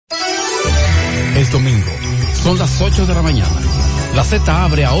Es domingo, son las 8 de la mañana. La Z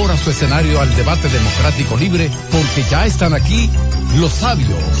abre ahora su escenario al debate democrático libre porque ya están aquí los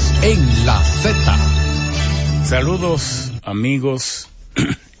sabios en la Z. Saludos amigos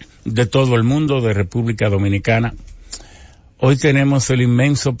de todo el mundo, de República Dominicana. Hoy tenemos el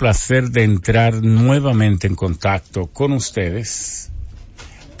inmenso placer de entrar nuevamente en contacto con ustedes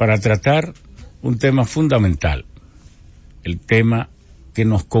para tratar un tema fundamental, el tema que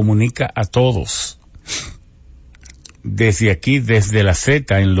nos comunica a todos. Desde aquí, desde la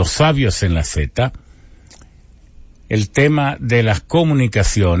Z, en Los Sabios en la Z, el tema de las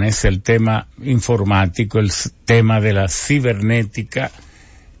comunicaciones, el tema informático, el tema de la cibernética,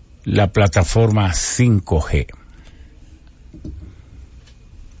 la plataforma 5G.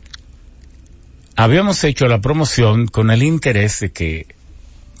 Habíamos hecho la promoción con el interés de que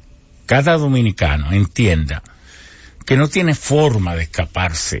cada dominicano entienda que no tiene forma de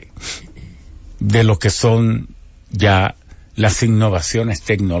escaparse de lo que son ya las innovaciones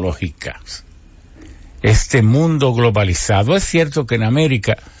tecnológicas. Este mundo globalizado. Es cierto que en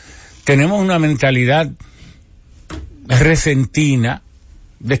América tenemos una mentalidad recentina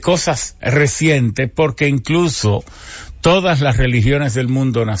de cosas recientes, porque incluso todas las religiones del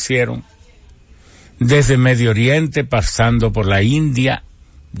mundo nacieron desde Medio Oriente, pasando por la India,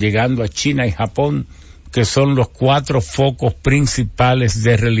 llegando a China y Japón, que son los 4 focos principales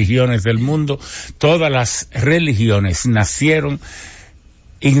de religiones del mundo. Todas las religiones nacieron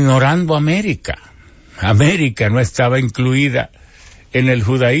ignorando América. América no estaba incluida en el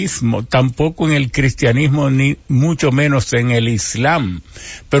judaísmo, tampoco en el cristianismo, ni mucho menos en el islam.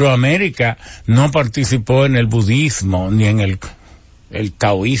 Pero América no participó en el budismo, ni en el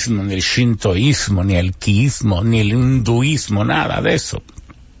taoísmo, ni el shintoísmo, ni el quiismo, ni el hinduismo, nada de eso.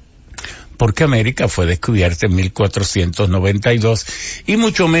 Porque América fue descubierta en 1492 y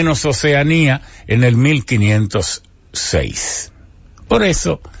mucho menos Oceanía en el 1506. Por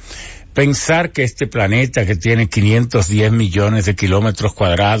eso, pensar que este planeta, que tiene 510 millones de kilómetros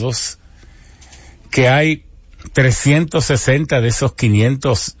cuadrados, que hay 360 de esos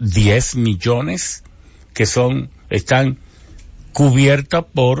 510 millones que están cubiertos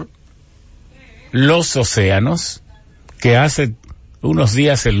por los océanos, que hace unos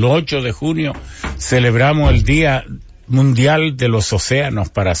días, el 8 de junio, celebramos el Día Mundial de los Océanos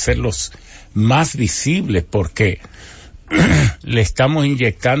para hacerlos más visibles, porque le estamos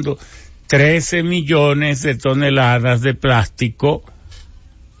inyectando 13 millones de toneladas de plástico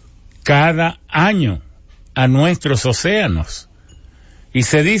cada año a nuestros océanos. Y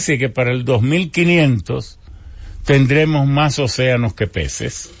se dice que para el 2500 tendremos más océanos que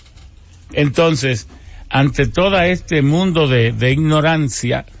peces. Entonces, ante todo este mundo de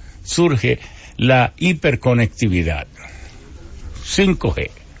ignorancia, surge la hiperconectividad, 5G,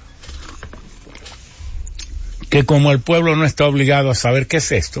 que como el pueblo no está obligado a saber qué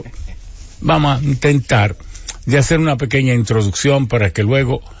es esto, vamos a intentar de hacer una pequeña introducción para que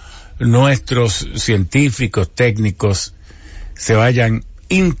luego nuestros científicos, técnicos, se vayan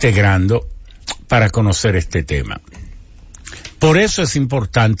integrando para conocer este tema. Por eso es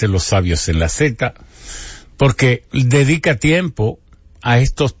importante Los Sabios en la Z, porque dedica tiempo a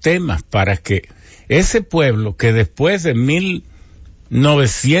estos temas para que ese pueblo que después de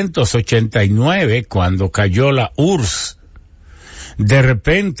 1989, cuando cayó la URSS, de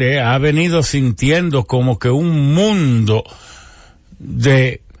repente ha venido sintiendo como que un mundo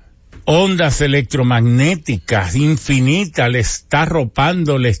de ondas electromagnéticas infinitas le está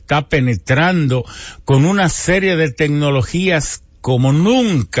arropando, le está penetrando con una serie de tecnologías como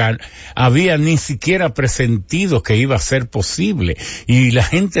nunca había ni siquiera presentido que iba a ser posible. Y la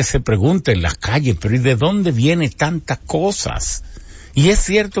gente se pregunta en las calles, pero ¿y de dónde vienen tantas cosas? Y es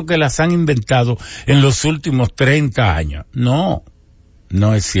cierto que las han inventado en los últimos 30 años. No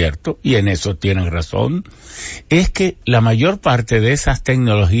es cierto, y en eso tienen razón. Es que la mayor parte de esas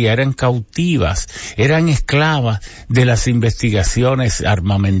tecnologías eran cautivas, eran esclavas de las investigaciones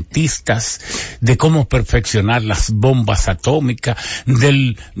armamentistas, de cómo perfeccionar las bombas atómicas,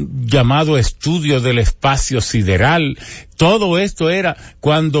 del llamado estudio del espacio sideral. Todo esto era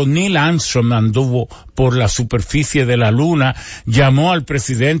cuando Neil Armstrong anduvo por la superficie de la luna, llamó al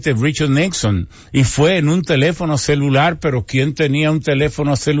presidente Richard Nixon y fue en un teléfono celular, pero ¿quién tenía un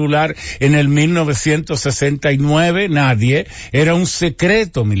teléfono celular en el 1969? Nadie. Era un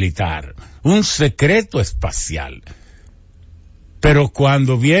secreto militar, un secreto espacial. Pero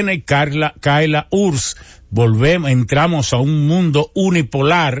cuando viene y cae la URSS, entramos a un mundo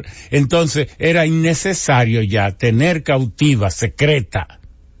unipolar, entonces era innecesario ya tener cautiva, secreta,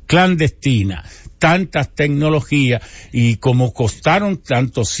 clandestina, tantas tecnologías, y como costaron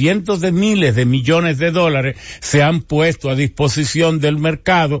tantos cientos de miles de millones de dólares, se han puesto a disposición del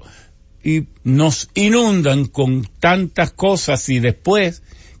mercado y nos inundan con tantas cosas, y después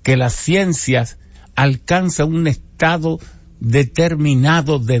que las ciencias alcanzan un estado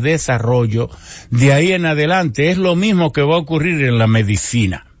determinado de desarrollo, de ahí en adelante es lo mismo que va a ocurrir en la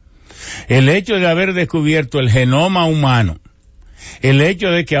medicina. El hecho de haber descubierto el genoma humano, el hecho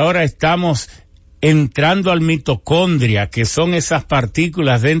de que ahora estamos entrando al mitocondria, que son esas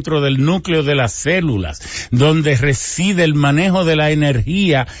partículas dentro del núcleo de las células, donde reside el manejo de la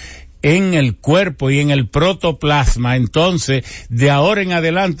energía en el cuerpo y en el protoplasma, entonces de ahora en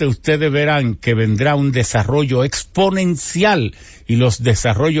adelante ustedes verán que vendrá un desarrollo exponencial, y los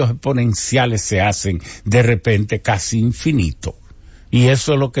desarrollos exponenciales se hacen de repente casi infinito. Y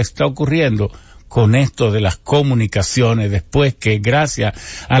eso es lo que está ocurriendo con esto de las comunicaciones, después que gracias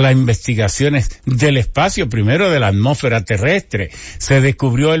a las investigaciones del espacio, primero de la atmósfera terrestre, se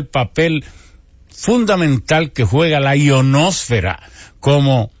descubrió el papel fundamental que juega la ionosfera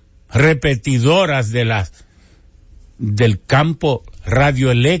como repetidoras del campo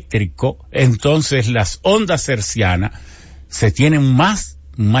radioeléctrico. Entonces las ondas hertzianas se tienen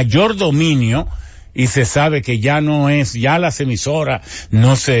mayor dominio, y se sabe que ya las emisoras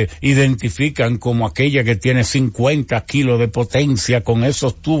no se identifican como aquella que tiene 50 kilos de potencia con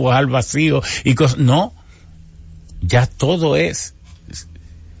esos tubos al vacío y cosas. No, ya todo es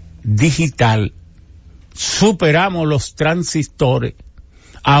digital. Superamos los transistores.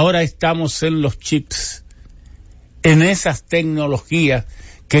 Ahora estamos en los chips, en esas tecnologías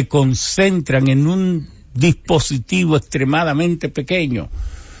que concentran en un dispositivo extremadamente pequeño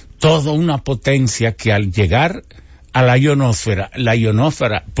toda una potencia que al llegar a la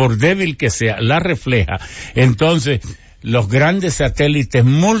ionosfera, por débil que sea, la refleja. Entonces, los grandes satélites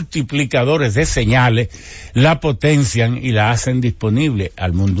multiplicadores de señales la potencian y la hacen disponible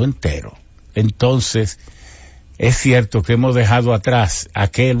al mundo entero. Entonces, es cierto que hemos dejado atrás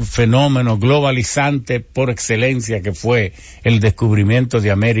aquel fenómeno globalizante por excelencia que fue el descubrimiento de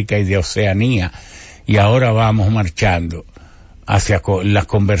América y de Oceanía, y ahora vamos marchando hacia la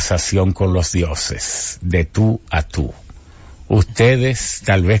conversación con los dioses, de tú a tú. Ustedes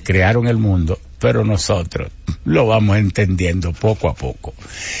tal vez crearon el mundo, pero nosotros lo vamos entendiendo poco a poco.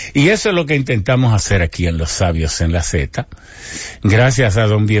 Y eso es lo que intentamos hacer aquí en Los Sabios en la Z. Gracias a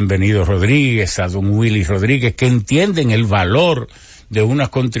don Bienvenido Rodríguez, a don Willy Rodríguez, que entienden el valor de una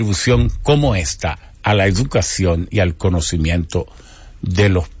contribución como esta a la educación y al conocimiento de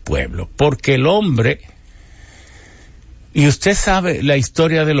los pueblos. Porque el hombre, y usted sabe la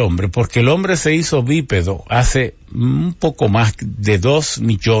historia del hombre, porque el hombre se hizo bípedo hace un poco más de 2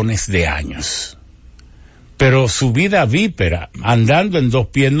 millones de años. Pero su vida bípera, andando en 2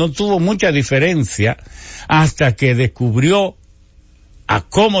 pies, no tuvo mucha diferencia hasta que descubrió a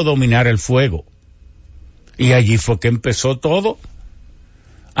cómo dominar el fuego. Y allí fue que empezó todo.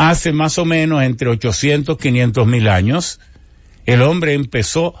 Hace más o menos entre 800 y 500 mil años, el hombre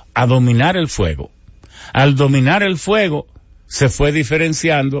empezó a dominar el fuego. Al dominar el fuego, se fue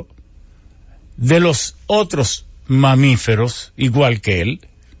diferenciando de los otros mamíferos, igual que él.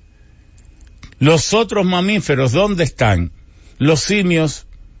 Los otros mamíferos, ¿dónde están? Los simios,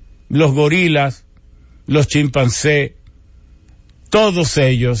 los gorilas, los chimpancés, todos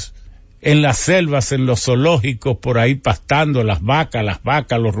ellos en las selvas, en los zoológicos, por ahí pastando las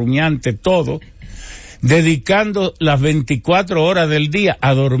vacas, los rumiantes, todo, dedicando las 24 horas del día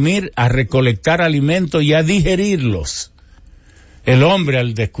a dormir, a recolectar alimentos y a digerirlos. El hombre,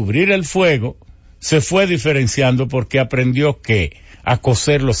 al descubrir el fuego, se fue diferenciando porque aprendió a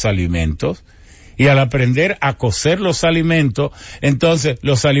cocer los alimentos, y al aprender a cocer los alimentos, entonces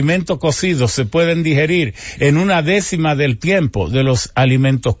los alimentos cocidos se pueden digerir en 1/10 del tiempo de los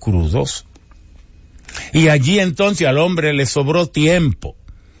alimentos crudos. Y allí entonces al hombre le sobró tiempo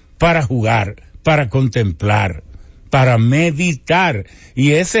para jugar, para contemplar, para meditar.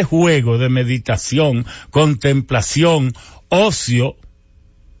 Y ese juego de meditación, contemplación, ocio,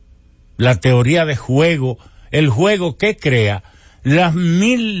 la teoría de juego, el juego que crea las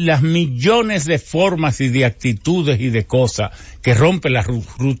millones de formas y de actitudes y de cosas que rompe la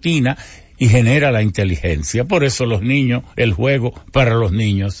rutina y genera la inteligencia. Por eso los niños, el juego para los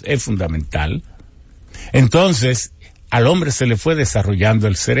niños es fundamental. Entonces, al hombre se le fue desarrollando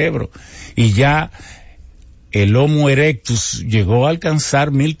el cerebro y ya el Homo erectus llegó a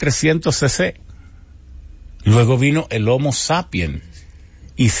alcanzar 1300 cc. Luego vino el Homo sapiens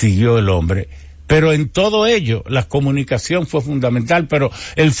y siguió el hombre. Pero en todo ello, la comunicación fue fundamental, pero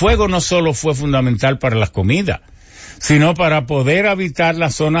el fuego no solo fue fundamental para la comida, sino para poder habitar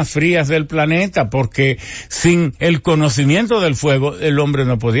las zonas frías del planeta, porque sin el conocimiento del fuego, el hombre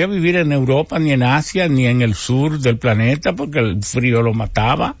no podía vivir en Europa, ni en Asia, ni en el sur del planeta, porque el frío lo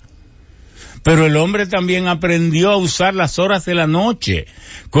mataba. Pero el hombre también aprendió a usar las horas de la noche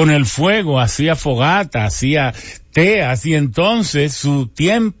con el fuego, hacía fogata, hacía teas, y entonces su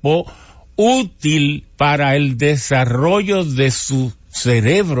tiempo útil para el desarrollo de su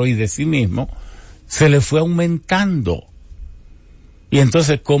cerebro y de sí mismo se le fue aumentando. Y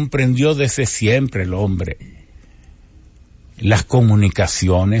entonces comprendió desde siempre el hombre las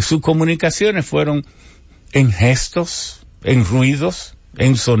comunicaciones. Sus comunicaciones fueron en gestos, en ruidos,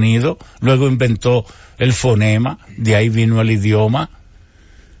 en sonido. Luego inventó el fonema, de ahí vino el idioma.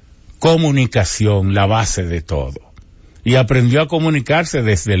 Comunicación, la base de todo. Y aprendió a comunicarse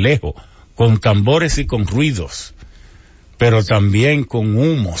desde lejos, con tambores y con ruidos, pero también con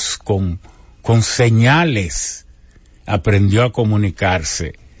humos, con señales. Aprendió a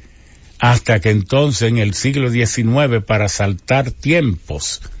comunicarse, hasta que entonces en el siglo XIX, para saltar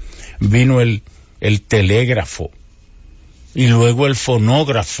tiempos, vino el telégrafo, y luego el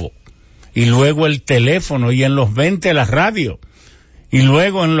fonógrafo, y luego el teléfono, y en los 20 la radio, y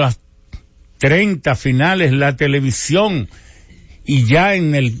luego en los 30 finales la televisión, y ya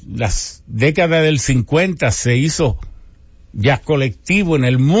en las décadas del 50 se hizo ya colectivo en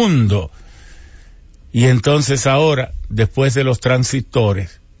el mundo. Y entonces ahora, después de los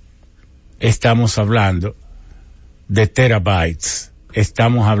transistores, estamos hablando de terabytes,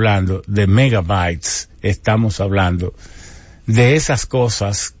 estamos hablando de megabytes, estamos hablando de esas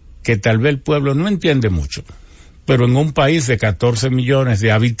cosas que tal vez el pueblo no entiende mucho, pero en un país de 14 millones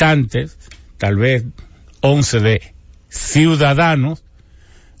de habitantes, tal vez 11 de ciudadanos,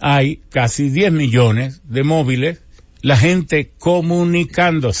 hay casi 10 millones de móviles, la gente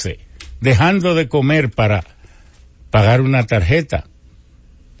comunicándose, dejando de comer para pagar una tarjeta,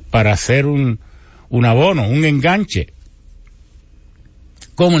 para hacer un abono, un enganche.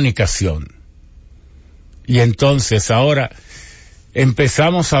 Comunicación. Y entonces ahora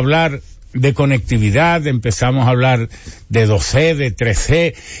empezamos a hablar de conectividad, empezamos a hablar de 2G, de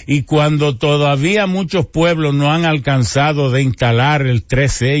 3G, y cuando todavía muchos pueblos no han alcanzado de instalar el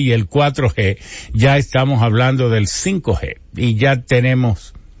 3G y el 4G, ya estamos hablando del 5G, y ya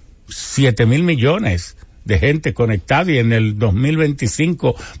tenemos 7,000 millones de gente conectada, y en el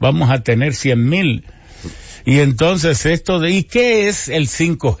 2025 vamos a tener 100,000. Y entonces ¿y qué es el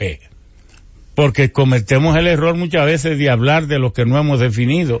 5G? Porque cometemos el error muchas veces de hablar de lo que no hemos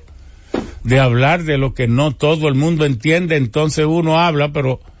definido, de hablar de lo que no todo el mundo entiende. Entonces uno habla,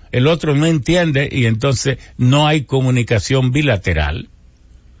 pero el otro no entiende, y entonces no hay comunicación bilateral.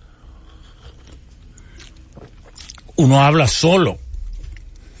 Uno habla solo.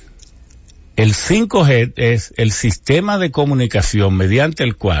 El 5G es el sistema de comunicación mediante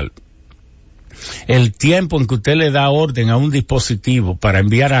el cual el tiempo en que usted le da orden a un dispositivo para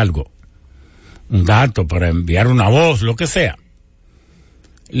enviar algo, un dato, para enviar una voz, lo que sea,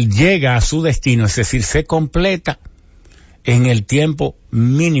 llega a su destino, es decir, se completa en el tiempo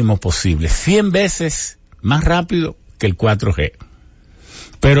mínimo posible, 100 veces más rápido que el 4G,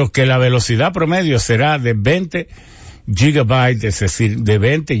 pero que la velocidad promedio será de 20 gigabytes, es decir, de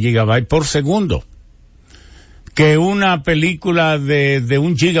 20 gigabytes por segundo, que una película de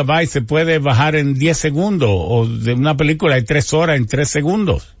 1 gigabyte se puede bajar en 10 segundos, o de una película de 3 horas en 3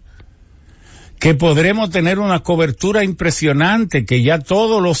 segundos, que podremos tener una cobertura impresionante, que ya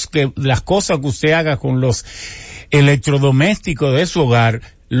las cosas que usted haga con los electrodomésticos de su hogar,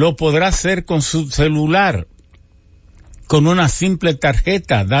 lo podrá hacer con su celular, con una simple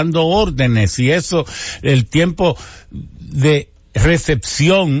tarjeta, dando órdenes, y eso, el tiempo de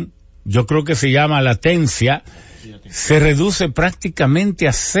recepción, yo creo que se llama latencia, se reduce prácticamente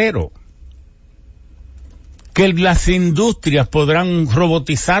a cero. Que las industrias podrán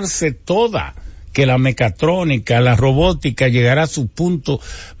robotizarse todas, que la mecatrónica, la robótica llegará a su punto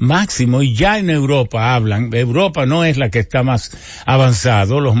máximo, y ya en Europa Europa no es la que está más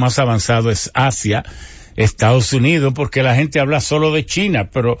avanzado, los más avanzados es Asia, Estados Unidos, porque la gente habla solo de China,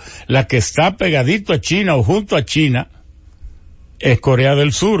 pero la que está pegadito a China o junto a China es Corea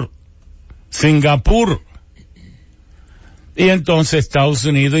del Sur, Singapur, y entonces Estados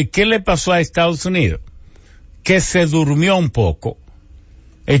Unidos. ¿Y qué le pasó a Estados Unidos? Que se durmió un poco,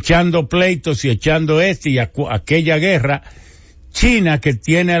 echando pleitos y echando y aquella guerra. China, que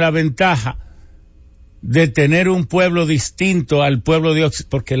tiene la ventaja de tener un pueblo distinto al pueblo de Occidente,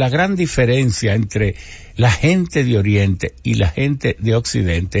 porque la gran diferencia entre la gente de Oriente y la gente de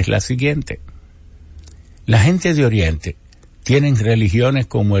Occidente es la siguiente. La gente de Oriente tienen religiones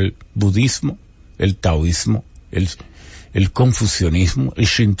como el budismo, el taoísmo, el confucianismo, el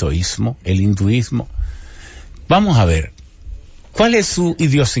shintoísmo, el hinduismo. Vamos a ver, ¿cuál es su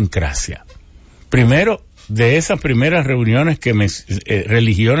idiosincrasia? Primero, de esas primeras reuniones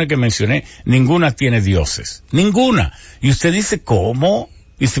religiones que mencioné, ninguna tiene dioses. Ninguna. Y usted dice, ¿cómo?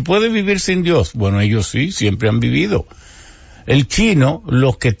 ¿Y se puede vivir sin Dios? Bueno, ellos sí, siempre han vivido. El chino,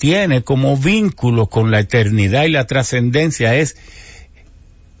 lo que tiene como vínculo con la eternidad y la trascendencia es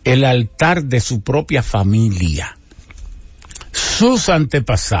el altar de su propia familia. Sus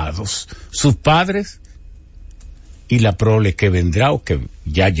antepasados, sus padres y la prole que vendrá o que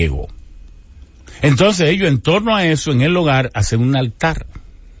ya llegó. Entonces ellos en torno a eso, en el hogar, hacen un altar.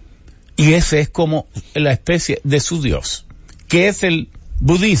 Y ese es como la especie de su Dios, que es el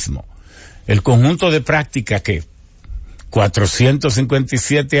budismo. El conjunto de prácticas que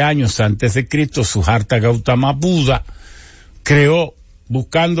 457 años antes de Cristo, Siddhartha Gautama Buda creó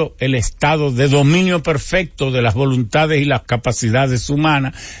buscando el estado de dominio perfecto de las voluntades y las capacidades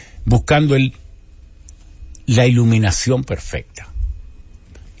humanas, buscando la iluminación perfecta.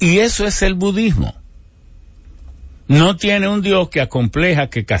 Y eso es el budismo. No tiene un Dios que acompleja,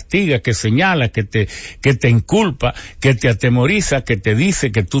 que castiga, que señala, que te inculpa, que te atemoriza, que te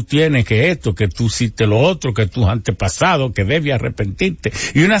dice que tú tienes que esto, que tú hiciste lo otro, que tus antepasados, que debes arrepentirte,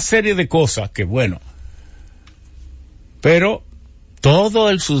 y una serie de cosas que bueno. Pero todo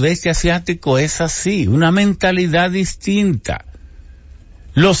el sudeste asiático es así, una mentalidad distinta.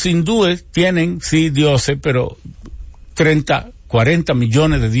 Los hindúes tienen, sí, dioses, pero 40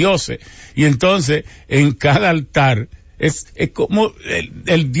 millones de dioses. Y entonces, en cada altar, es como,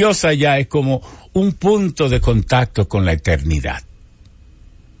 el Dios allá es como un punto de contacto con la eternidad.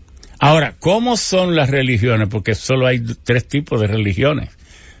 Ahora, ¿cómo son las religiones? Porque solo hay 3 tipos de religiones.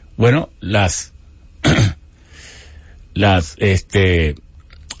 Bueno, las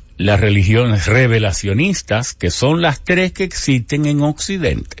religiones revelacionistas, que son las 3 que existen en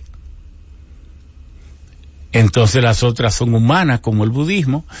Occidente. Entonces las otras son humanas, como el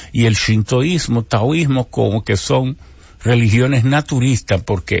budismo, y el shintoísmo, taoísmo, como que son religiones naturistas,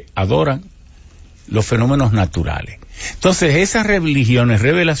 porque adoran los fenómenos naturales. Entonces esas religiones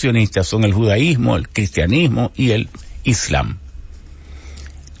revelacionistas son el judaísmo, el cristianismo y el islam.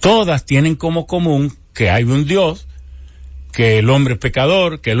 Todas tienen como común que hay un Dios, que el hombre es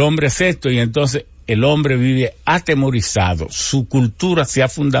pecador, que el hombre es esto, y entonces el hombre vive atemorizado. Su cultura se ha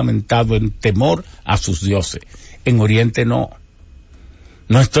fundamentado en temor a sus dioses. En Oriente no.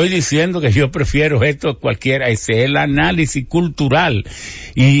 No estoy diciendo que yo prefiero esto a cualquiera, ese es el análisis cultural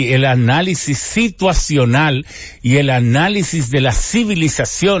y el análisis situacional y el análisis de las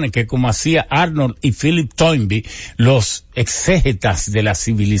civilizaciones que, como hacía Arnold y Philip Toynbee, los exégetas de la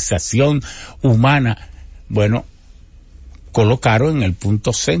civilización humana, bueno, colocaron en el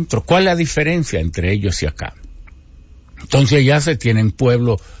punto centro. ¿Cuál es la diferencia entre ellos y acá? Entonces ya se tienen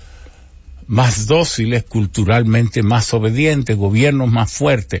pueblos más dóciles, culturalmente más obedientes, gobiernos más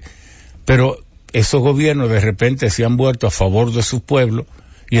fuertes, pero esos gobiernos de repente se han vuelto a favor de su pueblo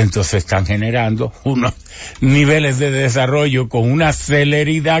y entonces están generando unos niveles de desarrollo con una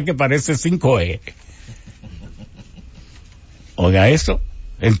celeridad que parece 5G. Oiga eso.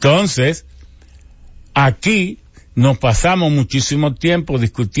 Entonces, aquí nos pasamos muchísimo tiempo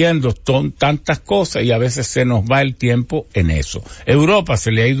discutiendo tantas cosas y a veces se nos va el tiempo en eso. Europa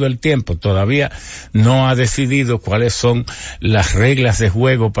se le ha ido el tiempo, todavía no ha decidido cuáles son las reglas de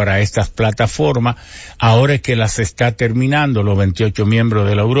juego para estas plataformas, ahora es que las está terminando los 28 miembros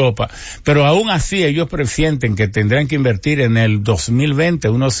de la Europa, pero aún así ellos presienten que tendrán que invertir en el 2020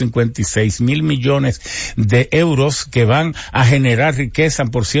 unos 56.000 millones de euros que van a generar riqueza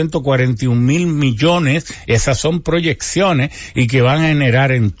por 141.000 millones, esas son proyecciones y que van a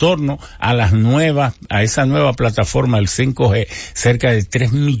generar en torno a esa nueva plataforma del 5G cerca de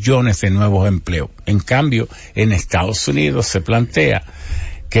 3 millones de nuevos empleos. En cambio, en Estados Unidos se plantea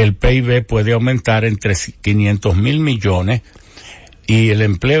que el PIB puede aumentar entre 500.000 millones y el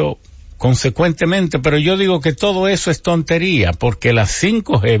empleo consecuentemente, pero yo digo que todo eso es tontería porque la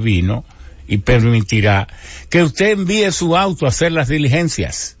 5G vino y permitirá que usted envíe su auto a hacer las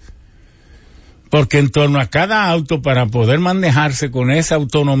diligencias. Porque en torno a cada auto, para poder manejarse con esa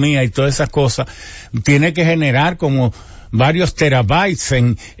autonomía y todas esas cosas, tiene que generar como varios terabytes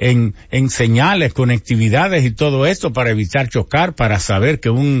en señales, conectividades y todo esto para evitar chocar, para saber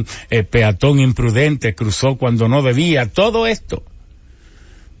que un peatón imprudente cruzó cuando no debía, todo esto.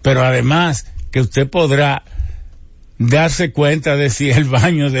 Pero además que usted podrá darse cuenta de si el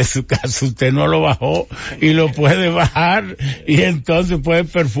baño de su casa usted no lo bajó y lo puede bajar, y entonces puede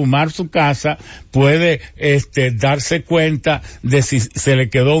perfumar su casa, puede darse cuenta de si se le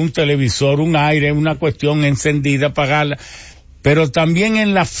quedó un televisor, un aire, una cuestión encendida, apagarla. Pero también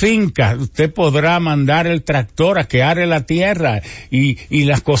en la finca usted podrá mandar el tractor a que are la tierra y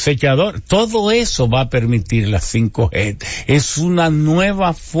las cosechadoras. Todo eso va a permitir la 5G. Es una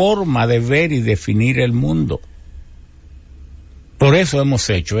nueva forma de ver y definir el mundo. Por eso hemos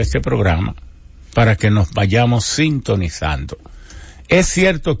hecho este programa, para que nos vayamos sintonizando. Es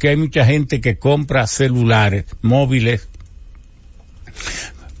cierto que hay mucha gente que compra celulares, móviles,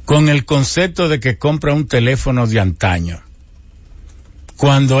 con el concepto de que compra un teléfono de antaño.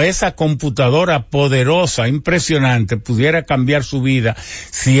 Cuando esa computadora poderosa, impresionante, pudiera cambiar su vida,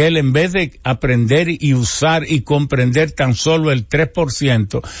 si él, en vez de aprender y usar y comprender tan solo el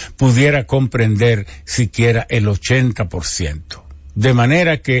 3%, pudiera comprender siquiera el 80%. De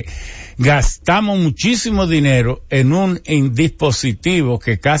manera que gastamos muchísimo dinero en un dispositivo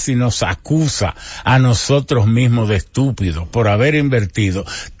que casi nos acusa a nosotros mismos de estúpidos por haber invertido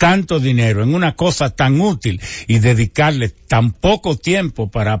tanto dinero en una cosa tan útil y dedicarle tan poco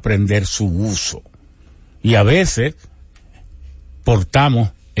tiempo para aprender su uso. Y a veces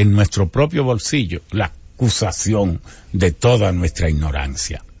portamos en nuestro propio bolsillo la acusación de toda nuestra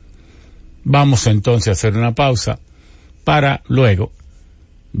ignorancia. Vamos entonces a hacer una pausa para luego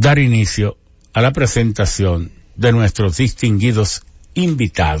dar inicio a la presentación de nuestros distinguidos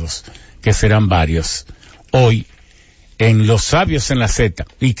invitados, que serán varios, hoy en Los Sabios en la Z.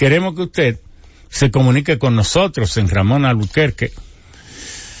 Y queremos que usted se comunique con nosotros en Ramón Albuquerque,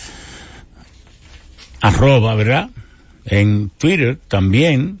 @ ¿verdad? En Twitter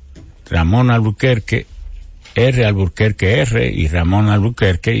también, Ramón Albuquerque, Albuquerque R y Ramón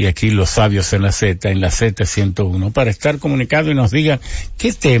Albuquerque, y aquí Los Sabios en la Z, en la Z101, para estar comunicados y nos digan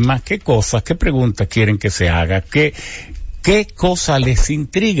qué temas, qué cosas, qué preguntas quieren que se haga, qué cosa les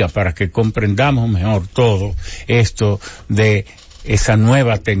intriga, para que comprendamos mejor todo esto de esa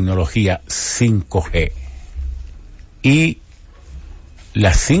nueva tecnología 5G. Y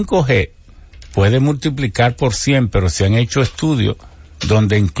la 5G puede multiplicar por 100, pero se han hecho estudios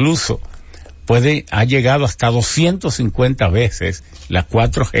donde incluso ha llegado hasta 250 veces la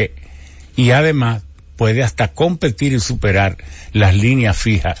 4G, y además puede hasta competir y superar las líneas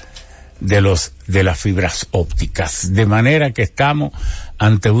fijas de las fibras ópticas. De manera que estamos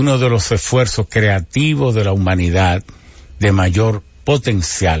ante uno de los esfuerzos creativos de la humanidad de mayor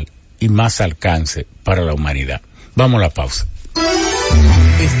potencial y más alcance para la humanidad. Vamos a la pausa.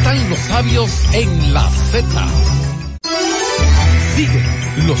 Están los sabios en la Z. Sigue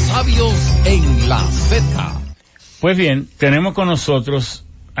Los Sabios en la Z. Pues bien, tenemos con nosotros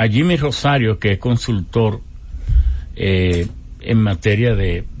a Jimmy Rosario, que es consultor en materia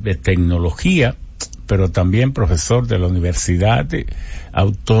de tecnología, pero también profesor de la Universidad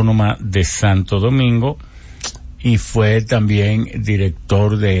Autónoma de Santo Domingo, y fue también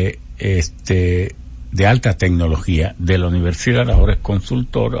director de alta tecnología de la universidad. Ahora es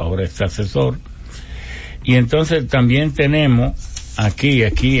consultor, ahora es asesor. Y entonces también tenemos aquí,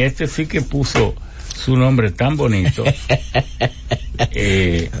 este sí que puso su nombre tan bonito,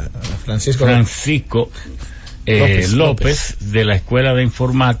 Francisco López, de la Escuela de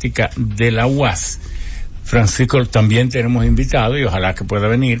Informática de la UAS. Francisco también tenemos invitado, y ojalá que pueda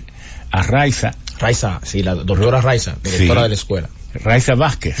venir, a Raiza, sí, la doctora Raiza, directora de la escuela. Raiza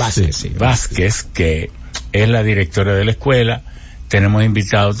Vázquez, que es la directora de la escuela. Tenemos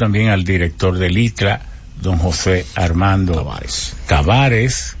invitado también al director del ITLA, don José Armando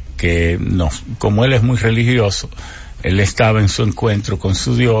Tavares, que como él es muy religioso, él estaba en su encuentro con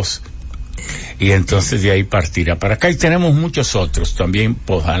su Dios, y entonces de ahí partirá para acá. Y tenemos muchos otros también.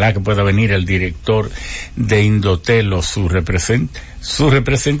 Ojalá que pueda venir el director de Indotelo, su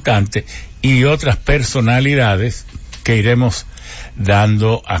representante, y otras personalidades que iremos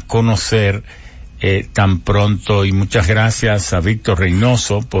dando a conocer tan pronto. Y muchas gracias a Víctor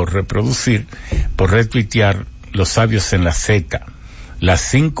Reynoso por retuitear Los Sabios en la Z. La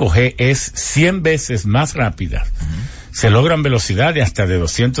 5G es 100 veces más rápida. Se logran velocidades hasta de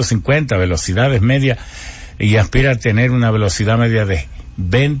 250, velocidades medias, y aspira a tener una velocidad media de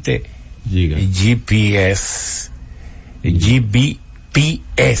 20 Gbps,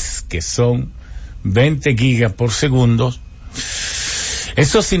 que son 20 gigas por segundo.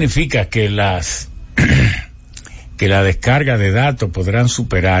 Eso significa que la descarga de datos podrán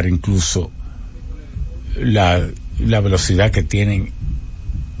superar incluso la velocidad que tienen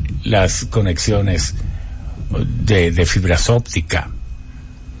las conexiones de fibras ópticas.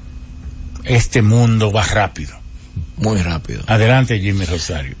 Este mundo va rápido. muy rápido. Adelante, Jimmy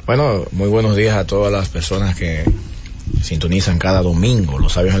Rosario. Bueno, muy buenos días a todas las personas que sintonizan cada domingo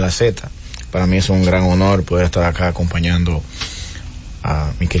Los Sabios en la Z. Para mí es un gran honor poder estar acá acompañando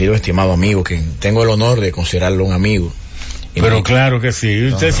a mi querido estimado amigo, que tengo el honor de considerarlo un amigo. Pero claro que sí.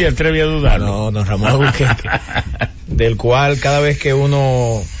 ¿Usted se atreve a dudarlo? No, don Ramón, del cual cada vez que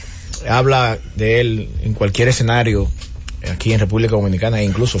uno habla de él en cualquier escenario, aquí en República Dominicana e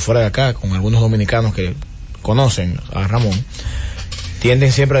incluso fuera de acá, con algunos dominicanos que conocen a Ramón,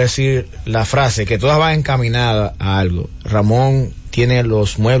 tienden siempre a decir la frase que todas van encaminadas a algo. Ramón tiene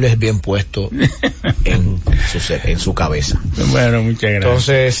los muebles bien puestos en su cabeza. Bueno, muchas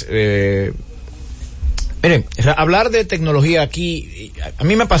gracias. Entonces, miren, hablar de tecnología aquí, a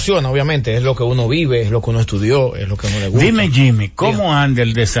mí me apasiona, obviamente, es lo que uno vive, es lo que uno estudió, es lo que uno le gusta. Dime, Jimmy, ¿cómo anda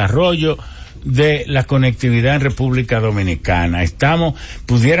el desarrollo de la conectividad en República Dominicana?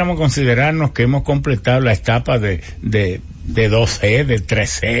 Pudiéramos considerarnos que hemos completado la etapa de 2G, de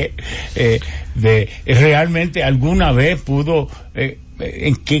 3G, realmente alguna vez pudo,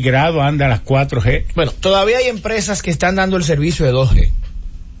 ¿en qué grado anda las 4G? Bueno, todavía hay empresas que están dando el servicio de 2G.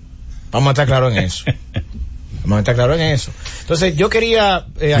 Vamos a estar claros en eso. Entonces, yo quería,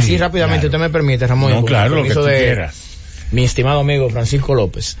 así rápidamente, claro. Usted me permite, Ramón. No, claro, lo que tú quieras. Mi estimado amigo Francisco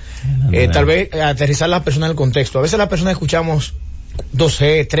López. Tal vez aterrizar a las personas en el contexto. A veces las personas escuchamos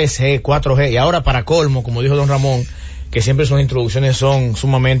 2G, 3G, 4G, y ahora para colmo, como dijo don Ramón, que siempre sus introducciones son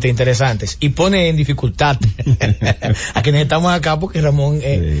sumamente interesantes y pone en dificultad a quienes estamos acá, porque Ramón,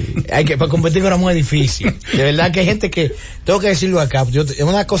 para competir con Ramón es difícil. De verdad que hay gente que, tengo que decirlo acá, es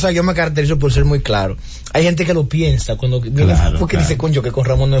una cosa que yo me caracterizo por ser muy claro. Hay gente que lo piensa cuando, porque dice, concho, que con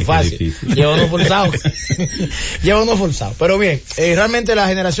Ramón no es fácil. Lleva uno forzado. Pero bien, realmente la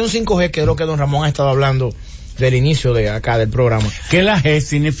generación 5G, que es lo que don Ramón ha estado hablando del inicio de acá del programa. Que la G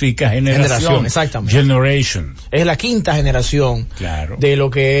significa generación. Exactamente. Generation. Es la quinta generación, claro, de lo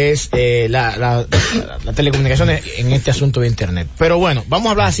que es la telecomunicación en este asunto de Internet. Pero bueno, vamos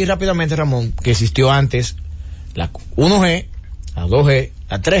a hablar así rápidamente, Ramón, que existió antes la 1G, la 2G,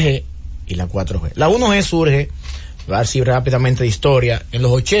 la 3G y la 4G. La 1G surge, voy a decir rápidamente de historia, en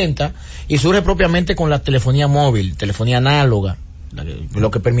los 80, y surge propiamente con la telefonía móvil, telefonía análoga,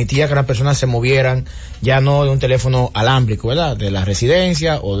 lo que permitía que las personas se movieran ya no de un teléfono alámbrico, ¿verdad?, de la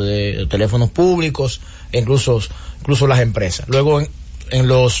residencia o de teléfonos públicos, incluso las empresas. Luego en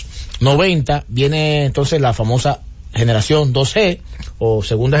los 90 viene entonces la famosa generación 2G o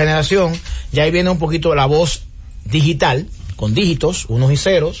segunda generación, ya ahí viene un poquito la voz digital con dígitos, unos y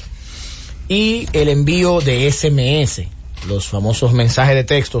ceros, y el envío de SMS, los famosos mensajes de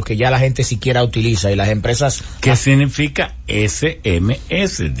texto que ya la gente siquiera utiliza y las empresas. ¿Qué significa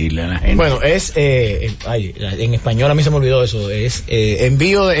SMS? Dile a la gente. Bueno, es en español a mí se me olvidó eso. Es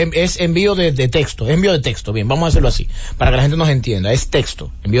envío de texto. Envío de texto. Bien, vamos a hacerlo así para que la gente nos entienda. Es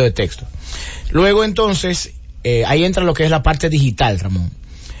texto, envío de texto. Luego entonces ahí entra lo que es la parte digital, Ramón.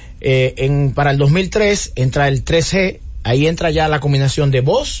 Para el 2003 entra el 3G. Ahí entra ya la combinación de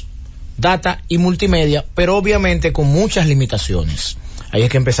voz, data y multimedia, pero obviamente con muchas limitaciones. Ahí es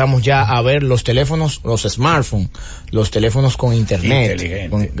que empezamos ya a ver los teléfonos, los smartphones, los teléfonos con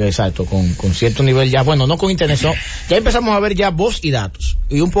internet, con cierto nivel ya, bueno, no con internet, ya empezamos a ver ya voz y datos,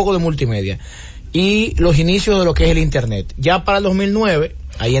 y un poco de multimedia, y los inicios de lo que es el internet. Ya para el 2009,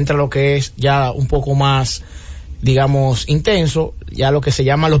 ahí entra lo que es ya un poco más, digamos, intenso, ya lo que se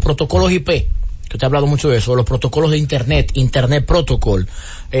llama los protocolos IP, que usted ha hablado mucho de eso, los protocolos de Internet Protocol.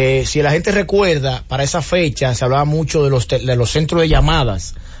 Si la gente recuerda, para esa fecha se hablaba mucho de los centros de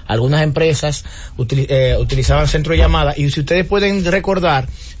llamadas. Algunas empresas utilizaban centros de llamada, y si ustedes pueden recordar,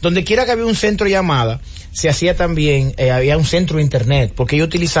 donde quiera que había un centro de llamada, se hacía también, había un centro de Internet, porque ellos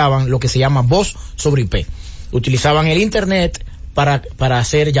utilizaban lo que se llama voz sobre IP. Utilizaban el Internet para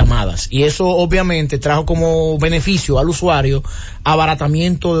hacer llamadas, y eso obviamente trajo como beneficio al usuario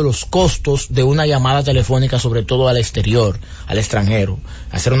abaratamiento de los costos de una llamada telefónica, sobre todo al exterior, al extranjero.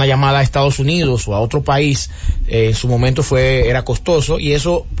 Hacer una llamada a Estados Unidos o a otro país en su momento era costoso, y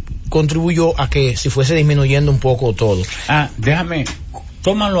eso contribuyó a que se fuese disminuyendo un poco todo.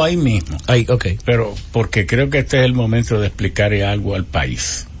 Tómalo ahí mismo. Ahí, okay. Pero porque creo que este es el momento de explicar algo al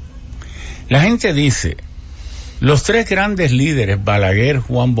país. La gente dice, los tres grandes líderes, Balaguer,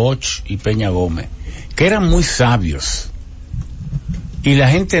 Juan Bosch y Peña Gómez, que eran muy sabios, y la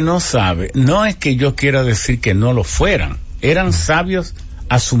gente no sabe, no es que yo quiera decir que no lo fueran, eran sabios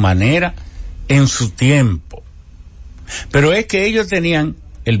a su manera, en su tiempo, pero es que ellos tenían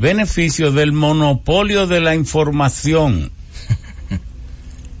el beneficio del monopolio de la información.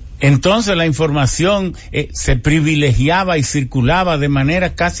 Entonces la información se privilegiaba y circulaba de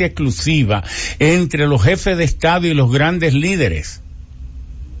manera casi exclusiva entre los jefes de Estado y los grandes líderes.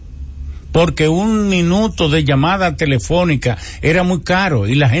 Porque un minuto de llamada telefónica era muy caro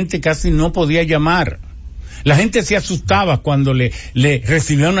y la gente casi no podía llamar. La gente se asustaba cuando le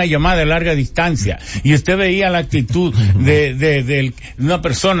recibía una llamada de larga distancia y usted veía la actitud de una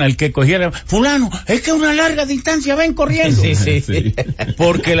persona, el que cogía fulano, es que una larga distancia, ven corriendo. Sí.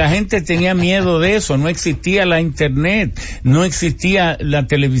 Porque la gente tenía miedo de eso, no existía la internet, no existía la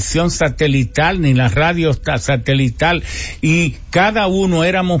televisión satelital ni la radio satelital y cada uno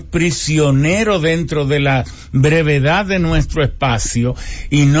éramos prisioneros dentro de la brevedad de nuestro espacio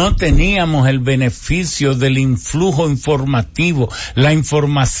y no teníamos el beneficio del influjo informativo. La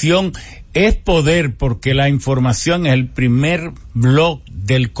información es poder porque la información es el primer bloque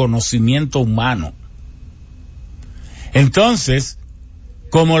del conocimiento humano. Entonces,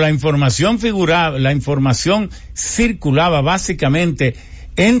 como la información circulaba básicamente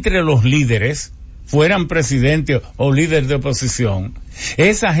entre los líderes, fueran presidentes o líderes de oposición,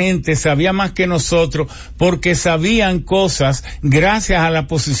 esa gente sabía más que nosotros porque sabían cosas gracias a la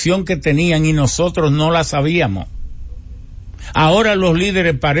posición que tenían y nosotros no las sabíamos. Ahora los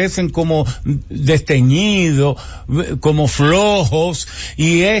líderes parecen como desteñidos, como flojos,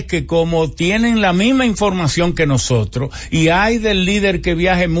 y es que como tienen la misma información que nosotros, y hay del líder que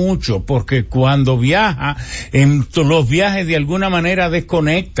viaje mucho, porque cuando viaja, en los viajes de alguna manera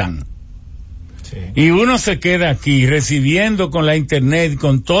desconectan. Y uno se queda aquí recibiendo con la internet,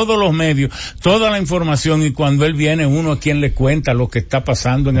 con todos los medios, toda la información, y cuando él viene, uno a quien le cuenta lo que está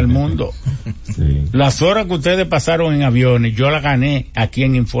pasando en el mundo. Sí. Las horas que ustedes pasaron en aviones, yo las gané aquí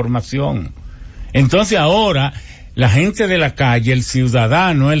en información. Entonces ahora, la gente de la calle, el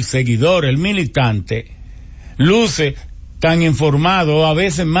ciudadano, el seguidor, el militante, luce tan informado, a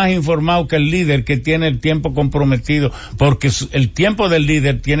veces más informado que el líder que tiene el tiempo comprometido, porque el tiempo del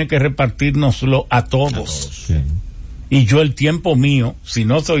líder tiene que repartirnoslo a todos. Sí. Y yo el tiempo mío, si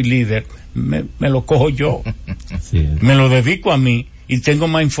no soy líder, me lo cojo yo. Sí. Me lo dedico a mí y tengo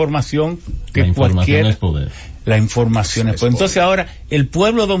más información que cualquier. Es poder. La información es poder. Entonces ahora el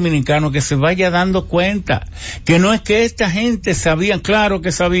pueblo dominicano que se vaya dando cuenta que no es que esta gente sabían, claro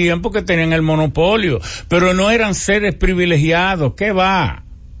que sabían porque tenían el monopolio, pero no eran seres privilegiados. ¿Qué va?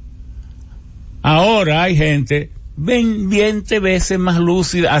 Ahora hay gente 20 veces más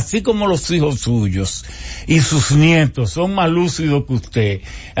lúcida, así como los hijos suyos y sus nietos son más lúcidos que usted.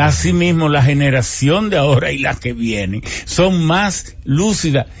 Asimismo, la generación de ahora y la que viene son más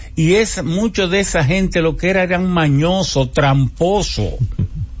lúcidas, y es mucho de esa gente lo que eran mañosos, tramposos,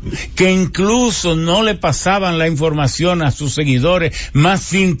 que incluso no le pasaban la información a sus seguidores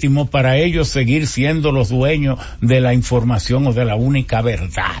más íntimos para ellos seguir siendo los dueños de la información o de la única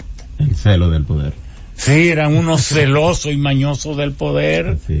verdad. El celo del poder. Sí, eran unos celosos y mañosos del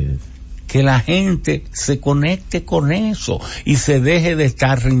poder. Así es. Que la gente se conecte con eso y se deje de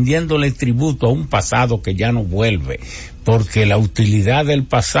estar rindiéndole tributo a un pasado que ya no vuelve, porque la utilidad del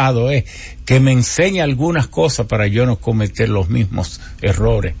pasado es que me enseña algunas cosas para yo no cometer los mismos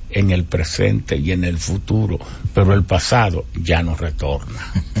errores en el presente y en el futuro, pero el pasado ya no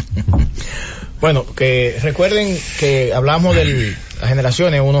retorna. Bueno, que recuerden que hablamos de las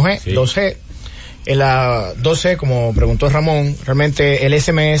generaciones 1G, sí. 2G. En la 12, como preguntó Ramón, realmente el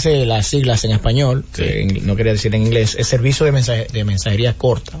SMS, las siglas en español, sí. Que no quería decir en inglés, es servicio de mensajería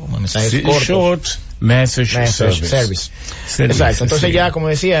corta, como mensajes sí, cortos. Short Message Service. Exacto. Entonces sí. Ya, como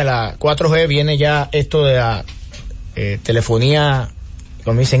decía, la 4G viene ya esto de la telefonía,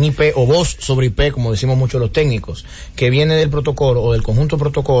 como dicen IP o voz sobre IP, como decimos muchos los técnicos, que viene del protocolo o del conjunto de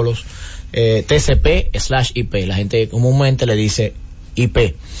protocolos TCP/IP. La gente comúnmente le dice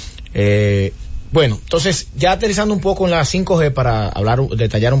IP. Bueno, entonces, ya aterrizando un poco en la 5G para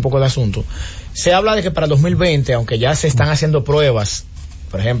detallar un poco el asunto, se habla de que para el 2020, aunque ya se están haciendo pruebas,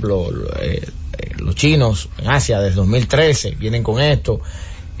 por ejemplo, los chinos en Asia desde 2013 vienen con esto,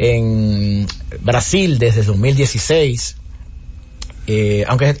 en Brasil desde 2016,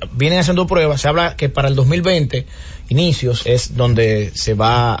 aunque vienen haciendo pruebas, se habla que para el 2020, inicios, es donde se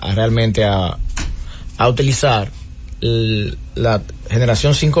va realmente a utilizar la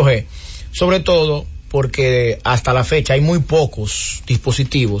generación 5G. Sobre todo porque hasta la fecha hay muy pocos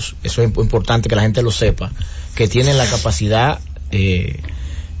dispositivos, eso es importante que la gente lo sepa, que tienen la capacidad de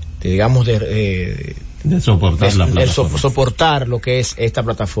soportar lo que es esta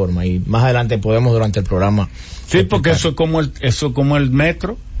plataforma, y más adelante podemos durante el programa. Sí, porque eso es como el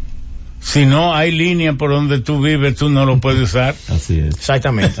metro. Si no hay línea por donde tú vives, tú no lo puedes usar. Así es.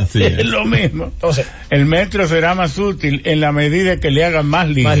 Exactamente. Así Es lo mismo. Entonces, el metro será más útil en la medida que le hagan más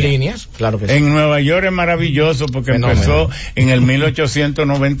líneas. más líneas, claro que sí. En Nueva York es maravilloso porque empezó en el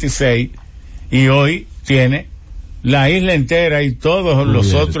 1896 y hoy tiene la isla entera y todos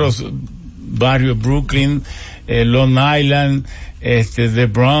los otros barrios, Brooklyn, Long Island, de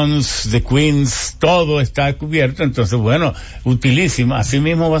Bronx, de Queens, todo está cubierto. Entonces, bueno, utilísima. Así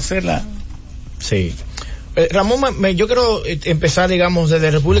mismo va a ser la... Sí. Ramón, yo quiero empezar, digamos,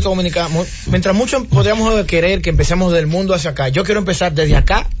 desde República Dominicana. Mientras muchos podríamos querer que empecemos del mundo hacia acá, yo quiero empezar desde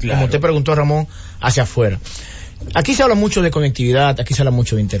acá, claro, como usted preguntó, Ramón, hacia afuera. Aquí se habla mucho de conectividad, aquí se habla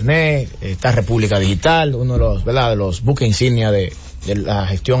mucho de internet, está República Digital, uno de los, ¿verdad?, de los buques insignia de la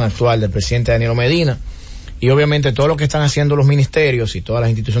gestión actual del presidente Danilo Medina. Y obviamente todo lo que están haciendo los ministerios y todas las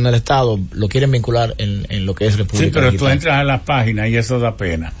instituciones del Estado lo quieren vincular en lo que es República Digital. Sí, pero tú entras a las páginas y eso da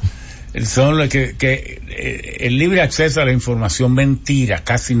pena. Son los que el libre acceso a la información, mentira,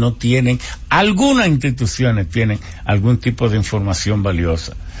 casi no tienen. Algunas instituciones tienen algún tipo de información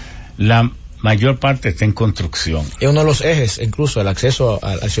valiosa. La mayor parte está en construcción. Es uno de los ejes, incluso, el acceso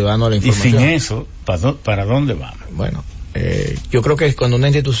al ciudadano a la información. Y sin eso, ¿para dónde vamos? Bueno, yo creo que cuando una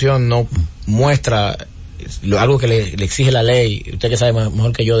institución no muestra algo que le exige la ley, usted que sabe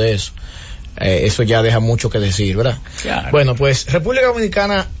mejor que yo de eso ya deja mucho que decir, ¿verdad? Claro. Bueno, pues República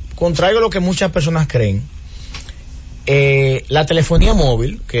Dominicana, contrario a lo que muchas personas creen, la telefonía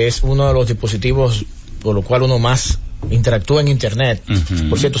móvil, que es uno de los dispositivos por lo cual uno más interactúa en internet. Uh-huh.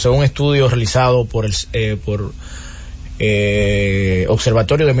 Por cierto, según un estudio realizado por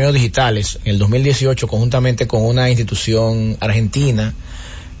Observatorio de Medios Digitales en el 2018, conjuntamente con una institución argentina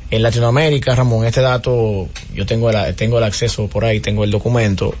en Latinoamérica, Ramón, este dato yo tengo el acceso por ahí, tengo el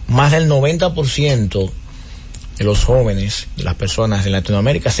documento. Más del 90% de los jóvenes, de las personas en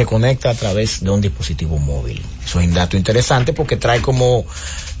Latinoamérica, se conecta a través de un dispositivo móvil. Eso es un dato interesante porque trae como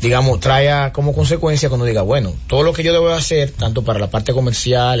consecuencia cuando diga, bueno, todo lo que yo debo hacer, tanto para la parte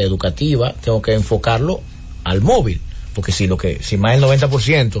comercial, educativa, tengo que enfocarlo al móvil, porque si más del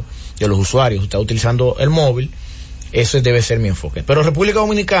 90% de los usuarios está utilizando el móvil, ese debe ser mi enfoque. Pero República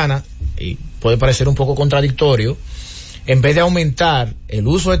Dominicana, y puede parecer un poco contradictorio, en vez de aumentar el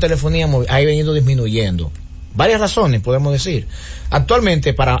uso de telefonía móvil, ha venido disminuyendo. Varias razones, podemos decir.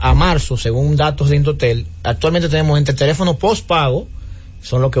 Actualmente, a marzo, según datos de Indotel, actualmente tenemos entre teléfonos postpago,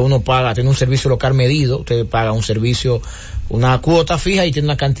 son lo que uno paga, tiene un servicio local medido, usted paga un servicio, una cuota fija y tiene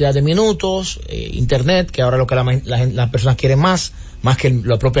una cantidad de minutos, internet, que ahora es lo que las personas quieren más que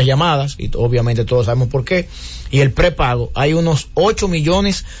las propias llamadas, y obviamente todos sabemos por qué. Y el prepago, hay unos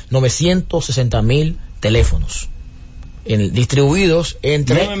 8.960.000 teléfonos distribuidos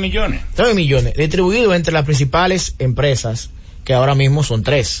entre 9 millones, distribuidos entre las principales empresas, que ahora mismo son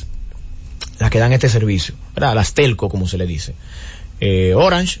 3 las que dan este servicio, ¿verdad? Las telco, como se le dice,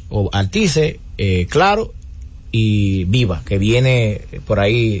 Orange o Altice, Claro y Viva, que viene por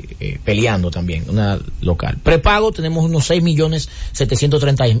ahí peleando también, una local. Prepago tenemos unos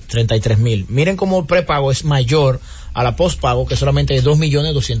 6.733.000. Miren cómo el prepago es mayor a la postpago, que solamente es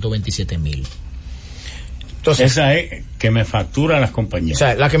 2.227.000. Entonces, esa es que me factura las compañías. O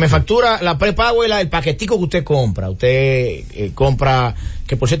sea, la que me factura, la prepago es el paquetico que usted compra. Usted compra,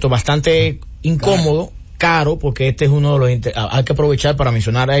 que por cierto, bastante incómodo, caro, porque este es uno de los, hay que aprovechar para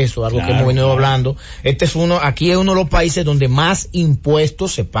mencionar eso, algo que hemos venido hablando. Aquí es uno de los países donde más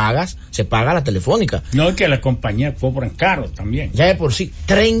impuestos se paga la telefónica. No, es que las compañías cobran caro también. Ya de por sí,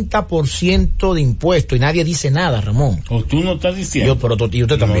 30% de impuestos, y nadie dice nada, Ramón. O tú no estás diciendo. Y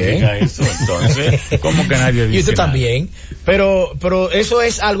usted también. No diga eso, entonces, ¿cómo que nadie dice? Y usted nada? También, pero eso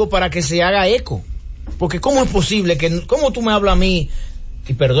es algo para que se haga eco, porque ¿cómo es posible cómo tú me hablas a mí,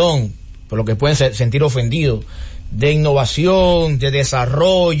 y perdón, por lo que pueden sentir ofendidos, de innovación, de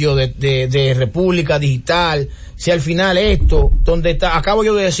desarrollo, de República Digital, si al final esto, acabo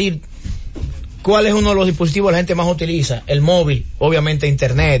yo de decir, ¿cuál es uno de los dispositivos que la gente más utiliza? El móvil, obviamente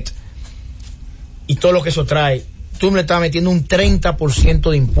internet, y todo lo que eso trae. Tú me estás metiendo un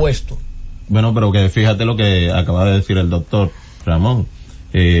 30% de impuesto. Bueno, pero que fíjate lo que acaba de decir el doctor Ramón,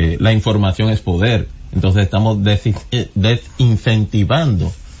 la información es poder, entonces estamos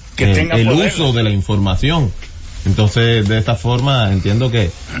desincentivando el uso de la información. Entonces, de esta forma, entiendo que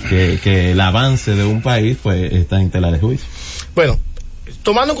el avance de un país pues está en tela de juicio. Bueno,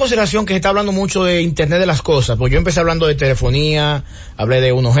 tomando en consideración que se está hablando mucho de Internet de las cosas, pues yo empecé hablando de telefonía, hablé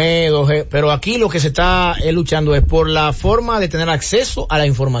de 1G, 2G, pero aquí lo que se está luchando es por la forma de tener acceso a la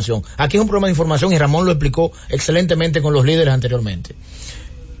información. Aquí es un problema de información y Ramón lo explicó excelentemente con los líderes anteriormente.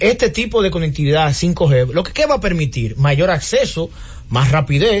 este tipo de conectividad 5G, lo que ¿qué va a permitir? Mayor acceso, más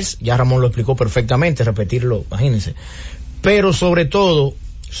rapidez, ya Ramón lo explicó perfectamente, repetirlo, imagínense. Pero sobre todo,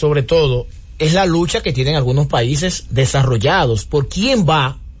 es la lucha que tienen algunos países desarrollados por quién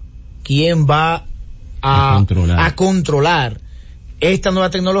va a controlar esta nueva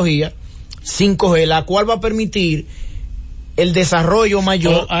tecnología 5G, la cual va a permitir el desarrollo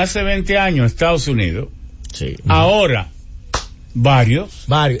mayor. Hace 20 años Estados Unidos, sí. Ahora varios,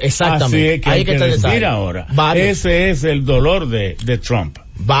 exactamente. Así es que hay que decir ahora. Varios. Ese es el dolor de Trump.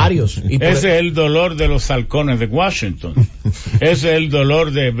 Varios. Ese es el dolor de los halcones de Washington. Ese es el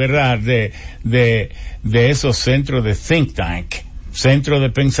dolor de verdad de esos centros de think tank, centros de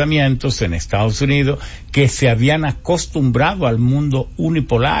pensamientos en Estados Unidos que se habían acostumbrado al mundo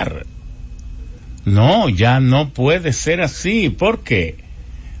unipolar. No, ya no puede ser así. ¿Por qué?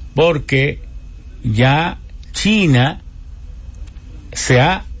 Porque ya China se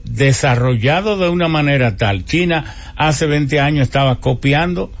ha desarrollado de una manera tal. China hace 20 años estaba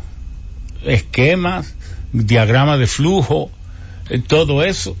copiando esquemas, diagramas de flujo, todo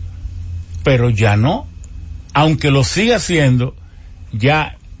eso, pero ya no. Aunque lo siga haciendo,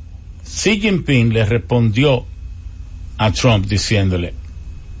 ya Xi Jinping le respondió a Trump diciéndole: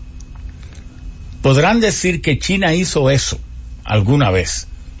 podrán decir que China hizo eso alguna vez,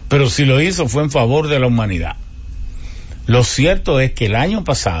 pero si lo hizo fue en favor de la humanidad. Lo cierto es que el año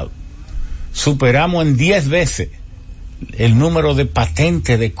pasado superamos en 10 veces el número de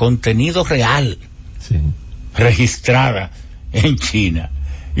patentes de contenido real registrada en China.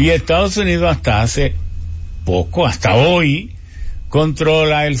 Y Estados Unidos hasta hace poco, hasta hoy,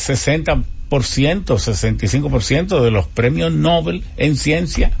 controla el 60%, 65% de los premios Nobel en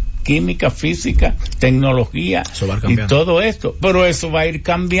ciencia, química, física, tecnología y todo esto. Pero eso va a ir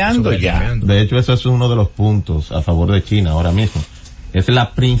cambiando ya. De hecho, eso es uno de los puntos a favor de China ahora mismo. Es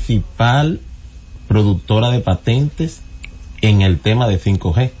la principal productora de patentes en el tema de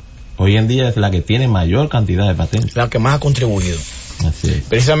 5G. Hoy en día es la que tiene mayor cantidad de patentes. La que más ha contribuido. Así es.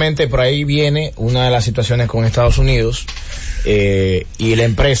 Precisamente por ahí viene una de las situaciones con Estados Unidos y la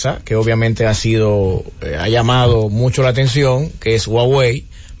empresa que obviamente ha llamado mucho la atención, que es Huawei,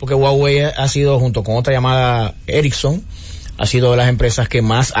 porque Huawei ha sido, junto con otra llamada Ericsson, ha sido de las empresas que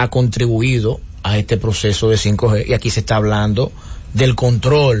más ha contribuido a este proceso de 5G, y aquí se está hablando del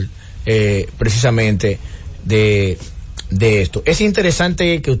control precisamente de esto. Es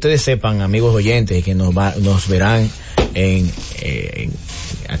interesante que ustedes sepan, amigos oyentes, que nos verán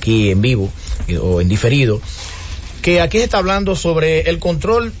aquí en vivo o en diferido, que aquí se está hablando sobre el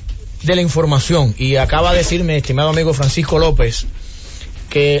control de la información, y acaba de decirme, estimado amigo Francisco López,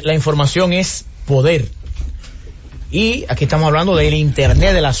 que la información es poder. Y aquí estamos hablando del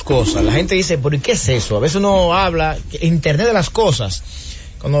Internet de las cosas. La gente dice, ¿pero qué es eso? A veces uno habla Internet de las cosas.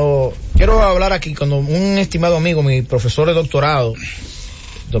 Cuando quiero hablar aquí, cuando un estimado amigo, mi profesor de doctorado,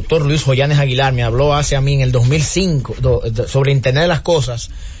 doctor Luis Joyanes Aguilar, me habló hace a mí en el 2005 sobre Internet de las cosas,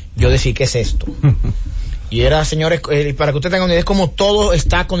 yo decía, ¿qué es esto? Y era, señores, para que usted tenga una idea, es como todo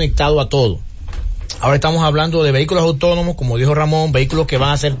está conectado a todo. Ahora estamos hablando de vehículos autónomos, como dijo Ramón, vehículos que van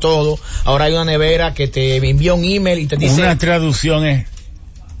a hacer todo. Ahora hay una nevera que te envía un email y te dice... Una traducción es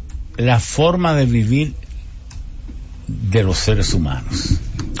la forma de vivir de los seres humanos.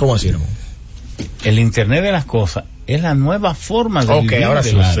 ¿Cómo así, Ramón? El Internet de las cosas es la nueva forma de vivir ahora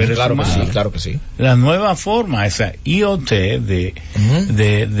de los seres claro humanos. Que sí, claro que sí. La nueva forma, esa IoT de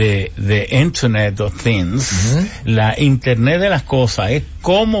Internet of Things, la Internet de las cosas, es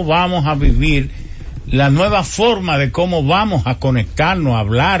cómo vamos a vivir, la nueva forma de cómo vamos a conectarnos, a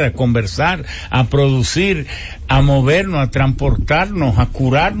hablar, a conversar, a producir, a movernos, a transportarnos, a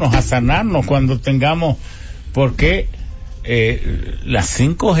curarnos, a sanarnos cuando tengamos, porque la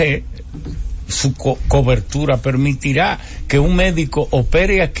 5G, su cobertura permitirá que un médico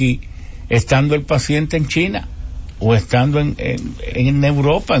opere aquí estando el paciente en China o estando en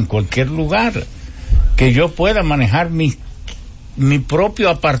Europa, en cualquier lugar, que yo pueda manejar mi propio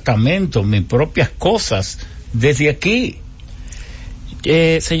apartamento, mis propias cosas desde aquí.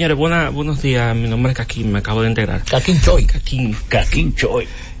 Señores, buenos días. Mi nombre es Caquín, me acabo de integrar. Caquín Choi. Caquín Choi.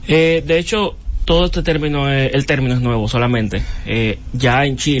 De hecho, todo este término, el término es nuevo solamente. Ya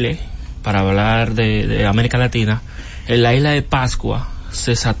en Chile, para hablar de América Latina, en la isla de Pascua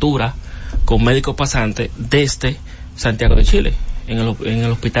se satura con médicos pasantes desde Santiago de Chile, en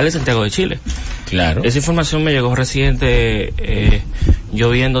el hospital de Santiago de Chile. Claro. Esa información me llegó reciente, yo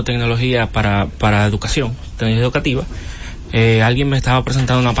viendo tecnología para educación, tecnología educativa. Alguien me estaba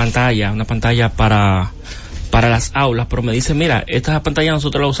presentando una pantalla para las aulas, pero me dice, mira, esta pantalla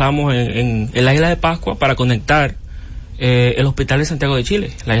nosotros la usamos en la isla de Pascua para conectar el hospital de Santiago de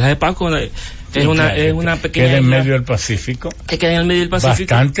Chile. La isla de Pascua es una pequeña queda en isla medio del Pacífico, que queda en el medio del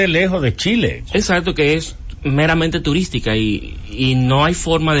Pacífico, bastante lejos de Chile. Exacto, que es meramente turística y no hay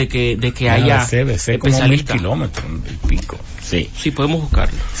forma de que haya debe ser como 1000 kilómetros y pico. Sí, podemos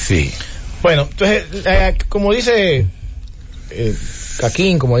buscarlo. Sí. Bueno, entonces, como dice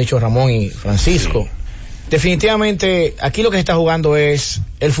Caquín, como ha dicho Ramón y Francisco, definitivamente aquí lo que se está jugando es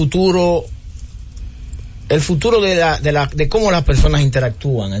el futuro de cómo las personas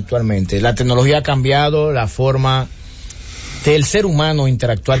interactúan actualmente. La tecnología ha cambiado la forma del ser humano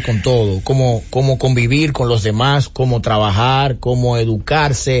interactuar con todo, cómo convivir con los demás, cómo trabajar, cómo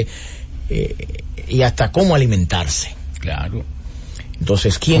educarse y hasta cómo alimentarse. Claro.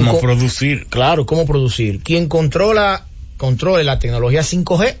 Entonces, ¿cómo producir? Claro, cómo producir. Quien controle la tecnología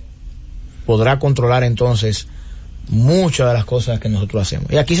 5G podrá controlar entonces muchas de las cosas que nosotros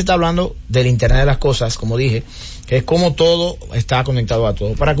hacemos. Y aquí se está hablando del Internet de las cosas, como dije, que es como todo está conectado a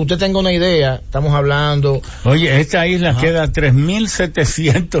todo. Para que usted tenga una idea, estamos hablando... Oye, esta isla queda a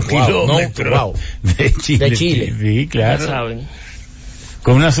 3.700 kilómetros de Chile. De Chile. Sí, claro. Ya saben.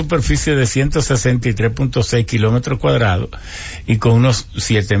 Con una superficie de 163.6 kilómetros cuadrados y con unos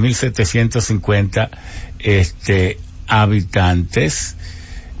 7.750 habitantes,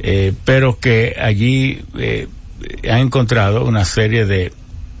 pero que allí ha encontrado una serie de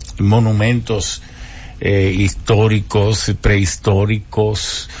monumentos históricos,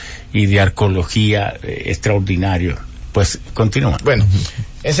 prehistóricos y de arqueología extraordinarios. Pues continúa. Bueno,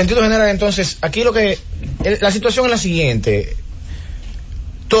 en sentido general, entonces, aquí la situación es la siguiente.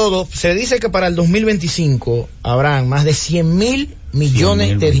 Se dice que para el 2025 habrán más de 100.000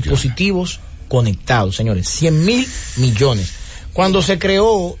 millones de dispositivos conectados, señores. 100.000 millones. Cuando se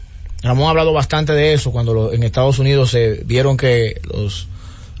creó, Ramón ha hablado bastante de eso, cuando en Estados Unidos se vieron que los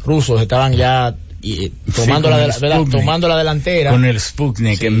rusos estaban ya tomando la delantera. Con el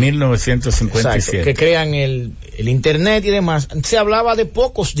Sputnik en 1957. Exacto, que crean el Internet y demás. Se hablaba de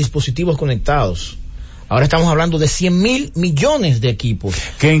pocos dispositivos conectados. Ahora estamos hablando de 100.000 millones de equipos.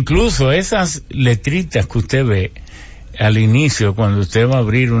 Que incluso esas letritas que usted ve al inicio, cuando usted va a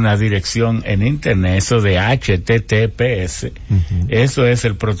abrir una dirección en Internet, eso de HTTPS, eso es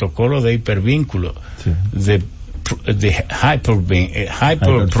el protocolo de hipervínculo, de Hyper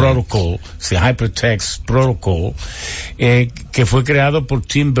Protocol, Hypertext Protocol, que fue creado por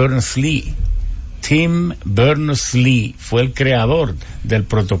Tim Berners-Lee. Tim Berners-Lee fue el creador del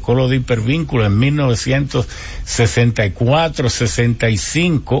protocolo de hipervínculo en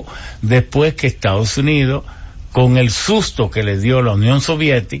 1964-65, después que Estados Unidos, con el susto que le dio la Unión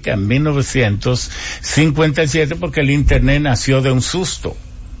Soviética en 1957, porque el Internet nació de un susto.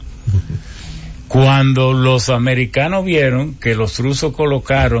 Cuando los americanos vieron que los rusos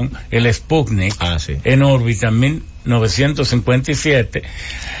colocaron el Sputnik en órbita en 1957,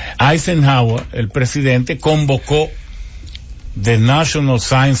 Eisenhower, el presidente, convocó the National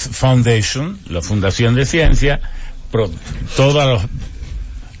Science Foundation, la Fundación de Ciencia, todos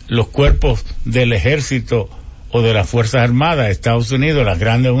los cuerpos del ejército o de las Fuerzas Armadas de Estados Unidos, las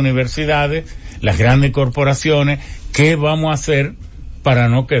grandes universidades, las grandes corporaciones. ¿Qué vamos a hacer para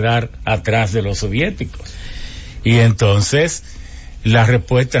no quedar atrás de los soviéticos? Y entonces la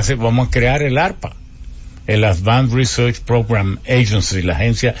respuesta es: vamos a crear el ARPA, el Advanced Research Program Agency, la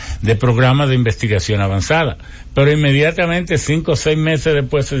agencia de programas de investigación avanzada. Pero inmediatamente, 5 o 6 meses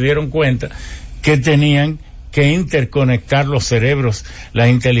después, se dieron cuenta que tenían que interconectar los cerebros, las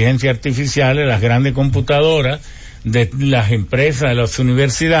inteligencias artificiales, las grandes computadoras de las empresas, de las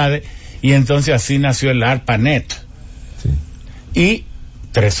universidades, y entonces así nació el ARPANET. Y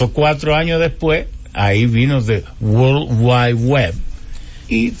 3 o 4 años después, ahí vino the World Wide Web,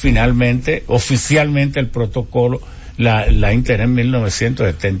 y finalmente, oficialmente, el protocolo, la Internet en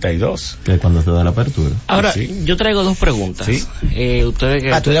 1972. Que es cuando se da la apertura. Ahora, yo traigo 2 preguntas. Sí. Ustedes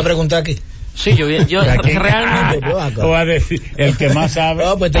que... ¿tú le preguntas aquí? Sí, yo realmente... O va a decir, el que más sabe.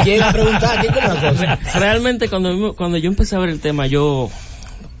 No, pues te llega a preguntar aquí con una cosa. Realmente, cuando yo empecé a ver el tema, yo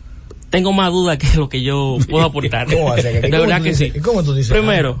tengo más dudas que lo que yo puedo aportar. ¿Cómo hace? De verdad que sí. ¿Cómo tú dices?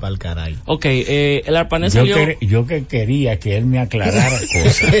 Primero, el ARPANET salió... Yo que quería que él me aclarara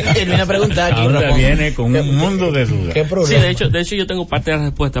cosas. Él viene a preguntar aquí. Ahora viene con un mundo de dudas. ¿Qué problema? Sí, de hecho yo tengo parte de la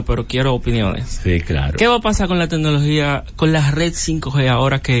respuesta, pero quiero opiniones. Sí, claro. ¿Qué va a pasar con la tecnología, con la red 5G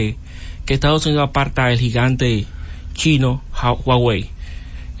ahora que Estados Unidos aparta el gigante chino Huawei?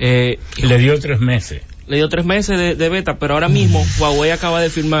 Le dio 3 meses. Le dio 3 meses de beta, pero ahora mismo Huawei acaba de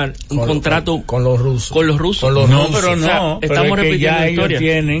firmar un contrato con los rusos. Con los rusos. Pero no, o sea, pero estamos es que repitiendo ya la ellos historia.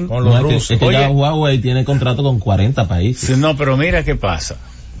 tienen Con los rusos. Es que Oye, ya Huawei tiene contrato con 40 países. no, pero mira qué pasa.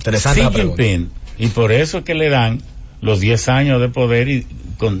 Interesante Xi la pregunta. Jinping, y por eso es que le dan los 10 años de poder y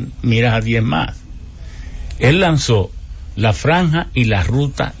con miras a 10 más. Él lanzó la franja y la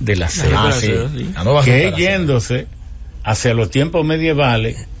ruta de la seda, que es yéndose hacia los tiempos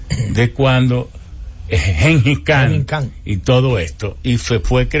medievales de cuando Gengis Khan y todo esto, y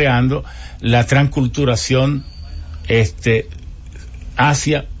fue creando la transculturación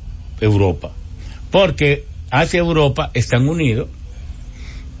hacia Europa, porque hacia Europa están unidos,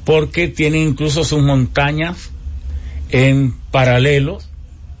 porque tienen incluso sus montañas en paralelos.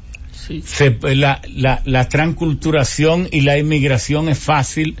 Sí. La transculturación y la inmigración es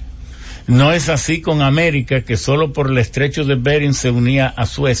fácil. No es así con América, que solo por el estrecho de Bering se unía a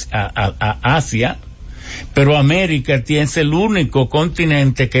Asia, pero América tiene el único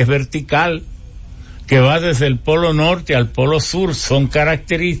continente que es vertical, que va desde el polo norte al polo sur. Son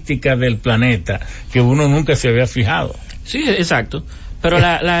características del planeta que uno nunca se había fijado. Sí, exacto. Pero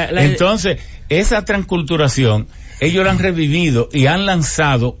entonces, esa transculturación, ellos la han revivido y han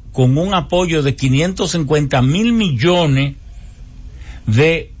lanzado con un apoyo de 550,000 millones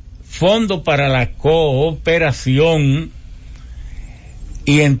de fondos para la cooperación,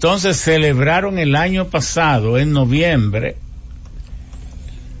 y entonces celebraron el año pasado, en noviembre,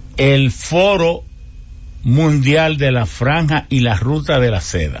 el Foro Mundial de la Franja y la Ruta de la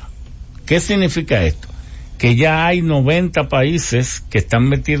Seda. ¿Qué significa esto? Que ya hay 90 países que están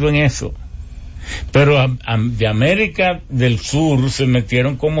metidos en eso, pero de América del Sur se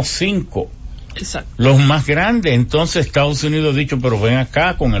metieron como 5. Exacto. Los más grandes. Entonces Estados Unidos ha dicho, pero ven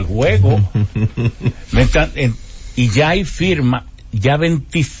acá con el juego. Y ya hay firma, ya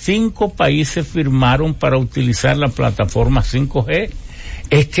 25 países firmaron para utilizar la plataforma 5G.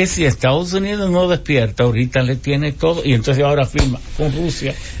 Es que si Estados Unidos no despierta, ahorita le tiene todo, y entonces ahora firma con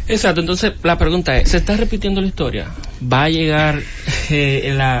Rusia. Exacto. Entonces la pregunta es, ¿se está repitiendo la historia? ¿Va a llegar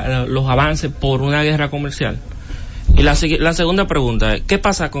los avances por una guerra comercial? Y la segunda pregunta es, ¿qué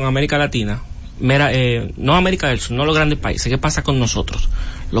pasa con América Latina? No América del Sur, no los grandes países. ¿Qué pasa con nosotros,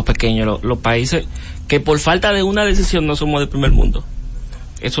 los pequeños, los países que por falta de una decisión no somos del primer mundo?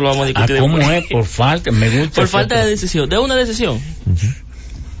 Eso lo vamos a discutir. ¿Cómo es? Por falta, me gusta. Por falta de decisión, de una decisión.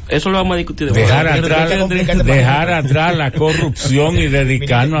 Eso lo vamos a discutir. Dejar atrás la corrupción y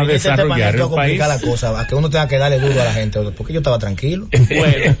dedicarnos a desarrollar el país. La cosa, a que uno tenga que darle duro a la gente, porque yo estaba tranquilo.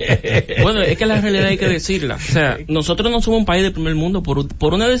 Bueno, es que la realidad hay que decirla. O sea, nosotros no somos un país del primer mundo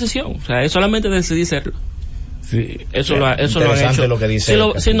por una decisión. O sea, es solamente decidir serlo. Sí, eso lo han hecho. Lo que dice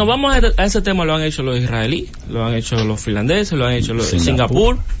si nos vamos a ese tema, lo han hecho los israelíes, lo han hecho los finlandeses, lo han hecho los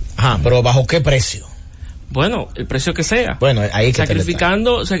Singapur. Ajá, pero ¿bajo qué precio? Bueno, el precio que sea. Bueno, ahí que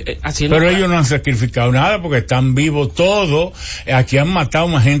sacrificando, haciendo. Pero ellos no han sacrificado nada porque están vivos todos. Aquí han matado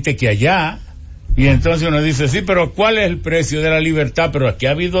más gente que allá. Y entonces uno dice, sí, pero ¿cuál es el precio de la libertad? Pero aquí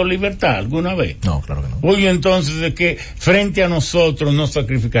ha habido libertad alguna vez. No, claro que no. Oye, entonces, ¿de qué frente a nosotros no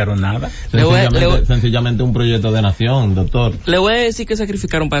sacrificaron nada? Sencillamente un proyecto de nación, doctor. Le voy a decir que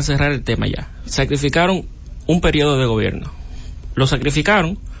sacrificaron, para cerrar el tema ya. Sacrificaron un periodo de gobierno. Lo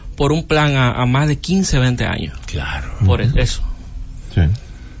sacrificaron por un plan a más de 15, 20 años. Claro. Por eso. Sí.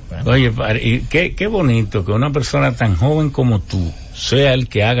 Oye, y qué bonito que una persona tan joven como tú sea el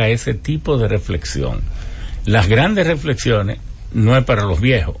que haga ese tipo de reflexión. Las grandes reflexiones no es para los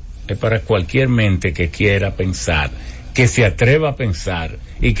viejos, es para cualquier mente que quiera pensar, que se atreva a pensar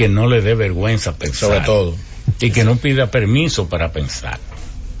y que no le dé vergüenza pensar. Sobre todo. Y que no pida permiso para pensar.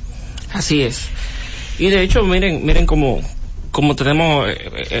 Así es. Y de hecho, miren cómo tenemos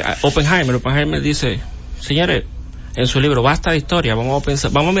Oppenheimer dice, señores, en su libro, basta de historia, vamos a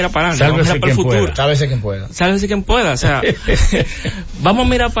pensar, vamos a mirar para adelante, vamos a mirar para el futuro. Sálvese quien pueda, o sea, vamos a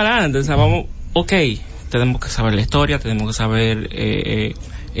mirar para adelante, o sea, tenemos que saber la historia, tenemos que saber,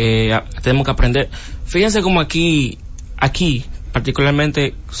 tenemos que aprender. Fíjense como aquí,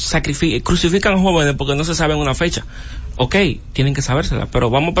 particularmente, crucifican jóvenes porque no se saben una fecha. Tienen que sabérsela, pero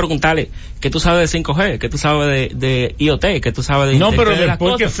vamos a preguntarle, ¿qué tú sabes de 5G? ¿Qué tú sabes de IoT? ¿Qué tú sabes de No, pero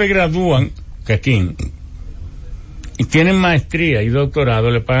después que se gradúan, Caquín, y tienen maestría y doctorado,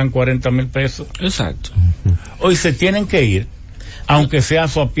 le pagan 40,000 pesos. Exacto. Hoy se tienen que ir, aunque sea a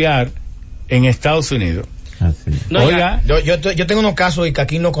sopear en Estados Unidos. No, oiga, yo tengo unos casos, y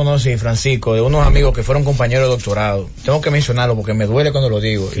Caquín lo conoce, y Francisco, de unos amigos que fueron compañeros de doctorado. Tengo que mencionarlo porque me duele cuando lo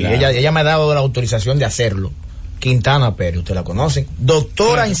digo. Claro. Y ella me ha dado la autorización de hacerlo. Quintana Pérez, ¿usted la conocen?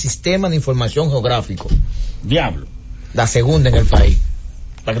 Doctora en Sistemas de Información Geográfico. Diablo. La segunda en el país.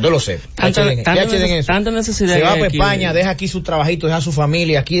 Para que tú lo sepas. Tanta necesidad. Se va para España, deja aquí su trabajito, deja su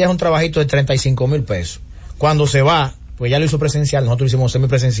familia. Aquí deja un trabajito de 35,000 pesos. Cuando se va, pues ya lo hizo presencial, nosotros lo hicimos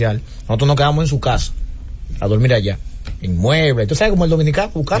semipresencial. Nosotros nos quedamos en su casa, a dormir allá, en muebles. ¿Tú sabes cómo el dominicano?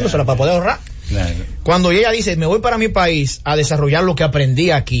 Buscándosela para poder ahorrar. Claro. Cuando ella dice, me voy para mi país a desarrollar lo que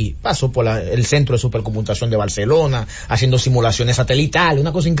aprendí aquí, pasó por el centro de supercomputación de Barcelona, haciendo simulaciones satelitales,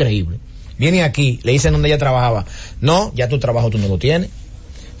 una cosa increíble. Viene aquí, le dicen donde ella trabajaba, no, ya tu trabajo tú no lo tienes,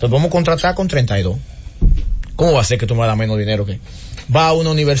 entonces vamos a contratar con 32. ¿Cómo va a ser que tú me vas a dar menos dinero que? Va a una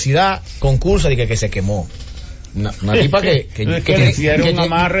universidad, concursa y que se quemó. Una tipa que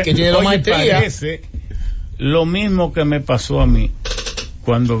tiene dos maestrías. Parece lo mismo que me pasó a mí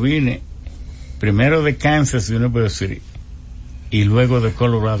cuando vine primero de Kansas University y luego de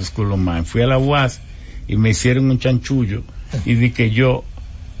Colorado School of Mines. Fui a la UAS y me hicieron un chanchullo y di que yo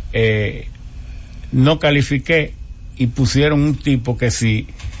no califiqué y pusieron un tipo que si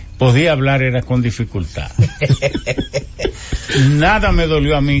podía hablar era con dificultad. Nada me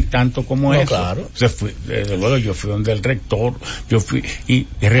dolió a mí tanto como eso. Claro. Desde luego yo fui donde el rector, y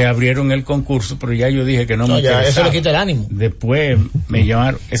reabrieron el concurso, pero ya yo dije que no me interesaba. Eso le quita el ánimo. Después me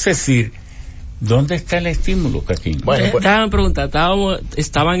llamaron, es decir, ¿dónde está el estímulo, Caquín? Bueno, pues, estaban preguntando,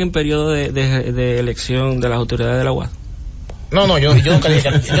 estaban en periodo de elección de las autoridades de la UAS. No, yo nunca dije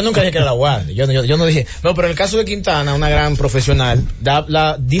que era la UAS. Yo no dije. No, pero en el caso de Quintana, una gran profesional,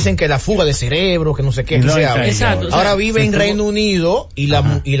 dicen que la fuga de cerebro, que no sé qué, no, se habla. Exacto. Ahora vive en Reino Unido y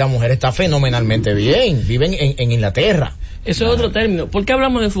la mujer está fenomenalmente bien. Viven en Inglaterra. Eso es otro término. ¿Por qué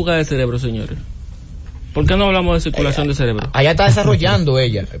hablamos de fuga de cerebro, señores? ¿Por qué no hablamos de circulación de cerebro? Allá está desarrollando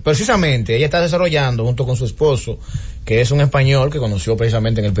ella, precisamente, ella está desarrollando junto con su esposo, que es un español que conoció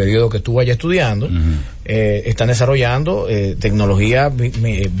precisamente en el periodo que estuvo allá estudiando, están desarrollando tecnologías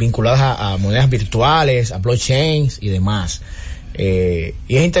vinculadas a monedas virtuales, a blockchains y demás. Y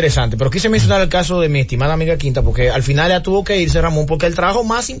es interesante, pero quise mencionar el caso de mi estimada amiga Quinta, porque al final ella tuvo que irse, Ramón, porque el trabajo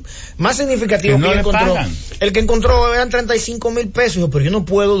más significativo que ella encontró, el que encontró eran 35,000 pesos. Dijo, pero yo no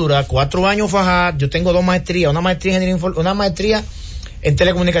puedo durar 4 años fajado, yo tengo 2 maestrías, una maestría en una maestría en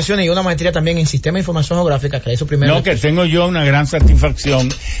telecomunicaciones y una maestría también en sistema de información geográfica, que hizo primero. No, que tengo yo una gran satisfacción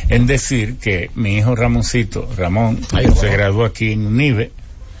en decir que mi hijo Ramón, se graduó aquí en UNIBE,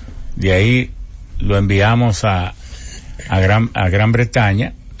 de ahí lo enviamos a Gran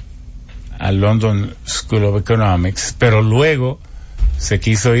Bretaña, al London School of Economics, pero luego se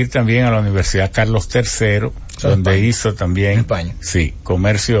quiso ir también a la Universidad Carlos III, donde España. Hizo también España. Sí,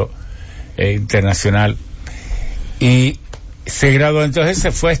 comercio internacional, y se graduó. Entonces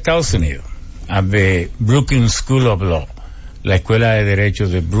se fue a Estados Unidos, a the Brooklyn School of Law, la escuela de derecho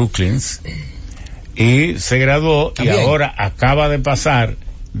de Brooklyn, y se graduó. ¿También? Y ahora acaba de pasar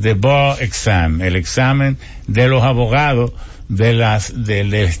the bar exam, el examen de los abogados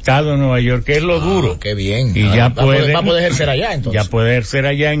del estado de Nueva York, que es lo duro. Qué bien. Y ya va a poder ejercer allá, entonces. Ya puede ejercer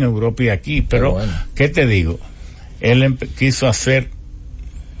allá en Europa y aquí, pero bueno. ¿Qué te digo? Él quiso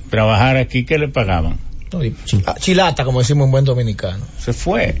trabajar aquí, ¿qué le pagaban? Chilata, como decimos en buen dominicano. Se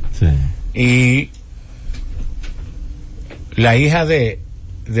fue. Sí. Y la hija de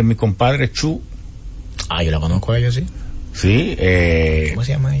mi compadre Chu. Yo la conozco a ella, sí. Sí, ¿cómo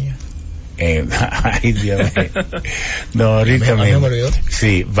se llama ella? Ay, Dios mío. No, ahorita me olvidó.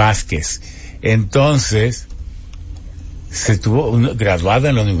 Sí, Vázquez. Entonces, se tuvo graduada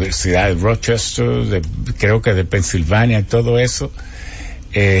en la Universidad de Rochester, creo que de Pensilvania y todo eso.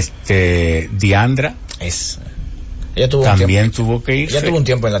 Diandra. Ella también tuvo que irse. Ella tuvo un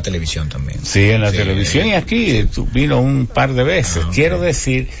tiempo en la televisión también. Sí, en la televisión y aquí vino un par de veces. Quiero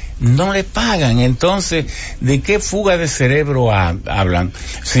decir, no le pagan. Entonces, ¿de qué fuga de cerebro hablan?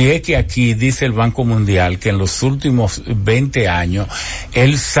 Si es que aquí dice el Banco Mundial que en los últimos 20 años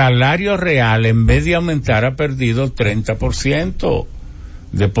el salario real, en vez de aumentar, ha perdido 30%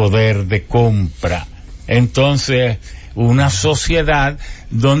 de poder de compra. Entonces, una sociedad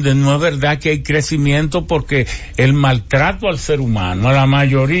donde no es verdad que hay crecimiento, porque el maltrato al ser humano, a la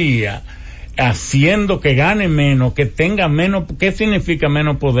mayoría, haciendo que gane menos, que tenga menos. ¿Qué significa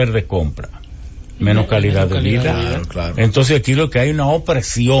menos poder de compra? Menos calidad de vida. Claro. Entonces aquí lo que hay es una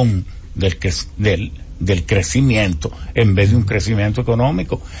opresión del crecimiento en vez de un crecimiento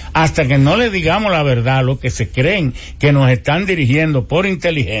económico. Hasta que no le digamos la verdad a los que se creen que nos están dirigiendo por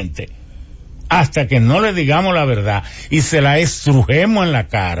inteligentes, hasta que no le digamos la verdad y se la estrujemos en la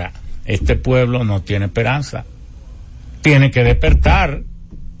cara, este pueblo no tiene esperanza. Tiene que despertar.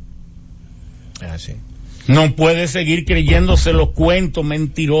 Así. No puede seguir creyéndose los cuentos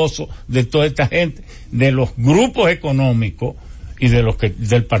mentirosos de toda esta gente, de los grupos económicos y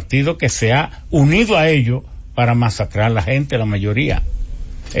del partido que se ha unido a ellos para masacrar a la gente, la mayoría.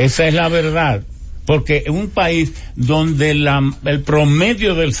 Esa es la verdad. Porque en un país donde el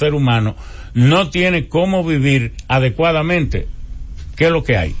promedio del ser humano no tiene cómo vivir adecuadamente, ¿qué es lo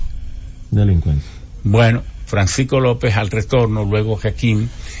que hay? Delincuencia. Bueno, Francisco López al retorno, luego Joaquín,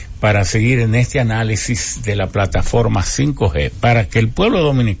 para seguir en este análisis de la plataforma 5G, para que el pueblo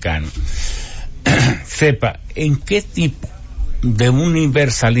dominicano sepa en qué tipo de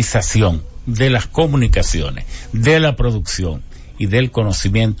universalización de las comunicaciones, de la producción y del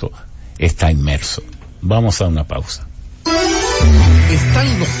conocimiento está inmerso. Vamos a una pausa.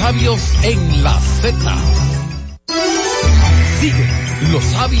 Están los sabios en la Z. Sigue los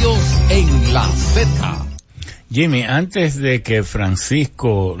sabios en la Z. Jimmy, antes de que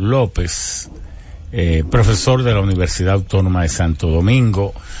Francisco López, profesor de la Universidad Autónoma de Santo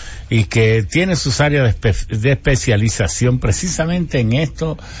Domingo, y que tiene sus áreas de especialización precisamente en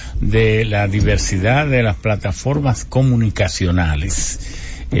esto de la diversidad de las plataformas comunicacionales,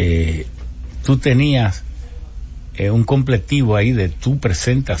 tú tenías un completivo ahí de tu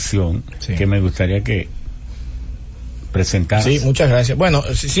presentación, sí, que me gustaría que presentaras. Sí, muchas gracias. Bueno,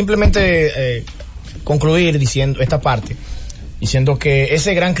 simplemente concluir diciendo esta parte, diciendo que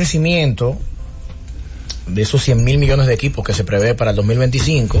ese gran crecimiento de esos 100.000 millones de equipos que se prevé para el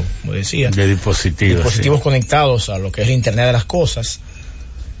 2025, como decía, de dispositivos sí, conectados a lo que es el Internet de las Cosas,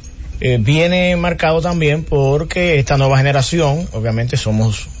 viene marcado también porque esta nueva generación, obviamente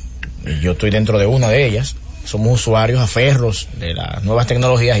yo estoy dentro de una de ellas, somos usuarios aferros de las nuevas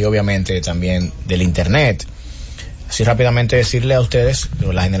tecnologías y obviamente también del Internet. Así rápidamente decirle a ustedes,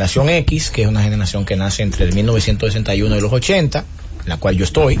 la generación X, que es una generación que nace entre el 1961 y los 80, en la cual yo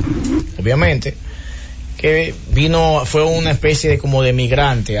estoy, obviamente, que fue una especie de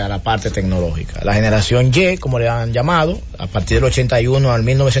migrante a la parte tecnológica. La generación Y, como le han llamado, a partir del 81 al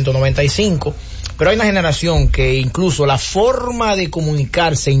 1995, pero hay una generación que incluso la forma de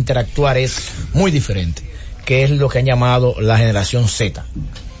comunicarse e interactuar es muy diferente, que es lo que han llamado la generación Z,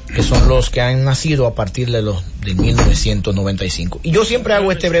 que son los que han nacido a partir de 1995. Y yo siempre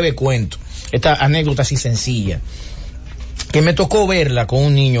hago este breve cuento, esta anécdota así sencilla, que me tocó verla con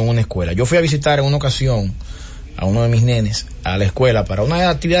un niño en una escuela. Yo fui a visitar en una ocasión a uno de mis nenes a la escuela para una de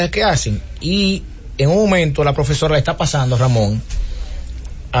las actividades que hacen, y en un momento la profesora le está pasando, Ramón,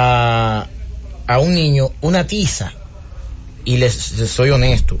 a un niño una tiza, y les soy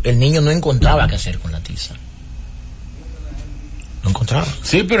honesto, el niño no encontraba qué hacer con la tiza. No encontraba.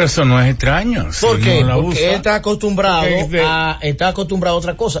 Sí, pero eso no es extraño. ¿Por qué? Porque él está acostumbrado a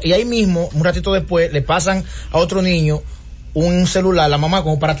otra cosa. Y ahí mismo, un ratito después, le pasan a otro niño un celular, la mamá,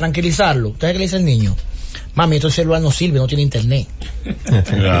 como para tranquilizarlo. ¿Usted qué le dice al niño? Mami, este celular no sirve, no tiene internet.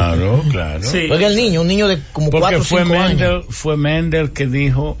 Claro. Sí. Porque el niño, un niño de como 4 o 5 años. Fue Mendel que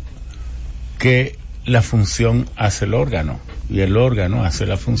dijo que la función hace el órgano y el órgano hace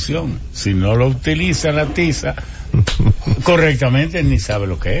la función. Si no lo utiliza la tiza correctamente, ni sabe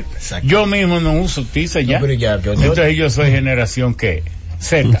lo que es. Exacto. Yo mismo no uso tiza ya. No, entonces yo soy generación ¿qué?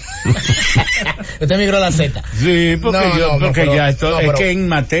 Z. Usted migró a la Z. Sí, es que en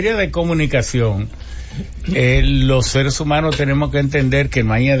materia de comunicación, los seres humanos tenemos que entender que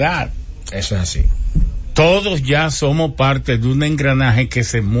no hay edad. Eso es así. Todos ya somos parte de un engranaje que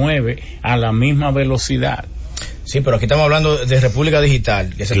se mueve a la misma velocidad. Sí, pero aquí estamos hablando de República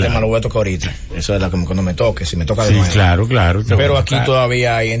Digital, que ese tema lo voy a tocar ahorita. Eso es cuando me toque, si me toca de nuevo. Claro. Pero aquí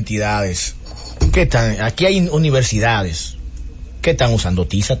todavía hay entidades. Aquí hay universidades que están usando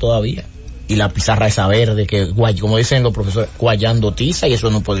tiza todavía. Y la pizarra esa verde, como dicen los profesores, guayando tiza, y eso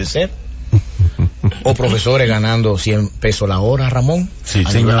no puede ser. O profesores ganando 100 pesos la hora, Ramón, sí,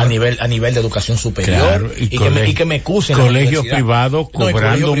 a nivel de educación superior, claro, y que me excusen. Colegios privados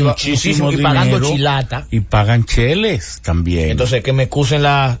cobrando muchísimo dinero, y pagando chilata, y pagan cheles también. Entonces que me excusen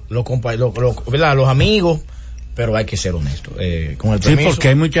los amigos, pero hay que ser honesto con el permiso. Sí, porque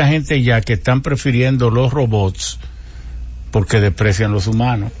hay mucha gente ya que están prefiriendo los robots porque desprecian los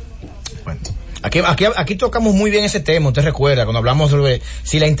humanos. Bueno, Aquí tocamos muy bien ese tema. Usted recuerda cuando hablamos sobre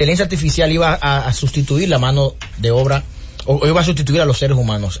si la inteligencia artificial iba a sustituir la mano de obra o iba a sustituir a los seres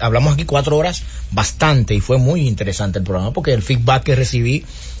humanos. Hablamos aquí 4 horas bastante, y fue muy interesante el programa porque el feedback que recibí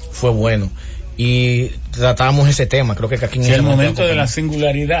fue bueno y tratamos ese tema. Creo que aquí en el momento de la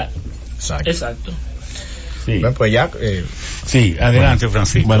singularidad. Exacto. Sí. Bueno, pues ya. Sí, adelante,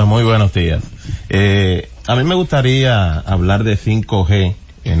 Francisco. Bueno, muy buenos días. A mí me gustaría hablar de 5G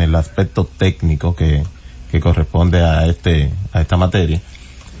en el aspecto técnico que corresponde a esta materia,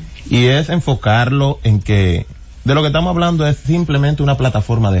 y es enfocarlo en que de lo que estamos hablando es simplemente una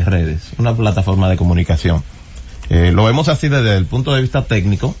plataforma de redes, una plataforma de comunicación. Lo vemos así desde el punto de vista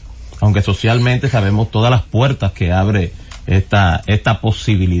técnico, aunque socialmente sabemos todas las puertas que abre esta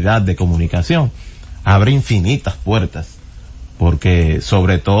posibilidad de comunicación. Abre infinitas puertas, porque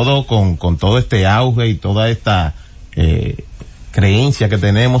sobre todo con todo este auge y toda esta creencia que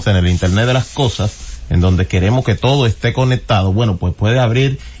tenemos en el Internet de las Cosas, en donde queremos que todo esté conectado, bueno, pues puede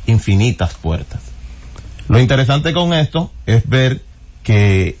abrir infinitas puertas. Lo interesante con esto es ver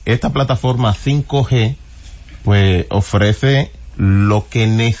que esta plataforma 5G pues ofrece lo que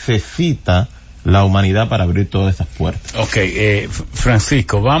necesita la humanidad para abrir todas esas puertas. Ok,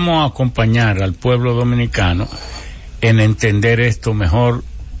 Francisco, vamos a acompañar al pueblo dominicano en entender esto mejor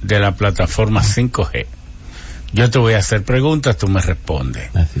de la plataforma 5G. Yo te voy a hacer preguntas, tú me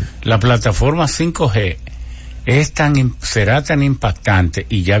respondes. Así. La plataforma 5G será tan impactante,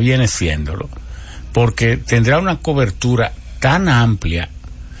 y ya viene siéndolo, porque tendrá una cobertura tan amplia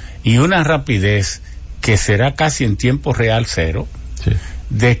y una rapidez que será casi en tiempo real cero, Sí.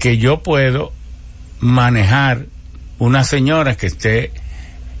 de que yo puedo manejar una señora que esté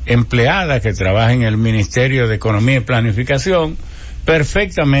empleada, que trabaja en el Ministerio de Economía y Planificación,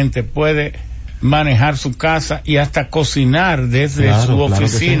 perfectamente puede manejar su casa y hasta cocinar desde su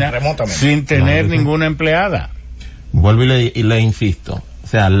oficina sin tener ninguna empleada. Vuelvo y le insisto, o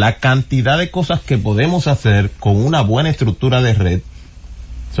sea, la cantidad de cosas que podemos hacer con una buena estructura de red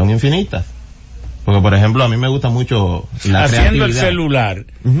son infinitas. Porque, por ejemplo, a mí me gusta mucho la haciendo el creatividad. celular,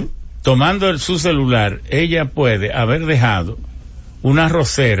 tomando su celular, ella puede haber dejado una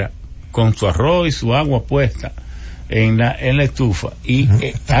arrocera con su arroz y su agua puesta en la estufa y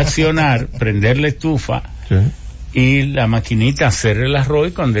accionar, prender la estufa, Sí. y la maquinita hacer el arroz,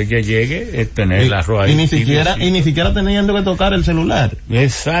 y cuando ella llegue tener el arroz ahí. Y ni siquiera teniendo que tocar el celular.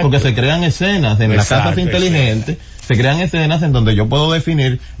 Exacto. Porque se crean escenas en las casas inteligentes, se crean escenas en donde yo puedo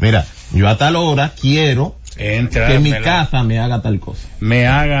definir, mira, yo a tal hora quiero que mi casa me haga tal cosa. Me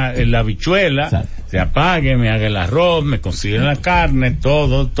haga la habichuela, Exacto. se apague, me haga el arroz, me cocine la carne,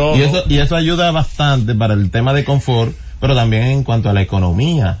 todo. Y eso ayuda bastante para el tema de confort, pero también en cuanto a la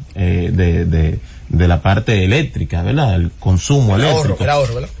economía de la parte eléctrica, ¿verdad? El consumo eléctrico. El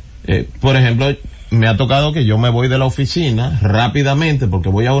ahorro, ¿verdad? Por ejemplo, me ha tocado que yo me voy de la oficina rápidamente porque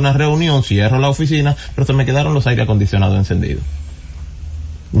voy a una reunión, cierro la oficina, pero se me quedaron los aire acondicionados encendidos.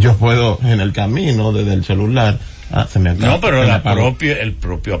 Yo puedo en el camino desde el celular, se me acaba. No, pero el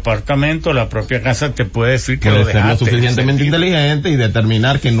propio apartamento, la propia casa te puede decir que puede lo ser lo dejaste suficientemente encendido. inteligente y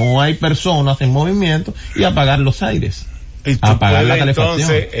determinar que no hay personas en movimiento y apagar los aires. Y tú Apagar la puedes, calefacción.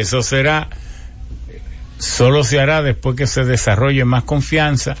 entonces, eso solo se hará después que se desarrolle más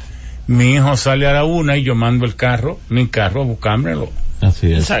confianza. Mi hijo sale a la 1 y yo mando mi carro a buscármelo.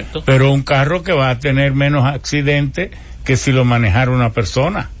 Así es. Exacto. Pero un carro que va a tener menos accidentes que si lo manejara una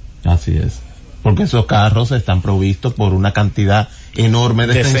persona. Así es. Porque esos carros están provistos por una cantidad enorme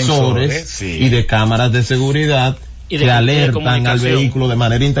de sensores sí. y de cámaras de seguridad Y de que alertan al comunicación. vehículo de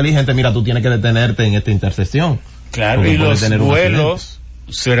manera inteligente. Mira, tú tienes que detenerte en esta intersección. Claro, Porque y puede los tener un vuelos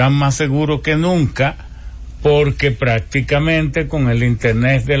serán más seguros que nunca, porque prácticamente con el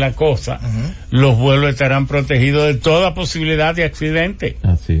internet de la cosa, los vuelos estarán protegidos de toda posibilidad de accidente.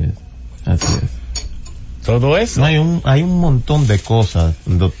 Así es. Así es. Todo eso. No, hay un montón de cosas,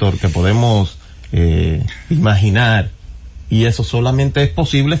 doctor, que podemos imaginar, y eso solamente es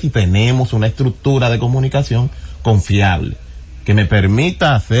posible si tenemos una estructura de comunicación confiable que me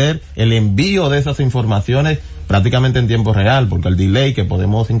permita hacer el envío de esas informaciones prácticamente en tiempo real, porque el delay que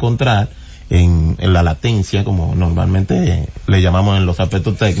podemos encontrar en la latencia, como normalmente le llamamos en los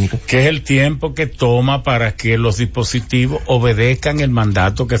aspectos técnicos, que es el tiempo que toma para que los dispositivos obedezcan el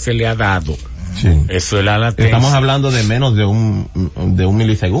mandato que se le ha dado. sí. Eso es la latencia. Estamos hablando de menos de un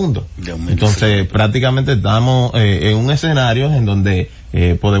milisegundo. Entonces, prácticamente estamos en un escenario en donde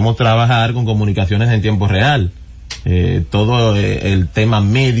podemos trabajar con comunicaciones en tiempo real. Todo el tema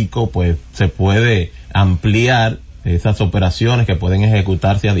médico, pues, se puede ampliar esas operaciones que pueden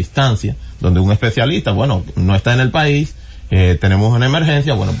ejecutarse a distancia, donde un especialista, bueno, no está en el país, tenemos una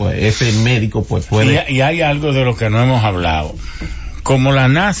emergencia, bueno, pues ese médico pues puede... Y hay algo de lo que no hemos hablado. Como la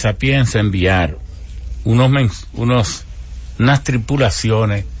NASA piensa enviar unas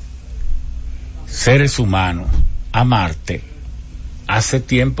tripulaciones, seres humanos, a Marte, hace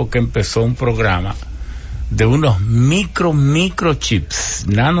tiempo que empezó un programa de unos microchips,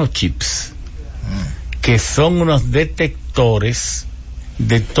 nanochips, que son unos detectores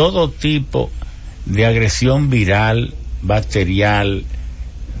de todo tipo de agresión viral, bacterial,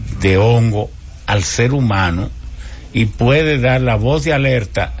 de hongo al ser humano, y puede dar la voz de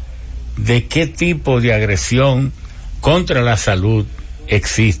alerta de qué tipo de agresión contra la salud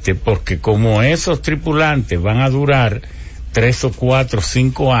existe, porque como esos tripulantes van a durar 3 o 4 o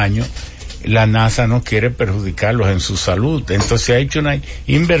 5 años, la NASA no quiere perjudicarlos en su salud. Entonces ha hecho una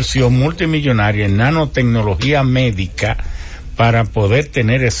inversión multimillonaria en nanotecnología médica para poder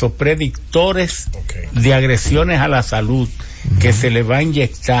tener esos predictores de agresiones a la salud que se le va a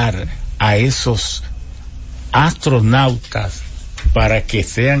inyectar a esos astronautas para que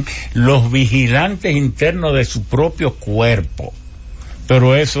sean los vigilantes internos de su propio cuerpo.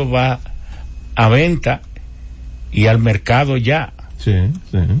 Pero eso va a venta y al mercado ya. Sí,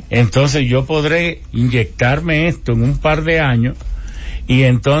 sí. Entonces yo podré inyectarme esto en un par de años y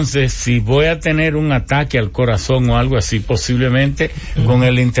entonces si voy a tener un ataque al corazón o algo así, posiblemente con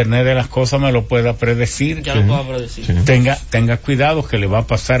el Internet de las cosas me lo pueda predecir. Ya lo puedo predecir. Sí. Tenga cuidado que le va a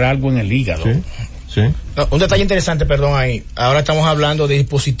pasar algo en el hígado. Sí, sí. No, un detalle interesante, perdón, ahí. Ahora estamos hablando de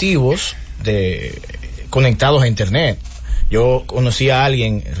dispositivos conectados a Internet. Yo conocí a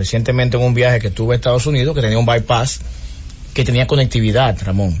alguien recientemente en un viaje que tuve a Estados Unidos que tenía un bypass que tenía conectividad,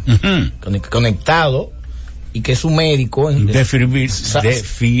 Ramón. Conectado, y que su médico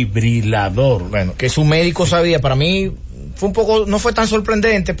Desfibrilador. bueno, que su médico sabía. Para mí fue un poco, no fue tan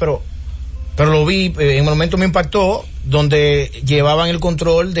sorprendente, pero lo vi, en el momento me impactó, donde llevaban el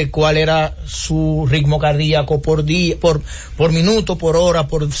control de cuál era su ritmo cardíaco por día, por minuto, por hora,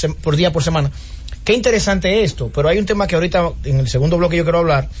 por día, por semana. Qué interesante esto, pero hay un tema que ahorita en el segundo bloque yo quiero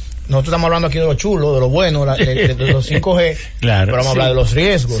hablar. Nosotros estamos hablando aquí de lo chulo, de lo bueno, de los 5G, claro, pero vamos a hablar de los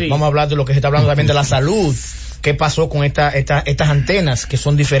riesgos, vamos a hablar de lo que se está hablando también de la salud, qué pasó con estas antenas que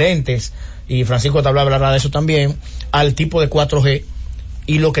son diferentes, y Francisco te hablará de eso también, al tipo de 4G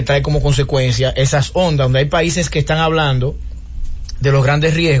y lo que trae como consecuencia esas ondas, donde hay países que están hablando de los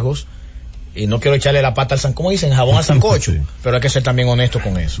grandes riesgos. Y no quiero echarle la pata al ¿cómo dicen? Jabón al sancocho. Sí. Pero hay que ser también honesto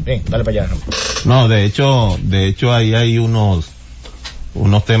con eso. Bien, dale para allá, Ramón. No, de hecho ahí hay unos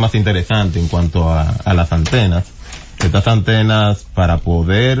temas interesantes en cuanto a las antenas. Estas antenas, para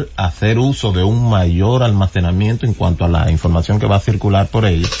poder hacer uso de un mayor almacenamiento en cuanto a la información que va a circular por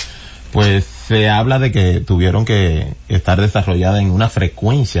ellas, pues se habla de que tuvieron que estar desarrolladas en una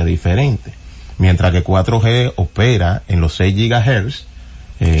frecuencia diferente. Mientras que 4G opera en los 6 GHz,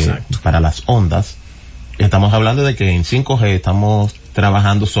 para las ondas, estamos hablando de que en 5G estamos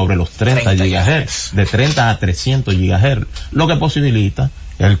trabajando sobre los 30 GHz, de 30 a 300 GHz, lo que posibilita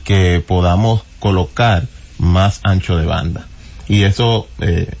el que podamos colocar más ancho de banda. Y eso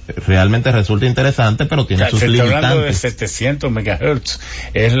realmente resulta interesante, pero tiene sus limitantes. Está hablando de 700 MHz,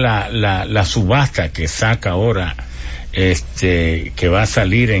 es la subasta que saca ahora, que va a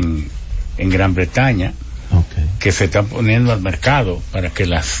salir en Gran Bretaña. Okay. Que se están poniendo al mercado para que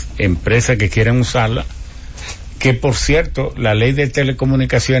las empresas que quieran usarla, que por cierto, la ley de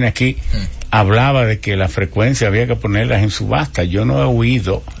telecomunicaciones aquí hablaba de que la frecuencia había que ponerlas en subasta. Yo no he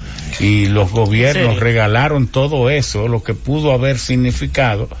oído, y los gobiernos regalaron todo eso, lo que pudo haber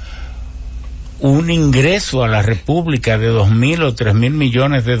significado un ingreso a la República de 2.000 o 3.000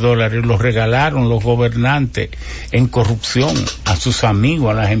 millones de dólares. Los regalaron los gobernantes en corrupción a sus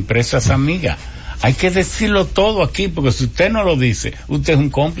amigos, a las empresas amigas. Hay que decirlo todo aquí, porque si usted no lo dice, usted es un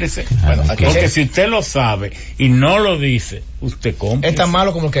cómplice. Bueno, porque si usted lo sabe y no lo dice, usted es cómplice. Es tan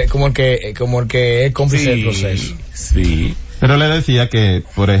malo como el que es cómplice del proceso. Sí. Pero le decía que,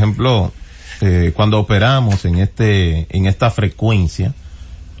 por ejemplo, cuando operamos en esta frecuencia,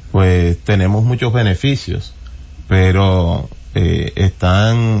 pues tenemos muchos beneficios, pero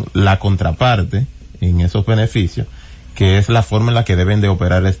están la contraparte en esos beneficios, que es la forma en la que deben de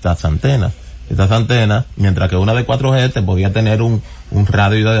operar estas antenas. Estas antenas, mientras que una de 4G te podía tener un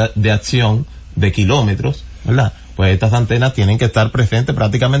radio de acción de kilómetros, ¿verdad? Pues estas antenas tienen que estar presentes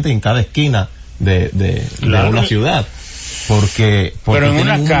prácticamente en cada esquina de una ciudad. Porque pero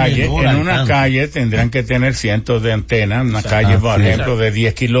en una calle tendrán que tener cientos de antenas, una calle, por ejemplo, de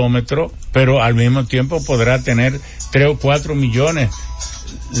 10 kilómetros, pero al mismo tiempo podrá tener 3 o 4 millones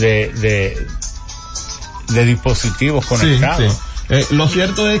de dispositivos conectados. Sí. Lo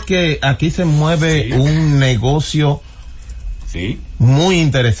cierto es que aquí se mueve un negocio muy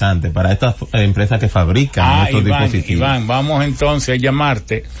interesante para estas empresas que fabrican estos dispositivos. Iván, vamos entonces a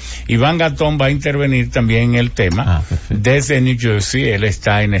llamarte. Iván Gatón va a intervenir también en el tema desde New Jersey. Él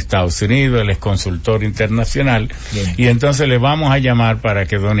está en Estados Unidos, él es consultor internacional. Bien. Y entonces le vamos a llamar para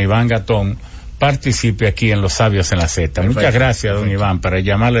que don Iván Gatón participe aquí en Los Sabios en la Z. Perfecto. Muchas gracias, don Iván, para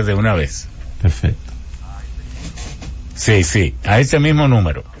llamarle de una vez. Perfecto. Sí, a ese mismo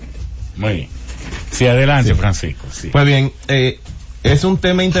número. Muy bien. Sí, adelante, Francisco. Sí. Pues bien, es un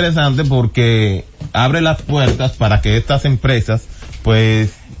tema interesante porque abre las puertas para que estas empresas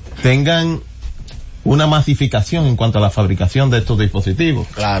pues tengan una masificación en cuanto a la fabricación de estos dispositivos.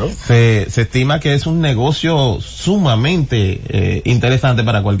 Claro. Se estima que es un negocio sumamente interesante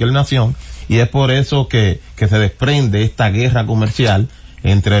para cualquier nación, y es por eso que se desprende esta guerra comercial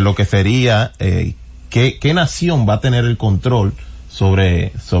entre lo que sería ¿Qué nación va a tener el control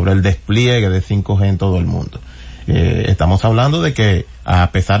sobre el despliegue de 5G en todo el mundo? estamos hablando de que,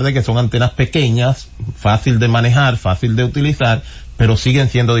 a pesar de que son antenas pequeñas, fácil de manejar, fácil de utilizar, pero siguen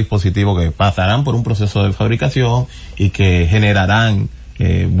siendo dispositivos que pasarán por un proceso de fabricación y que generarán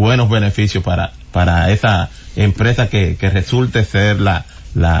buenos beneficios para esa empresa que resulte ser la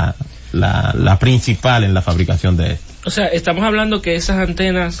principal en la fabricación de esto. O sea, estamos hablando que esas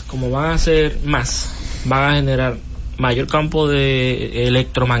antenas, como van a ser más, van a generar mayor campo de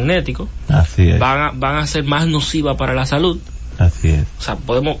electromagnético. Así es. Van a ser más nocivas para la salud. Así es. O sea,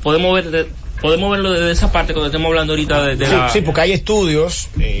 podemos verlo desde esa parte cuando estamos hablando ahorita de sí, la... Sí, porque hay estudios,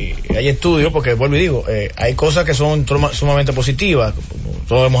 porque vuelvo y digo, hay cosas que son sumamente positivas.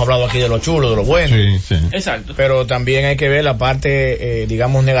 Todos hemos hablado aquí de lo chulo, de lo bueno. Sí. Exacto. Pero también hay que ver la parte,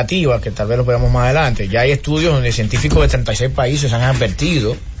 digamos, negativa, que tal vez lo veamos más adelante. Ya hay estudios donde científicos de 36 países han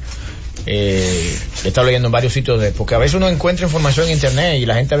advertido. He estado leyendo en varios sitios porque a veces uno encuentra información en internet y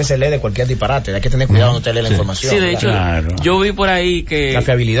la gente a veces lee de cualquier disparate. Hay que tener cuidado cuando usted lee la información. Sí, de hecho, yo vi por ahí que la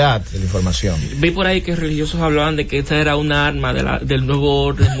fiabilidad de la información. Vi por ahí que religiosos hablaban de que esta era una arma del nuevo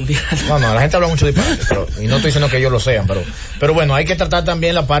orden mundial. No, la gente habla mucho disparate, y no estoy diciendo que ellos lo sean, pero bueno, hay que tratar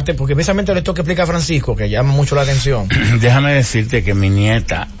también la parte, porque precisamente esto que explica Francisco, que llama mucho la atención. Déjame decirte que mi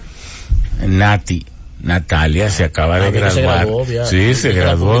nieta Natalia se acaba de graduar. Se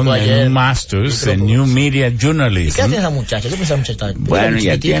graduó en un Master's en New Media Journalism. ¿Y qué hace esa muchacha? ¿Qué piensa muchacha? Bueno,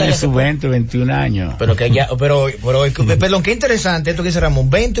 ya tiene sus 21 años. Pero perdón, qué interesante esto que dice Ramón,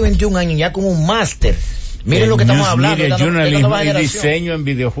 20 o 21 años ya como un máster. Miren lo que estamos hablando. Media Journalism y diseño en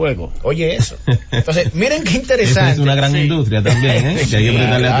videojuegos. Oye, eso. Entonces, miren qué interesante. Es una gran industria también, que hay que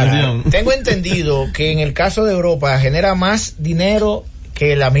prestarle atención. Tengo entendido que en el caso de Europa genera más dinero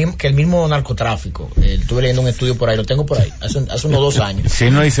que el mismo narcotráfico. Estuve leyendo un estudio por ahí, lo tengo por ahí, hace unos 2 años.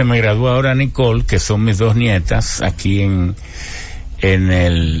 Sí, no, y se me gradúa ahora Nicole, que son mis 2 nietas, aquí en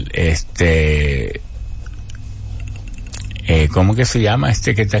el, ¿cómo que se llama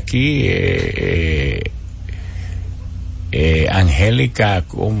que está aquí? Angélica,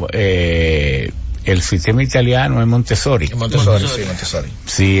 el sistema italiano es Montessori. Montessori.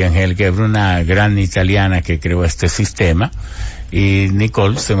 Sí, Angélica es una gran italiana que creó este sistema. Y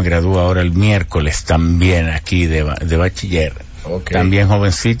Nicole se me gradúa ahora el miércoles también aquí de bachiller. Okay. También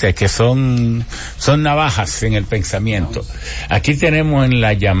jovencita, que son navajas en el pensamiento. Aquí tenemos en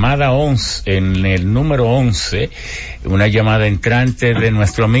la llamada 11, en el número 11, una llamada entrante de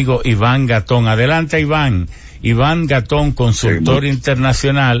nuestro amigo Iván Gatón. Adelante, Iván. Iván Gatón, consultor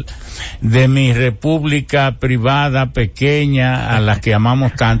internacional de mi república privada pequeña a la que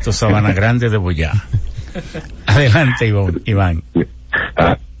amamos tanto, Sabana Grande de Boyá. Adelante, Iván.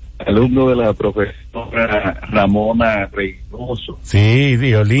 Alumno de la profesora Ramona Reynoso. Sí,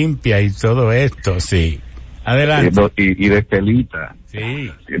 de Olimpia y todo esto, sí. Adelante. Y de Estelita.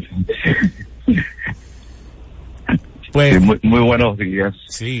 Sí. Pues, sí, muy buenos días.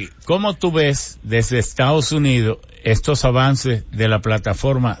 Sí. ¿Cómo tú ves desde Estados Unidos estos avances de la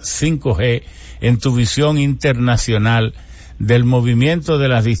plataforma 5G en tu visión internacional del movimiento de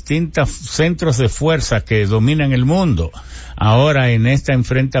las distintas centros de fuerza que dominan el mundo ahora en este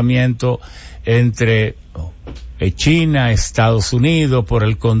enfrentamiento entre China, Estados Unidos por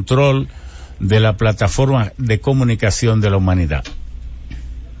el control de la plataforma de comunicación de la humanidad?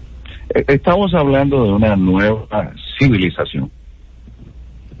 Estamos hablando de una nueva civilización.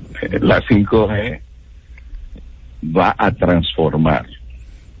 La 5G va a transformar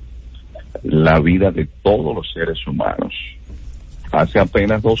la vida de todos los seres humanos. Hace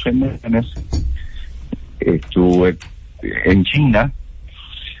apenas 2 semanas estuve en China,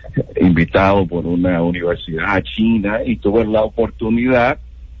 invitado por una universidad china, y tuve la oportunidad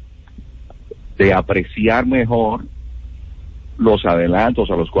de apreciar mejor los adelantos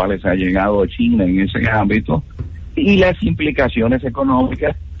a los cuales ha llegado China en ese ámbito y las implicaciones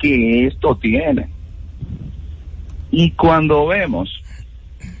económicas que esto tiene. Y cuando vemos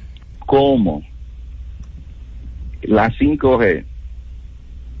cómo la 5G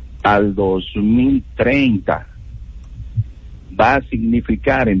al 2030 va a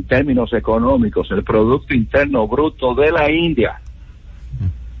significar en términos económicos el Producto Interno Bruto de la India,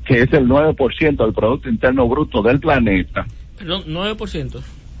 que es el 9% del Producto Interno Bruto del planeta. Perdón, 9%.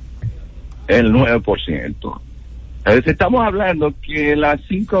 El 9%. Estamos hablando que la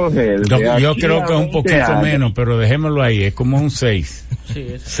 5G... Yo creo que es un poquito menos, pero dejémoslo ahí, es como un 6. Sí,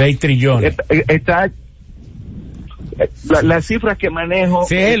 6 trillones. Está... Las cifras que manejo...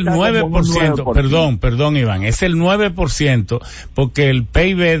 Sí, es el 9%, perdón Iván, es el 9% porque el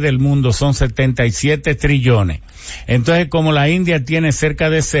PIB del mundo son 77 trillones. Entonces, como la India tiene cerca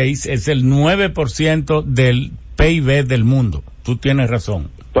de 6, es el 9% del PIB del mundo. Tú tienes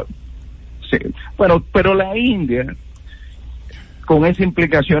razón. Sí, pero la India, con esas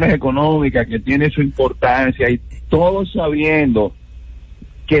implicaciones económicas que tiene su importancia y todos sabiendo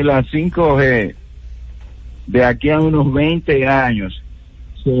que la 5G de aquí a unos 20 años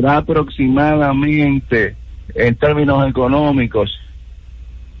será aproximadamente, en términos económicos,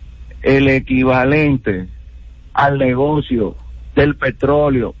 el equivalente al negocio del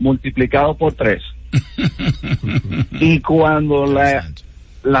petróleo multiplicado por 3. Y cuando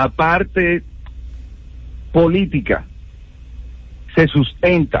la parte política se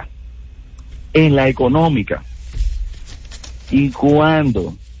sustenta en la económica, y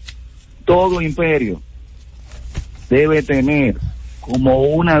cuando todo imperio debe tener como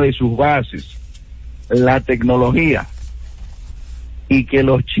una de sus bases la tecnología, y que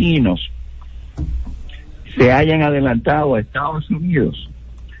los chinos se hayan adelantado a Estados Unidos,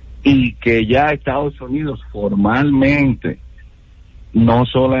 y que ya Estados Unidos formalmente, no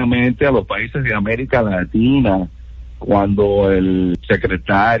solamente a los países de América Latina, cuando el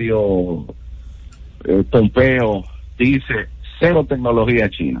secretario Pompeo dice 0 tecnología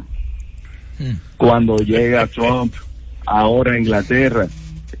china, cuando llega Trump ahora a Inglaterra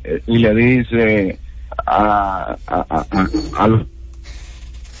y le dice a los...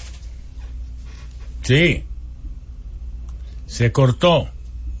 Sí, se cortó.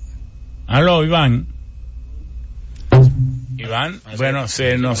 Aló, Iván. Iván, bueno,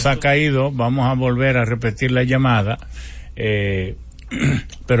 se nos ha caído, vamos a volver a repetir la llamada,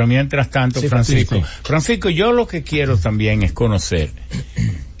 pero mientras tanto, Sí, Francisco. sí. Francisco, yo lo que quiero también es conocer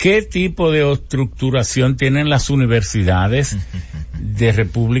qué tipo de estructuración tienen las universidades de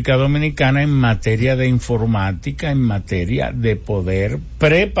República Dominicana en materia de informática, en materia de poder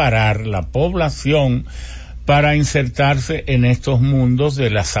preparar la población para insertarse en estos mundos de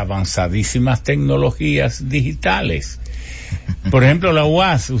las avanzadísimas tecnologías digitales. Por ejemplo, la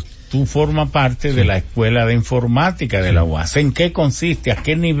UAS, tú formas parte de la Escuela de Informática de la UAS. ¿En qué consiste? ¿A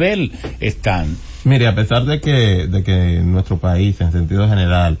qué nivel están? Mire, a pesar de que nuestro país, en sentido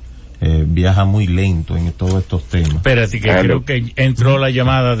general, viaja muy lento en todos estos temas. Espérate, que creo que entró la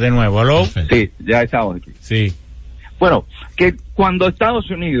llamada de nuevo. ¿Aló? Sí, ya estamos aquí. Sí. Bueno, que cuando Estados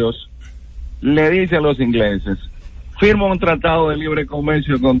Unidos le dice a los ingleses, firmo un tratado de libre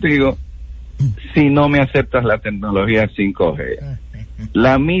comercio contigo si no me aceptas la tecnología 5G.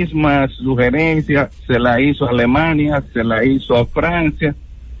 La misma sugerencia se la hizo a Alemania, se la hizo a Francia,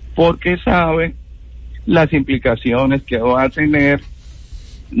 porque sabe las implicaciones que va a tener,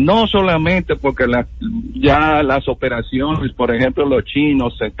 no solamente porque ya las operaciones, por ejemplo, los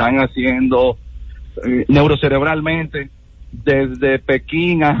chinos se están haciendo neurocerebralmente desde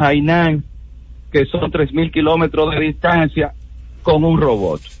Pekín a Hainan, que son 3.000 kilómetros de distancia, con un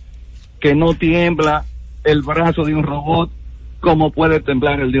robot, que no tiembla el brazo de un robot como puede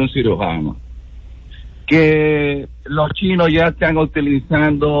temblar el de un cirujano. Que los chinos ya están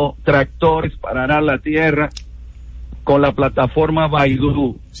utilizando tractores para arar la tierra con la plataforma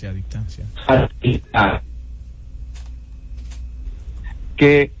Baidu. Sí, a distancia.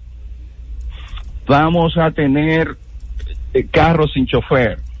 Que vamos a tener carros sin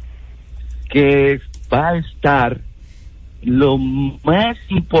chofer, que va a estar lo más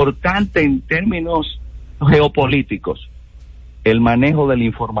importante en términos geopolíticos, el manejo de la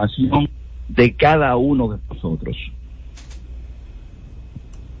información de cada uno de nosotros.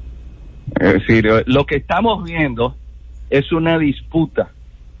 Es decir, lo que estamos viendo es una disputa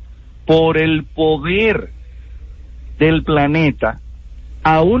por el poder del planeta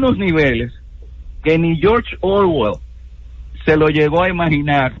a unos niveles que ni George Orwell se lo llegó a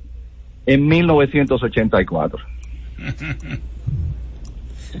imaginar en 1984.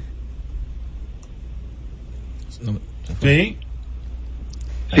 Sí.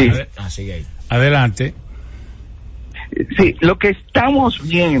 Sí. Sigue ahí. Adelante. Sí, lo que estamos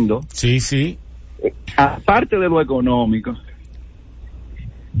viendo, Sí, sí. aparte de lo económico,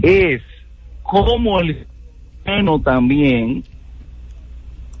 es cómo el gobierno también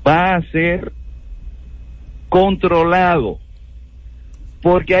va a ser controlado,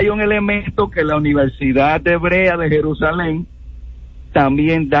 porque hay un elemento que la Universidad Hebrea de Jerusalén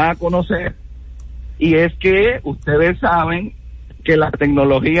también da a conocer, y es que ustedes saben que la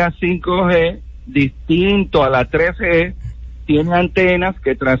tecnología 5G, distinto a la 3G, tiene antenas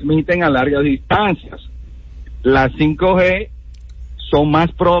que transmiten a largas distancias. Las 5G son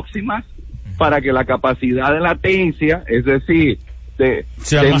más próximas para que la capacidad de latencia, es decir, de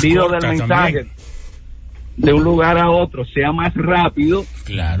envío del mensaje también de un lugar a otro, sea más rápido.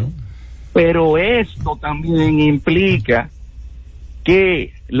 Claro. Pero esto también implica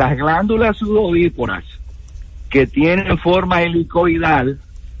que las glándulas sudoríparas, que tienen forma helicoidal,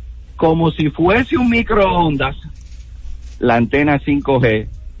 como si fuese un microondas, la antena 5G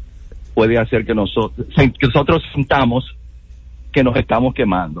puede hacer que nosotros sintamos que nos estamos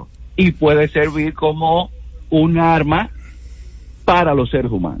quemando, y puede servir como un arma para los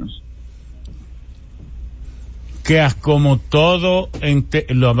seres humanos. Que como todo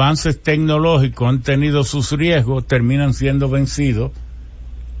los avances tecnológicos han tenido sus riesgos, terminan siendo vencidos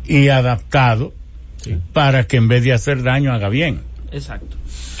y adaptados para que en vez de hacer daño haga bien. Exacto.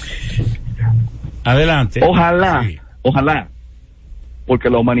 Adelante. Ojalá, porque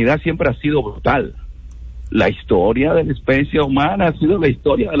la humanidad siempre ha sido brutal. La historia de la especie humana ha sido la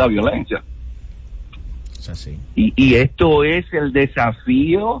historia de la violencia. Es así. Y esto es el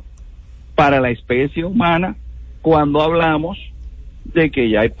desafío para la especie humana cuando hablamos de que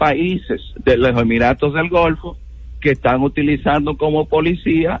ya hay países de los Emiratos del Golfo que están utilizando como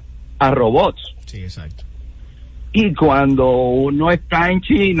policía a robots. Sí, exacto. Y cuando uno está en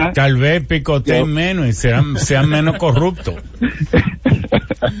China, tal vez picoteen menos y sean menos corruptos.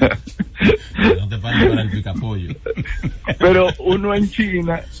 No te pares para el picapollo. Pero uno en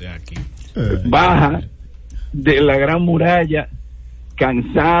China baja de la Gran Muralla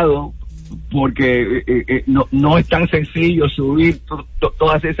cansado, porque no es tan sencillo subir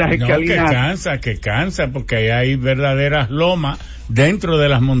todas esas escalinas. Que cansa, porque hay verdaderas lomas dentro de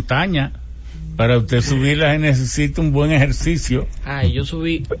las montañas. Para usted subirlas necesita un buen ejercicio. Yo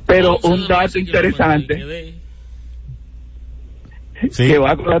subí. Pero un dato interesante que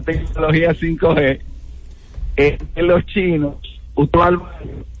va con la tecnología 5G es que los chinos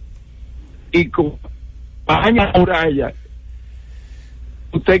usualmente, y con baña muralla,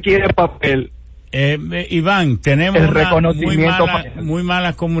 usted quiere papel. Iván, tenemos una muy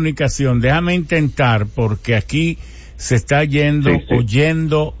mala comunicación. Déjame intentar, porque aquí se está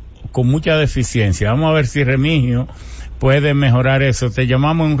oyendo con mucha deficiencia. Vamos a ver si Remigio puede mejorar eso. Te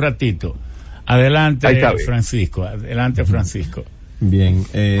llamamos en un ratito. Adelante, Francisco. Adelante, Francisco. Bien.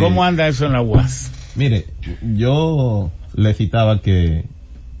 ¿Cómo anda eso en la UAS? Mire, yo le citaba que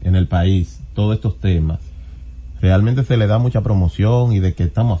en el país todos estos temas realmente se le da mucha promoción y de qué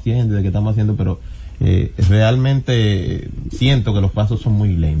estamos haciendo, pero realmente siento que los pasos son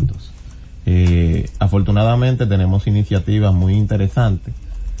muy lentos. Afortunadamente tenemos iniciativas muy interesantes.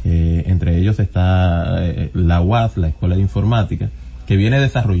 Entre ellos está la UAS, la Escuela de Informática, que viene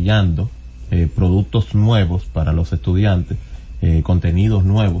desarrollando productos nuevos para los estudiantes, contenidos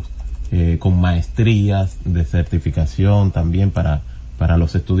nuevos, con maestrías de certificación también para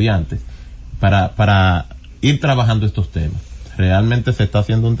los estudiantes, para ir trabajando estos temas. Realmente se está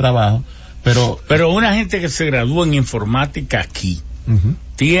haciendo un trabajo, pero una gente que se gradúa en informática aquí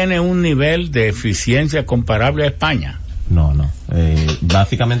tiene un nivel de eficiencia comparable a España. No.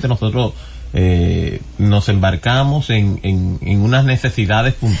 Básicamente nosotros nos embarcamos en unas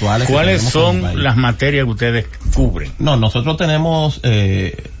necesidades puntuales. ¿Cuáles son las materias que ustedes cubren? No, nosotros tenemos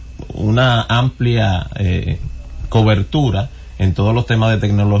una amplia cobertura en todos los temas de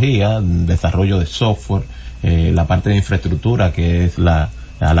tecnología, desarrollo de software, la parte de infraestructura, que es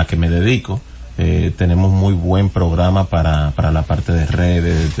a la que me dedico. Tenemos muy buen programa para la parte de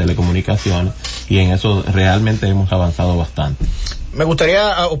redes, de telecomunicaciones, y en eso realmente hemos avanzado bastante. Me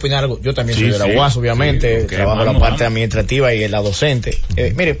gustaría opinar algo. Yo también soy de la UAS, obviamente, trabajo en la parte administrativa y en la docente.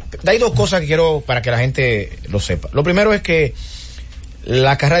 Mire, hay dos cosas que quiero para que la gente lo sepa. Lo primero es que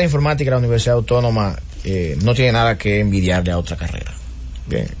la carrera de informática de la Universidad Autónoma no tiene nada que envidiarle a otra carrera.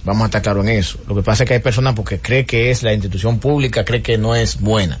 Bien, vamos a estar claros en eso. Lo que pasa es que hay personas porque cree que es la institución pública, cree que no es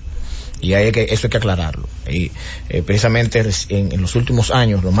buena. Y eso hay que aclararlo. Y precisamente en los últimos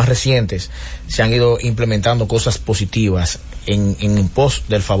años, los más recientes, se han ido implementando cosas positivas en pos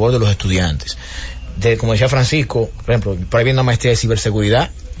del favor de los estudiantes. Como decía Francisco, por ejemplo, por ahí viene una maestría de ciberseguridad.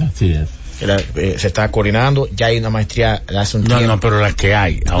 Así es. Se está coordinando, ya hay una maestría hace un tiempo. No, pero la que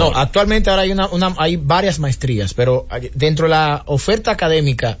hay ahora. No, actualmente ahora hay varias maestrías, pero dentro de la oferta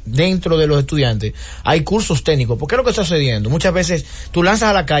académica, dentro de los estudiantes, hay cursos técnicos. ¿Por qué es lo que está sucediendo? Muchas veces tú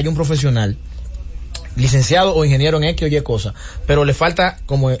lanzas a la calle un profesional, licenciado o ingeniero en X o Y cosa, pero le falta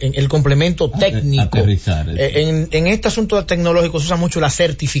como el complemento técnico. Aterrizar, en este asunto tecnológico se usan mucho las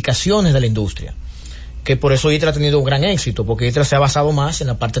certificaciones de la industria, que por eso ITRA ha tenido un gran éxito, porque ITRA se ha basado más en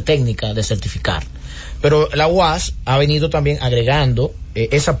la parte técnica de certificar. Pero la UAS ha venido también agregando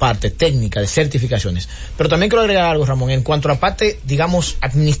esa parte técnica de certificaciones. Pero también quiero agregar algo, Ramón, en cuanto a la parte, digamos,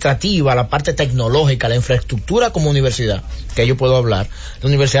 administrativa, la parte tecnológica, la infraestructura como universidad, que yo puedo hablar, la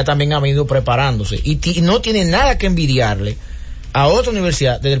universidad también ha venido preparándose y no tiene nada que envidiarle a otra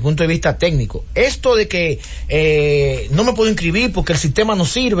universidad desde el punto de vista técnico. Esto de que no me puedo inscribir porque el sistema no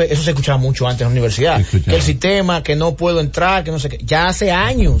sirve, eso se escuchaba mucho antes en la universidad. Que el sistema, que no puedo entrar, que no sé qué. Ya hace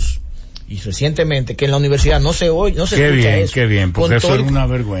años y recientemente, que en la universidad no se oye, no se qué escucha bien, eso. qué bien, porque eso es una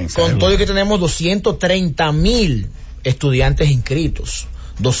vergüenza. Con todo y que tenemos 230,000 estudiantes inscritos,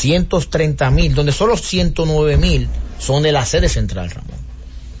 230,000, donde solo 109,000 son de la sede central, Ramón.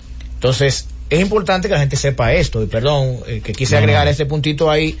 Entonces, es importante que la gente sepa esto, y perdón, que quise agregar ese puntito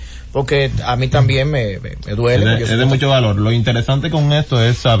ahí, porque a mí también me duele. Es de mucho valor. Lo interesante con esto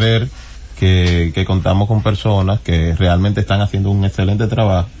es saber que contamos con personas que realmente están haciendo un excelente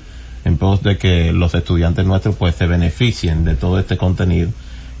trabajo en pos de que los estudiantes nuestros pues se beneficien de todo este contenido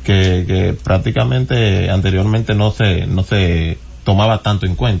que prácticamente anteriormente no se tomaba tanto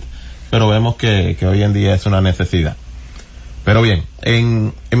en cuenta, pero vemos que hoy en día es una necesidad. Pero bien,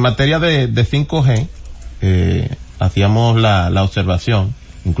 en materia de 5G, hacíamos la observación,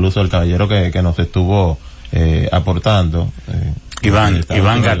 incluso el caballero que nos estuvo aportando, Iván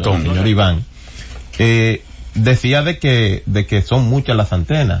Gatón, señor Iván, decía de que son muchas las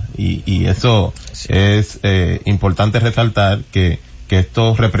antenas, y eso es importante resaltar que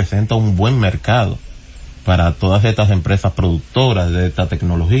esto representa un buen mercado para todas estas empresas productoras de esta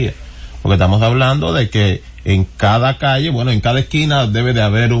tecnología, porque estamos hablando de que en cada calle, bueno, en cada esquina debe de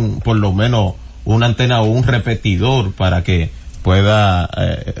haber por lo menos una antena o un repetidor para que pueda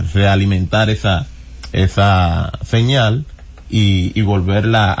realimentar esa señal y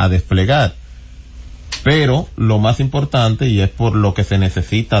volverla a desplegar. Pero lo más importante, y es por lo que se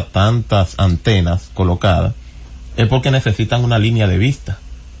necesita tantas antenas colocadas, es porque necesitan una línea de vista.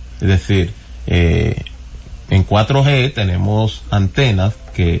 Es decir, en 4G tenemos antenas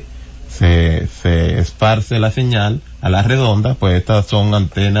que se esparce la señal a la redonda, pues estas son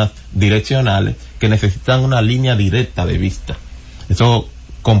antenas direccionales que necesitan una línea directa de vista. Eso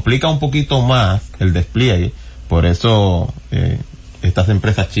complica un poquito más el despliegue, por eso estas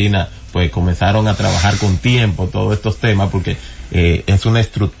empresas chinas pues comenzaron a trabajar con tiempo todos estos temas, porque es una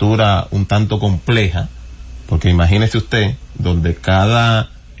estructura un tanto compleja, porque imagínese usted, donde cada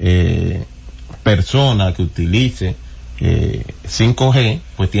persona que utilice 5G,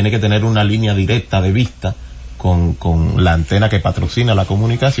 pues tiene que tener una línea directa de vista con la antena que patrocina la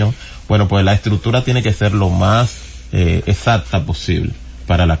comunicación. Bueno, pues la estructura tiene que ser lo más exacta posible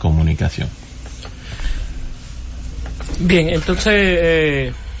para la comunicación. Bien,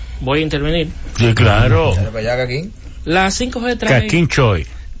 entonces voy a intervenir. Sí, claro. La 5G trae... Caquín Choi.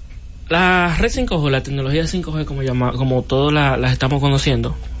 La red 5G, la tecnología 5G, como todos las estamos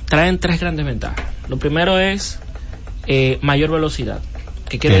conociendo, traen tres grandes ventajas. Lo primero es mayor velocidad.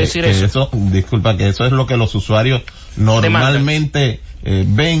 ¿Qué quiere decir eso? Disculpa, que eso es lo que los usuarios normalmente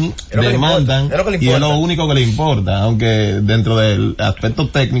ven, demandan, y es lo único que le importa, aunque dentro del aspecto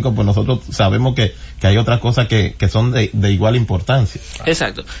técnico pues nosotros sabemos que hay otras cosas que son de igual importancia.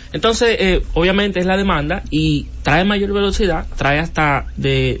 Exacto. Entonces obviamente es la demanda, y trae mayor velocidad, trae hasta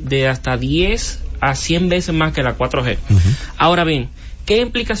de hasta 10 a 100 veces más que la 4G. Ahora bien, ¿qué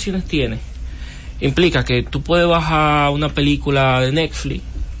implicaciones tiene? Implica que tú puedes bajar una película de Netflix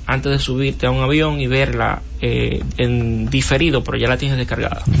antes de subirte a un avión y verla en diferido, pero ya la tienes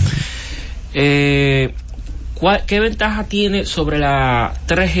descargada. ¿Qué ventaja tiene sobre la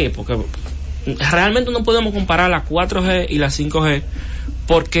 3G? Porque realmente no podemos comparar la 4G y la 5G,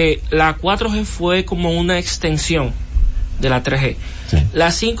 porque la 4G fue como una extensión de la 3G. Sí. La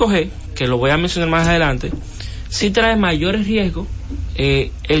 5G, que lo voy a mencionar más adelante, sí trae mayores riesgos,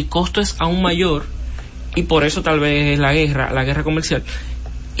 el costo es aún mayor, y por eso tal vez es la guerra comercial,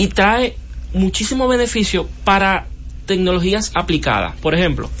 y trae muchísimo beneficio para tecnologías aplicadas. Por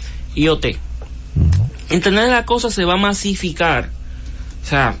ejemplo, IoT. Internet de las cosas se va a masificar. O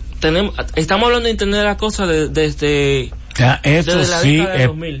sea, estamos hablando de Internet de las cosas desde la década de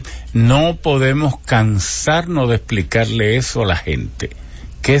 2000. No podemos cansarnos de explicarle eso a la gente,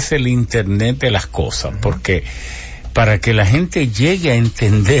 qué es el Internet de las cosas, porque para que la gente llegue a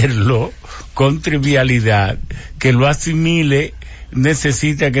entenderlo con trivialidad, que lo asimile,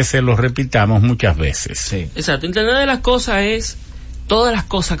 necesita que se lo repitamos muchas veces. Sí. Exacto. Internet de las cosas es todas las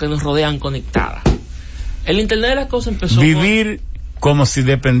cosas que nos rodean conectadas. El Internet de las cosas empezó vivir como si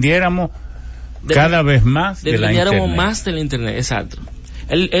dependiéramos cada vez más de la Internet. Más de la Internet, exacto.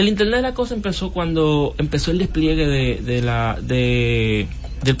 El Internet de las cosas empezó cuando empezó el despliegue del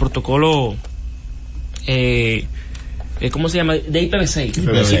protocolo ¿cómo se llama? De IPv6.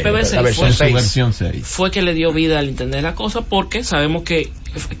 IPv6 fue que le dio vida al Internet de las cosas, porque sabemos que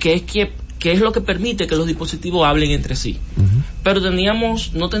es lo que permite que los dispositivos hablen entre sí. Pero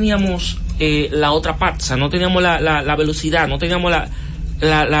no teníamos la otra parte, o sea, no teníamos la velocidad, no teníamos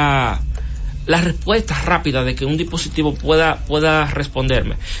la respuesta rápida de que un dispositivo pueda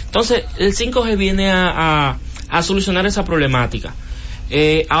responderme. Entonces, el 5G viene a solucionar esa problemática.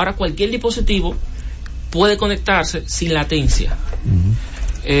 Ahora cualquier dispositivo puede conectarse sin latencia.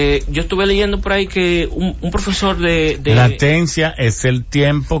 Yo estuve leyendo por ahí que un profesor de... Latencia es el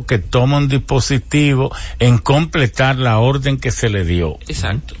tiempo que toma un dispositivo en completar la orden que se le dio.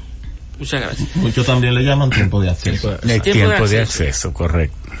 Exacto. Muchas gracias. Muchos también le llaman tiempo de acceso. El tiempo de acceso,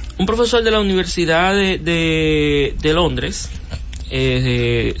 correcto. Un profesor de la Universidad de Londres,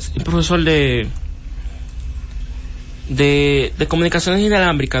 un profesor de comunicaciones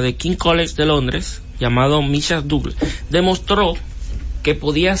inalámbricas de King College de Londres, llamado Misha Douglas, demostró que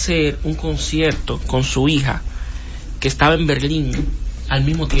podía hacer un concierto con su hija que estaba en Berlín al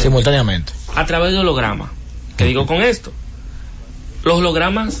mismo tiempo, simultáneamente, a través de holograma. ¿Qué digo con esto? Los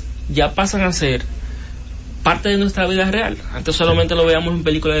hologramas ya pasan a ser parte de nuestra vida real. Antes solamente lo veíamos en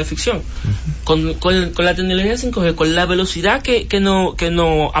películas de ficción. Con la tecnología 5G, con la velocidad que nos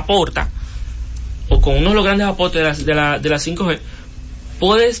aporta, o con uno de los grandes aportes de la 5G,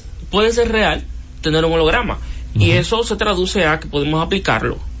 puede ser real tener un holograma. Y eso se traduce a que podemos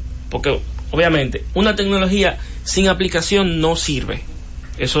aplicarlo, porque obviamente una tecnología sin aplicación no sirve.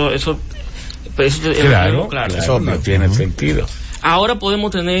 Eso claro, eso no tiene sentido. Ahora podemos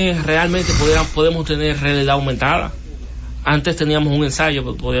tener realidad aumentada. Antes teníamos un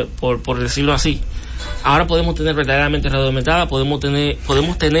ensayo, por decirlo así. Ahora podemos tener verdaderamente realidad aumentada, podemos tener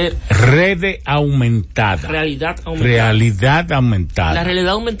realidad aumentada. Realidad aumentada. La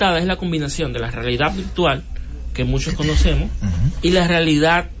realidad aumentada es la combinación de la realidad virtual, que muchos conocemos, y la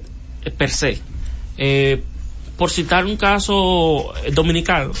realidad per se. Por citar un caso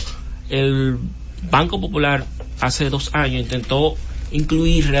dominicano, el Banco Popular hace 2 años intentó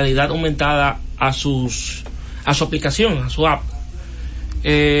incluir realidad aumentada a su aplicación, a su app.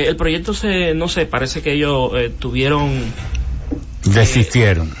 El proyecto parece que ellos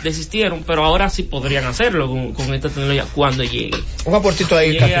desistieron, pero ahora sí podrían hacerlo con esta tecnología cuando llegue. Un aportito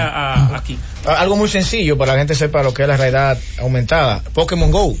ahí, aquí. Algo muy sencillo para que la gente sepa lo que es la realidad aumentada.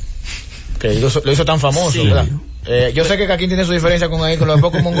 Pokémon Go, que lo hizo tan famoso, sí, ¿verdad? Yo sé que aquí tiene su diferencia con lo de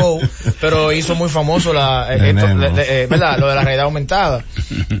Pokémon Go, pero hizo muy famoso ¿verdad? Lo de la realidad aumentada.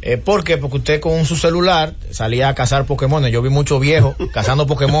 ¿Por qué? Porque usted con su celular salía a cazar Pokémones. Yo vi muchos viejos cazando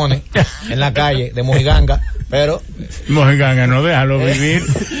Pokémones en la calle de Mojiganga, pero Mojiganga no déjalo vivir.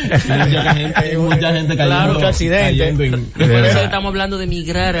 mucha gente cayendo, mucho accidente. Por eso estamos hablando de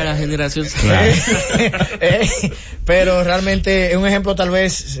migrar a la generación. Claro. Pero realmente es un ejemplo tal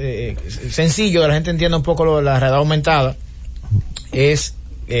vez sencillo, de la gente entienda un poco lo de la realidad aumentada. Es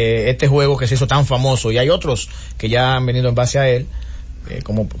este juego que se hizo tan famoso, y hay otros que ya han venido en base a él,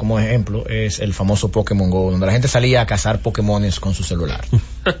 como ejemplo es el famoso Pokémon Go, donde la gente salía a cazar Pokémones con su celular.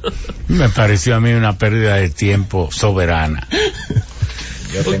 Me pareció a mí una pérdida de tiempo soberana.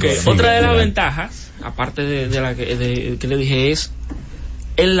 Otra de las ventajas, aparte de la que le dije, es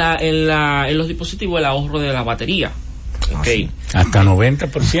en los dispositivos el ahorro de la batería. Okay. Hasta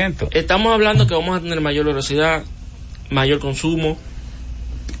 90%. Estamos hablando que vamos a tener mayor velocidad, mayor consumo.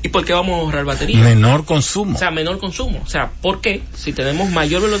 ¿Y por qué vamos a ahorrar batería? Menor consumo. O sea, menor consumo. O sea, ¿por qué? Si tenemos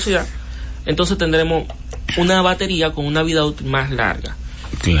mayor velocidad, entonces tendremos una batería con una vida útil más larga.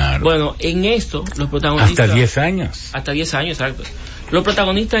 Claro. Bueno, en esto, los protagonistas... Hasta 10 años. Hasta 10 años, exacto. Los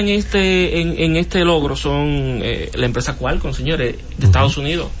protagonistas en este logro son la empresa Qualcomm, señores, de Estados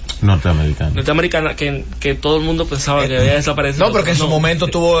Unidos. Norteamericana, que todo el mundo pensaba que había desaparecido. No, pero que en su momento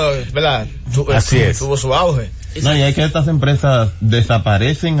tuvo, ¿verdad? Tuvo su auge. No, y es que estas empresas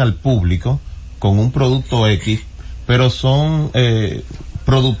desaparecen al público con un producto X, pero son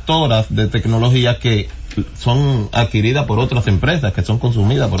productoras de tecnología que son adquiridas por otras empresas, que son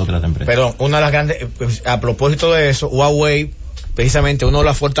consumidas por otras empresas. Pero una de las grandes, a propósito de eso, Huawei, precisamente una de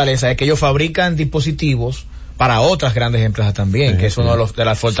las fortalezas es que ellos fabrican dispositivos para otras grandes empresas también, que es una de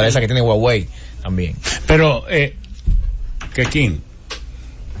las fortalezas que tiene Huawei también. Pero, Kekín,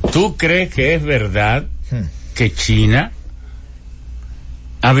 ¿tú crees que es verdad que China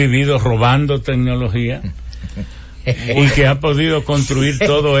ha vivido robando tecnología y que ha podido construir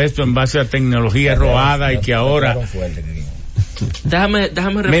todo esto en base a tecnología robada y que ahora... Déjame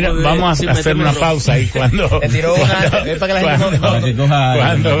Mira, vamos a hacer una pausa y cuando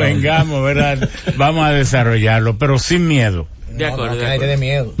vengamos, ¿verdad? Vamos a desarrollarlo, pero sin miedo. De acuerdo. Nadie tiene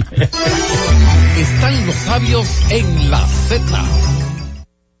miedo. Están los sabios en la Z.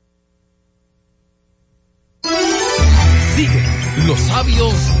 Sigue los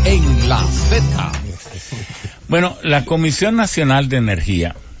sabios en la Z. Bueno, la Comisión Nacional de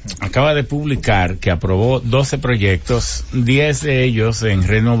Energía acaba de publicar que aprobó 12 proyectos, 10 de ellos en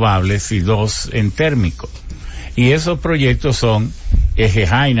renovables y 2 en térmico. Y esos proyectos son Eje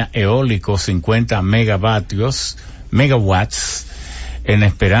Jaina eólico 50 megawatts, en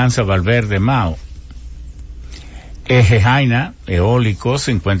Esperanza, Valverde, Mao. Eje Jaina, eólico,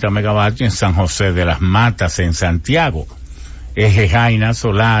 50 megavatios en San José de las Matas, en Santiago. Eje Jaina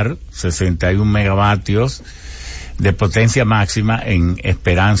solar, 61 megavatios de potencia máxima en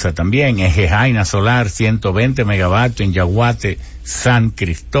Esperanza también. Eje Jaina solar, 120 megavatios en Yaguate, San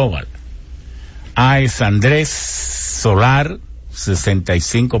Cristóbal. AES Andrés solar,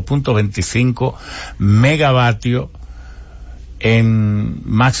 65.25 megavatios en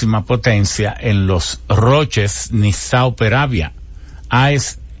máxima potencia en Los Roches, Nizao, Peravia.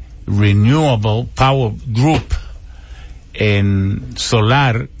 AES Renewable Power Group en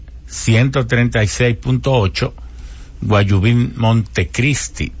solar, 136.8, Guayubín,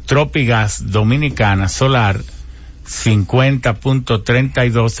 Montecristi. Tropigas Dominicana solar,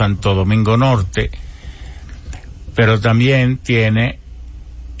 50.32, Santo Domingo Norte, pero también tiene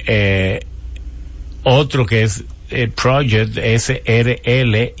otro que es Project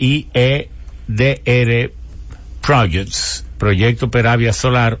SRLIEDR Projects, Proyecto Peravia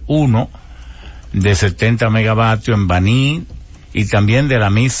Solar 1 de 70 megavatios en Baní, y también de la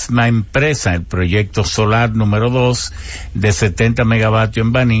misma empresa el Proyecto Solar número 2 de 70 megavatios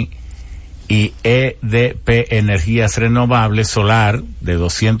en Baní, y EDP Energías Renovables Solar de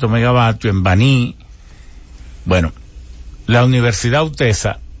 200 megavatios en Baní. Bueno, la Universidad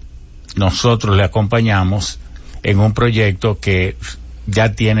UTESA, nosotros le acompañamos en un proyecto que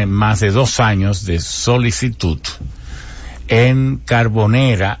ya tiene más de 2 años de solicitud en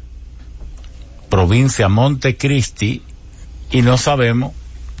Carbonera, provincia Montecristi, y no sabemos,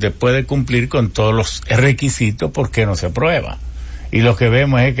 después de cumplir con todos los requisitos, por qué no se aprueba. Y lo que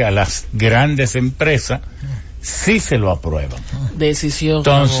vemos es que a las grandes empresas sí se lo aprueban. Decisión.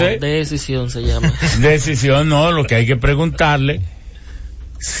 Entonces, decisión se llama. Decisión no, lo que hay que preguntarle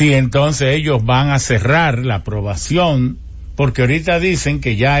si entonces ellos van a cerrar la aprobación, porque ahorita dicen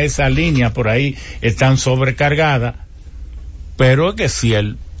que ya esa línea por ahí están sobrecargadas, pero que si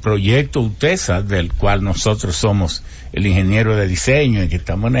el proyecto UTESA, del cual nosotros somos el ingeniero de diseño y que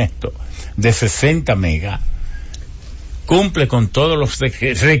estamos en esto, de 60 megas, cumple con todos los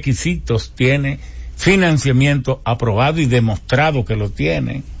requisitos, tiene financiamiento aprobado y demostrado que lo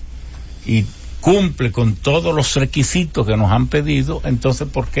tiene, y cumple con todos los requisitos que nos han pedido, entonces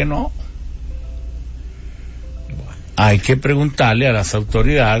 ¿por qué no? Hay que preguntarle a las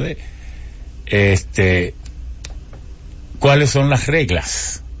autoridades cuáles son las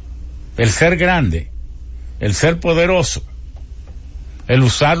reglas. El ser grande, el ser poderoso, el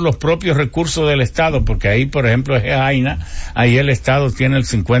usar los propios recursos del Estado, porque ahí, por ejemplo, es Jaina, ahí el Estado tiene el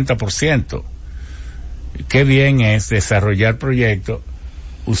 50%. Qué bien es desarrollar proyectos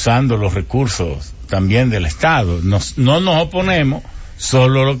usando los recursos también del Estado. No nos oponemos,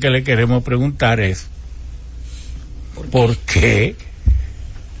 solo lo que le queremos preguntar es ¿por qué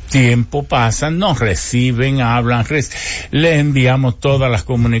tiempo pasa, nos reciben, hablan, le enviamos todas las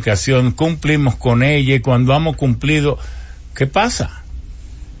comunicaciones, cumplimos con ella, y cuando hemos cumplido, ¿qué pasa?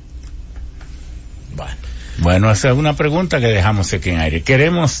 Bueno, esa es una pregunta que dejamos aquí en aire.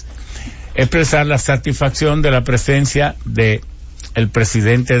 Queremos expresar la satisfacción de la presencia de el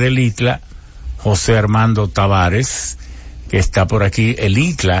presidente del ITLA, José Armando Tavares, que está por aquí. El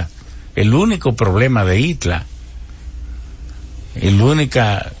ITLA, el único problema de ITLA, la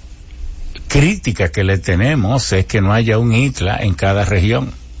única crítica que le tenemos es que no haya un ITLA en cada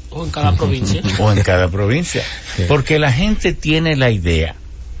región. O en cada provincia. O en cada provincia. Sí. Porque la gente tiene la idea.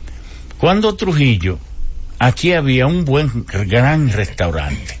 Cuando Trujillo, aquí había un gran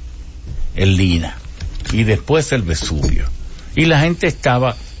restaurante, el Lina, y después el Vesubio, y la gente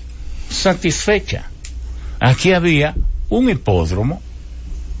estaba satisfecha. Aquí había un hipódromo.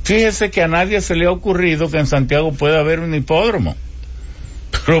 Fíjese que a nadie se le ha ocurrido que en Santiago pueda haber un hipódromo,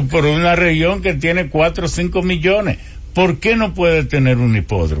 pero por una región que tiene 4 o 5 millones, ¿por qué no puede tener un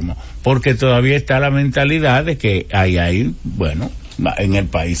hipódromo? Porque todavía está la mentalidad de que bueno, en el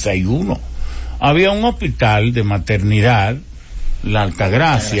país hay uno. Había un hospital de maternidad, la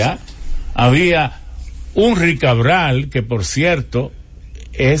Altagracia, había un Ricabral, que por cierto,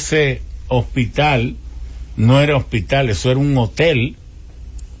 ese hospital no era hospital, eso era un hotel.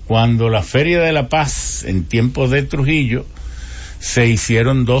 Cuando la Feria de la Paz, en tiempos de Trujillo, se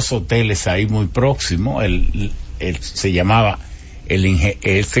hicieron 2 hoteles ahí muy próximos. Se llamaba,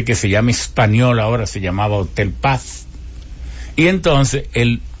 que se llama Español, ahora se llamaba Hotel Paz. Y entonces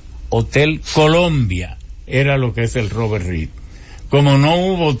el Hotel Colombia era lo que es el Robert Reed. Como no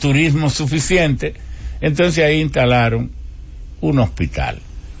hubo turismo suficiente, entonces ahí instalaron un hospital.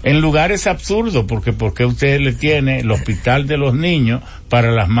 En lugares absurdos, porque usted le tiene el hospital de los niños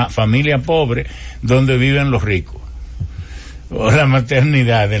para las familias pobres donde viven los ricos. o la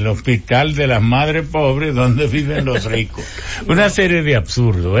maternidad del hospital de las madres pobres donde viven los ricos. Una serie de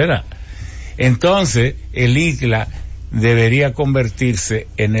absurdos, ¿verdad? Entonces, el ITLA debería convertirse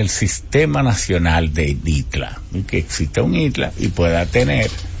en el sistema nacional de ITLA, que exista un ITLA y pueda tener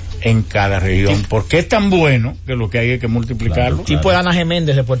en cada región, porque es tan bueno que lo que hay es que multiplicarlo. Claro. Tipo de Ana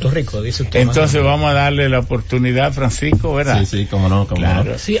Geméndez de Puerto Rico, dice usted. Entonces vamos a darle la oportunidad, Francisco, ¿verdad? Sí, cómo no,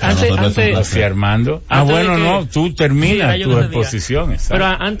 claro. no. Sí, antes Así, Armando. Bueno, no, tú terminas tu exposición. Pero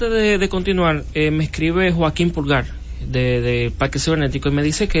antes de continuar, me escribe Joaquín Pulgar de Parque Cibernético y me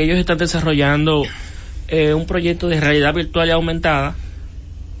dice que ellos están desarrollando un proyecto de realidad virtual y aumentada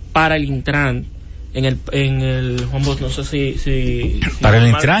para el Intran en el Juan Bosch, no sé si para el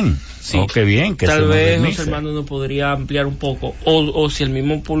Intran. Sí. Oh, qué bien, que tal vez José Armando nos podría ampliar un poco, o si el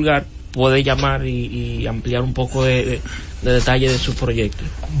mismo Pulgar puede llamar y ampliar un poco de detalle de su proyecto.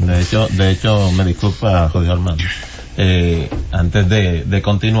 De hecho, me disculpa, José Armando, antes de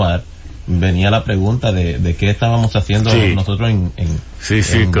continuar, venía la pregunta de qué estábamos haciendo nosotros en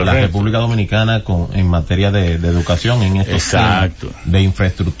la República Dominicana en materia de educación, en estos temas de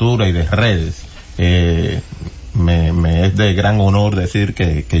infraestructura y de redes. Me es de gran honor decir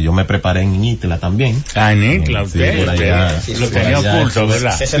que yo me preparé en ITLA también. En ITLA, usted. Sí, por allá, lo tenía oculto,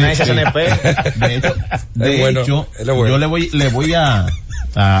 ¿verdad? De hecho, yo le voy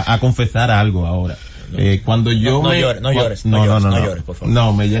a confesar algo ahora. Cuando yo no llores, por favor.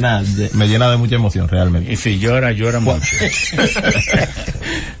 No, me llena de mucha emoción realmente. Y si llora mucho.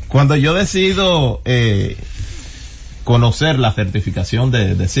 Cuando yo decido conocer la certificación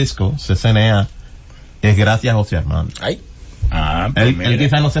de Cisco, CCNA, es gracias a José Armando. Pues él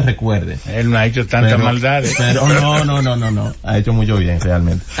quizás no se recuerde. Él no ha hecho tantas maldades. Pero no. Ha hecho mucho bien,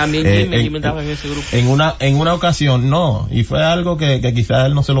 realmente. También Jimmy estaba en ese grupo. En una ocasión, no. Y fue algo que quizás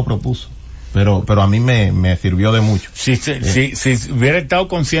él no se lo propuso. Pero a mí me sirvió de mucho. Si hubiera estado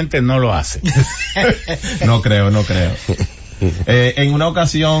consciente, no lo hace. No creo. En una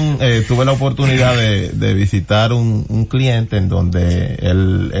ocasión tuve la oportunidad de visitar un cliente en donde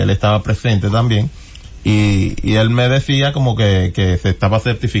él estaba presente también. Y él me decía como que se estaba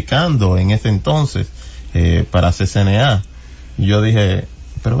certificando en ese entonces para CCNA. Y yo dije,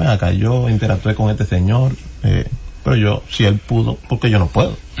 pero ven acá, yo interactué con este señor, pero si él pudo, ¿por qué yo no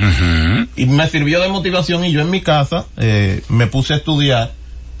puedo? Uh-huh. Y me sirvió de motivación y yo en mi casa me puse a estudiar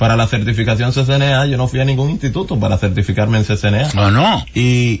para la certificación CCNA. Yo no fui a ningún instituto para certificarme en CCNA. No.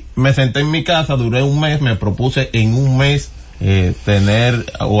 Y me senté en mi casa, duré un mes, me propuse en un mes tener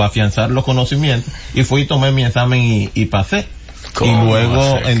o afianzar los conocimientos y fui y tomé mi examen y pasé. Y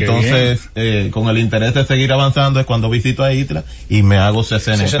luego entonces con el interés de seguir avanzando es cuando visito a ITLA y me hago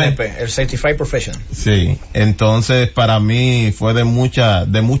CCNP, el Certified Professional. Sí, entonces para mí fue de mucha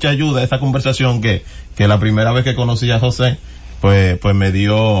ayuda esa conversación que la primera vez que conocí a José pues me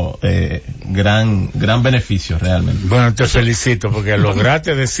dio gran beneficio realmente. Bueno, te felicito porque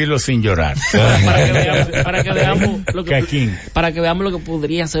lograste decirlo sin llorar. para que veamos lo que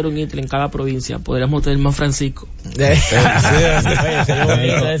podría hacer un ITLA en cada provincia. Podríamos tener más Francisco. De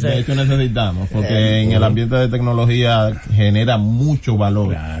hecho necesitamos, porque en el ambiente de tecnología genera mucho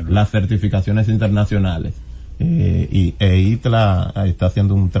valor las certificaciones internacionales. Y ITLA está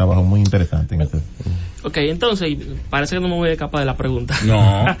haciendo un trabajo muy interesante en eso. Ok, entonces parece que no me voy a escapar de la pregunta.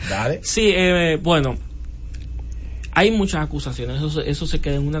 No, dale. Sí, bueno, hay muchas acusaciones, eso se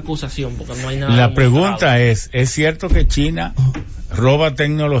queda en una acusación porque no hay nada. La pregunta es cierto que China robó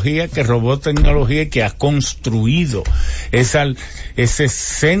tecnología que ha construido ese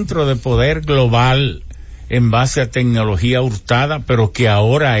centro de poder global en base a tecnología hurtada, pero que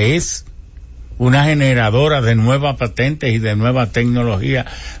ahora es una generadora de nuevas patentes y de nueva tecnología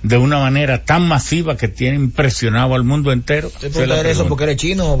de una manera tan masiva que tiene impresionado al mundo entero? ¿Te puedo leer eso porque eres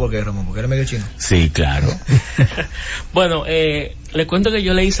chino o porque eres medio chino? Sí, claro. Bueno, le cuento que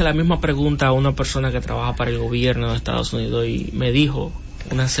yo le hice la misma pregunta a una persona que trabaja para el gobierno de Estados Unidos y me dijo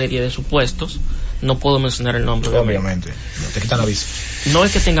una serie de supuestos. No puedo mencionar el nombre. Obviamente. No te quitan la visa. No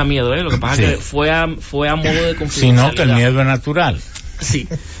es que tenga miedo, lo que pasa es que fue a modo de confidencialidad. Sino que el miedo es natural. Sí.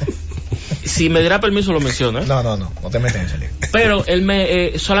 Si me diera permiso lo menciono, No te metes en ese lío. Pero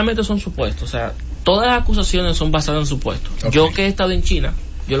él solamente son supuestos, o sea, todas las acusaciones son basadas en supuestos. Okay. Yo que he estado en China,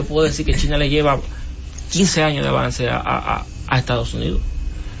 yo le puedo decir que China le lleva 15 años de avance a Estados Unidos.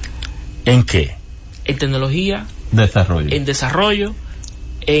 ¿En qué? En tecnología, desarrollo,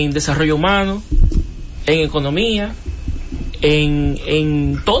 en desarrollo humano, en economía,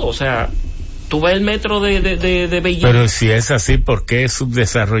 en todo, o sea, tú ves el metro de Beijing. Pero si es así, ¿por qué es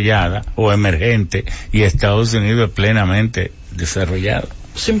subdesarrollada o emergente y Estados Unidos es plenamente desarrollado?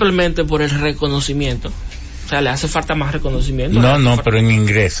 Simplemente por el reconocimiento sea, le hace falta más reconocimiento. No, pero en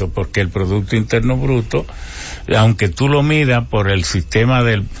ingreso, porque el Producto Interno Bruto, aunque tú lo midas por el sistema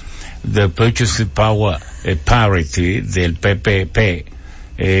del Purchasing Power Parity, del PPP,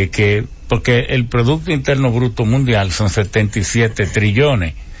 porque el Producto Interno Bruto mundial son 77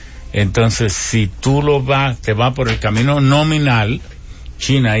 trillones. Entonces, si tú te vas por el camino nominal,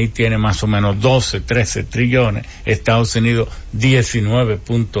 China ahí tiene más o menos 12, 13 trillones, Estados Unidos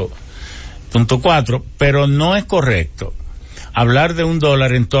 19.4, pero no es correcto hablar de un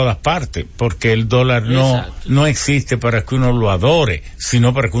dólar en todas partes, porque el dólar no existe para que uno lo adore,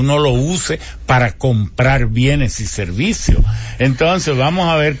 sino para que uno lo use para comprar bienes y servicios. Entonces vamos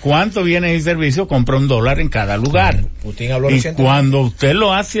a ver cuántos bienes y servicios compra un dólar en cada lugar. Putin habló y cuando usted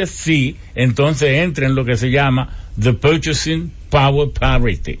lo hace así, entonces entra en lo que se llama the Purchasing Power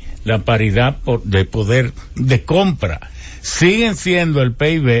Parity, la paridad de poder de compra. Siguen siendo el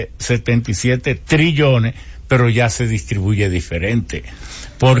PIB 77 trillones, pero ya se distribuye diferente.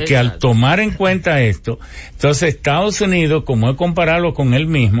 Porque al tomar en cuenta esto, entonces Estados Unidos, como es compararlo con él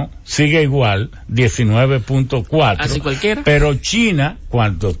mismo, sigue igual, 19.4. Así cualquiera. Pero China,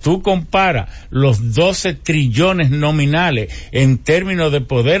 cuando tú comparas los 12 trillones nominales en términos de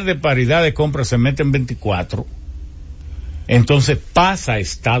poder de paridad de compra, se mete en 24. Entonces pasa a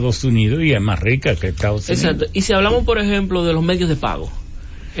Estados Unidos y es más rica que Estados Unidos. Exacto. Y si hablamos, por ejemplo, de los medios de pago,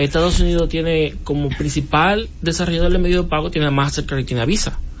 Estados Unidos tiene como principal desarrollador de medios de pago, tiene a Mastercard y tiene a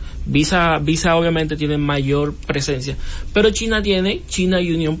Visa. Visa obviamente tiene mayor presencia, pero China tiene China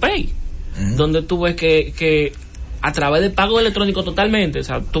Union Pay, donde tú ves que a través de pago electrónico totalmente, o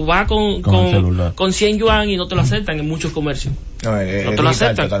sea, tú vas con 100 yuan y no te lo aceptan en muchos comercios. No te lo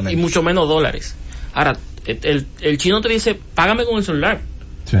aceptan, totalmente. Y mucho menos dólares. Ahora, el chino te dice, págame con el celular.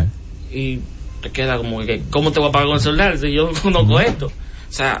 Sí. Y te queda como que, ¿cómo te voy a pagar con el celular si yo no conozco esto?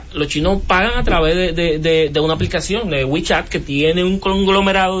 O sea, los chinos pagan a través de una aplicación de WeChat, que tiene un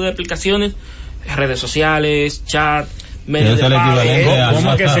conglomerado de aplicaciones, redes sociales, chat, medios de pago.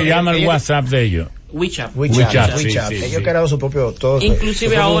 ¿Cómo que se llama el WhatsApp de ellos? WeChat. Sí. Ellos crearon su propio,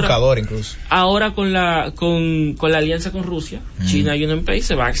 inclusive su ahora, incluso. Ahora con la alianza con Rusia, China Union Pay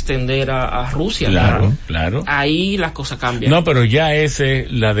se va a extender a Rusia. Claro. Ahí las cosas cambian. No, pero ya esa es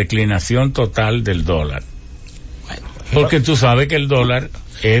la declinación total del dólar. Bueno, porque tú sabes que el dólar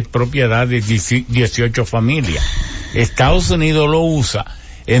es propiedad de 18 familias. Estados Unidos lo usa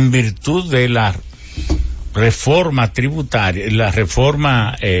en virtud de la reforma tributaria, la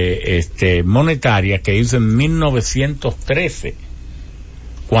reforma monetaria que hizo en 1913,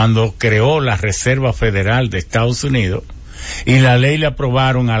 cuando creó la Reserva Federal de Estados Unidos, y la ley la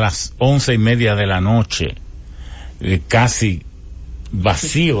aprobaron a las 11:30 de la noche, casi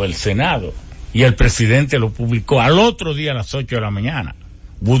vacío el Senado, y el presidente lo publicó al otro día a las 8 de la mañana,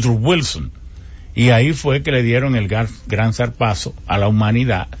 Woodrow Wilson, y ahí fue que le dieron el gran zarpazo a la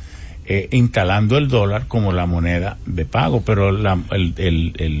humanidad, instalando el dólar como la moneda de pago. Pero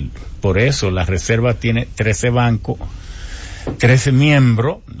por eso la Reserva tiene 13 bancos, 13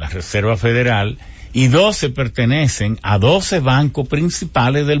 miembros, la Reserva Federal, y 12 pertenecen a 12 bancos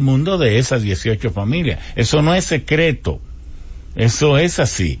principales del mundo de esas 18 familias. Eso no es secreto, eso es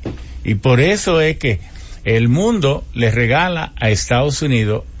así. Y por eso es que el mundo le regala a Estados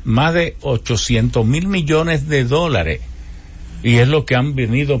Unidos más de 800,000 millones de dólares. Y es lo que han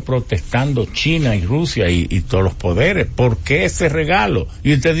venido protestando China y Rusia y todos los poderes. ¿Por qué ese regalo?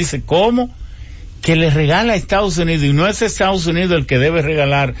 Y usted dice, ¿cómo? Que le regala a Estados Unidos, y no es Estados Unidos el que debe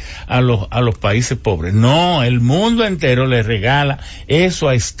regalar a los países pobres. No, el mundo entero le regala eso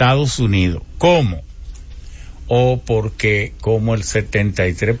a Estados Unidos. ¿Cómo? O porque como el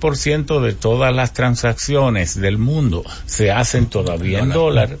 73% de todas las transacciones del mundo se hacen todavía en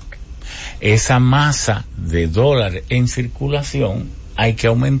dólar, esa masa de dólares en circulación hay que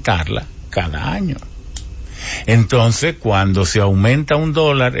aumentarla cada año. Entonces, cuando se aumenta un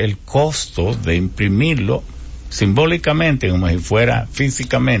dólar, el costo de imprimirlo simbólicamente, como si fuera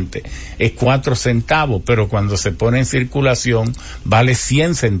físicamente, es 4 centavos, pero cuando se pone en circulación vale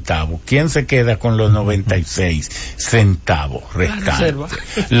 100 centavos. ¿Quién se queda con los 96 centavos restantes?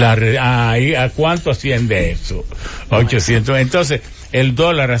 ¿A cuánto asciende eso? 800. Entonces, el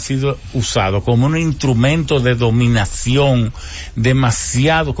dólar ha sido usado como un instrumento de dominación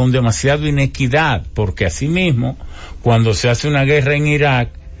con demasiado inequidad, porque asimismo, cuando se hace una guerra en Irak,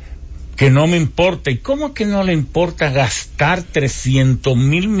 que no me importa, ¿y cómo es que no le importa gastar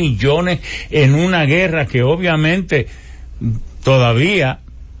 300,000 millones en una guerra que obviamente todavía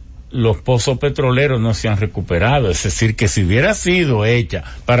los pozos petroleros no se han recuperado. Es decir, que si hubiera sido hecha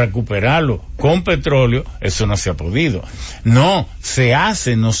para recuperarlo con petróleo, eso no se ha podido. No, se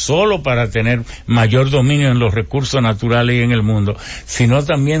hace no solo para tener mayor dominio en los recursos naturales y en el mundo, sino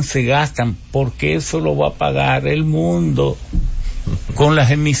también se gastan, porque eso lo va a pagar el mundo con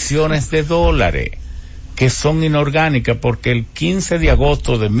las emisiones de dólares, que son inorgánicas, porque el 15 de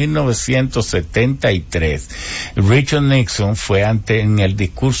agosto de 1973, Richard Nixon fue en el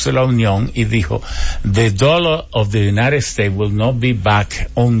discurso de la Unión y dijo, "The dollar of the United States will not be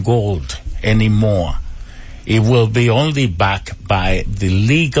backed on gold anymore. It will be only backed by the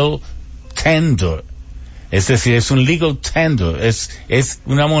legal tender." Es decir, es un legal tender, es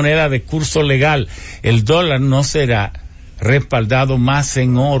una moneda de curso legal. El dólar no será respaldado más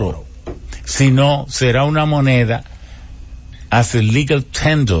en oro, sino será una moneda as a legal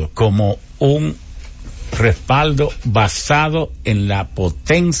tender, como un respaldo basado en la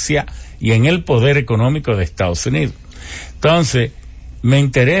potencia y en el poder económico de Estados Unidos. Entonces, me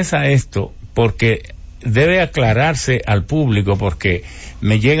interesa esto porque debe aclararse al público, porque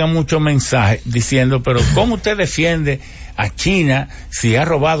me llegan muchos mensajes diciendo, pero ¿cómo usted defiende a China si ha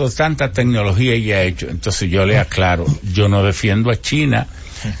robado tanta tecnología y ha hecho? Entonces yo le aclaro, yo no defiendo a China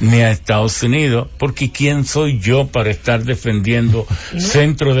ni a Estados Unidos, porque ¿quién soy yo para estar defendiendo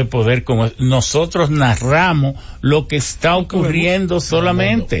centros de poder como nosotros? Narramos lo que está ocurriendo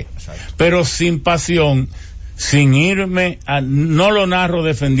solamente, pero sin pasión, sin irme a, no lo narro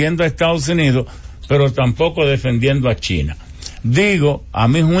defendiendo a Estados Unidos, pero tampoco defendiendo a China. Digo, a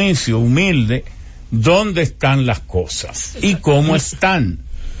mi juicio humilde, dónde están las cosas y cómo están.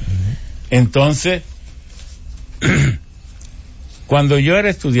 Entonces, cuando yo era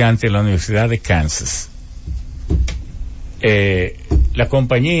estudiante en la Universidad de Kansas, la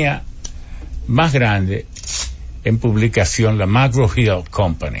compañía más grande en publicación, la McGraw-Hill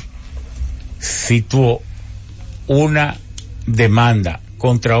Company, situó una demanda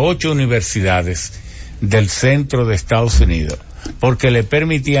contra 8 universidades del centro de Estados Unidos porque le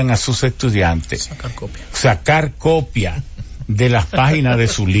permitían a sus estudiantes sacar copia de las páginas de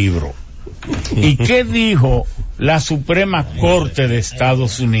su libro. ¿Y qué dijo la Suprema Corte de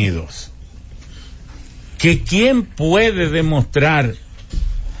Estados Unidos? Que quién puede demostrar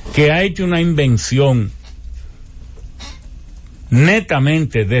que ha hecho una invención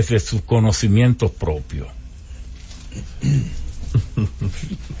netamente desde sus conocimientos propios.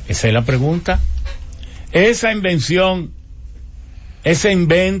 Esa es la pregunta. Esa invención, ese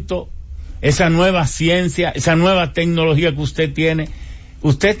invento, esa nueva ciencia, esa nueva tecnología que usted tiene,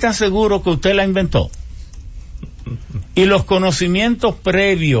 ¿usted está seguro que usted la inventó? Y los conocimientos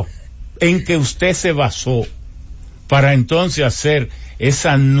previos en que usted se basó para entonces hacer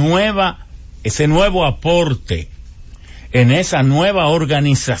ese nuevo aporte en esa nueva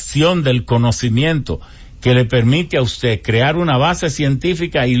organización del conocimiento que le permite a usted crear una base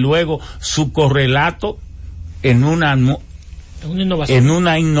científica y luego su correlato en una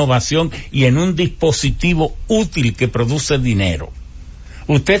innovación y en un dispositivo útil que produce dinero.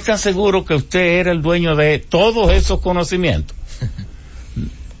 ¿Usted está seguro que usted era el dueño de todos esos conocimientos?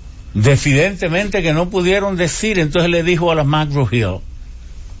 Evidentemente que no pudieron decir. Entonces le dijo a la McGraw-Hill,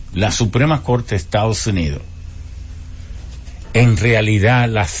 la Suprema Corte de Estados Unidos, en realidad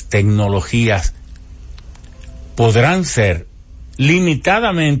las tecnologías podrán ser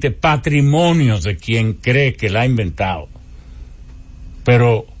limitadamente patrimonios de quien cree que la ha inventado,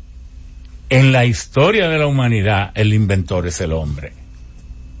 pero en la historia de la humanidad el inventor es el hombre.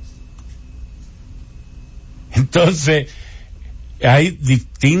 Entonces hay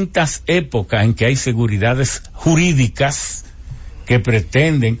distintas épocas en que hay seguridades jurídicas que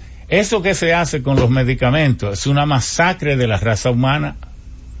pretenden. Eso que se hace con los medicamentos es una masacre de la raza humana,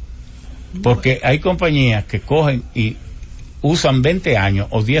 porque hay compañías que cogen y usan 20 años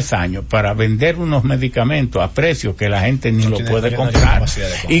o 10 años para vender unos medicamentos a precios que la gente ni lo puede comprar,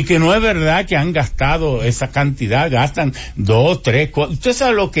 y que no es verdad que han gastado esa cantidad, gastan 2, 3, 4, usted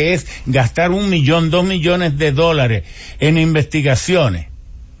sabe lo que es gastar $1 millón, $2 millones en investigaciones.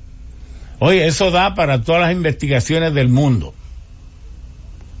 Oye, eso da para todas las investigaciones del mundo,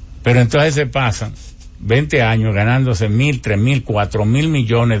 pero entonces se pasan 20 años ganándose 1,000, 3,000, 4,000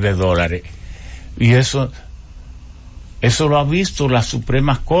 millones de dólares, y eso lo ha visto la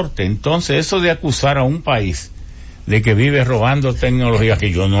Suprema Corte. Entonces eso de acusar a un país de que vive robando tecnología,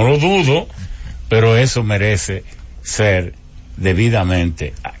 que yo no lo dudo, pero eso merece ser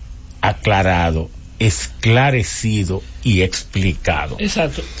debidamente aclarado, esclarecido y explicado.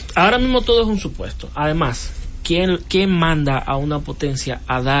 Exacto. Ahora mismo todo es un supuesto. Además, ¿quién manda a una potencia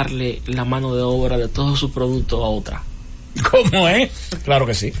a darle la mano de obra de todos sus productos a otra? ¿Cómo es? Claro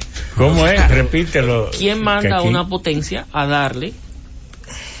que sí. ¿Cómo es? Repítelo. ¿Quién manda a aquí. una potencia a darle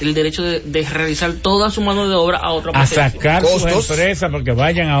el derecho de realizar toda su mano de obra a otra A potencia? sacar Costos. sus empresas porque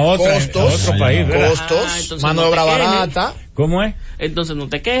vayan a otro país, ¿verdad? Costos, Entonces mano no de obra te quejes. barata. ¿Cómo es? Entonces no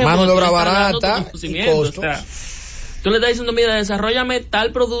te quejes. Mano de porque tú obra estás dando tu barata y conocimiento, costo. o sea, tú le estás diciendo, mira, desarrollame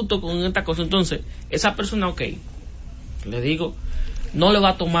tal producto con esta cosa. Entonces, esa persona, ok, le digo, no le va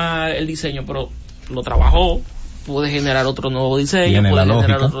a tomar el diseño, pero lo trabajó, puede generar otro nuevo diseño, Tiene puede la generar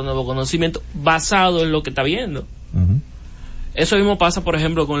lógica. otro nuevo conocimiento basado en lo que está viendo. Ujú. Eso mismo pasa, por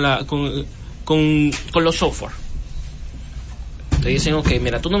ejemplo, con los software. Te dicen, ok,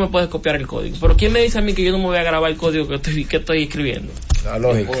 mira, tú no me puedes copiar el código, pero ¿quién me dice a mí que yo no me voy a grabar el código que estoy escribiendo? La Yo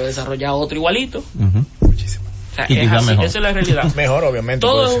lógica. puedo desarrollar otro igualito. Ujú. O sea, Y es quizá así, mejor. esa es la realidad. Mejor, obviamente.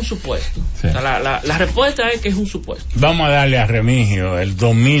 Todo pues. es un supuesto. Sí. O sea, la respuesta es que es un supuesto. Vamos a darle a Remigio el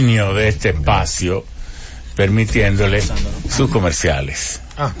dominio de este espacio, permitiéndole sus comerciales.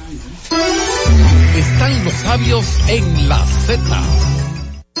 Ah, Están los sabios en la Z.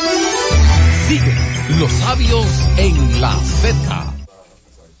 Sigue los sabios en la Z.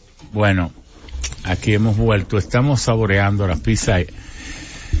 Bueno, aquí hemos vuelto, estamos saboreando la pizza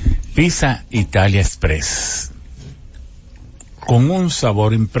Italia Express con un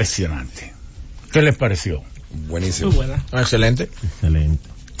sabor impresionante. ¿Qué les pareció? Buenísimo. Muy buena. excelente. Excelente.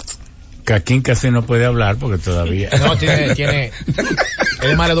 Caquín casi no puede hablar porque todavía... No, tiene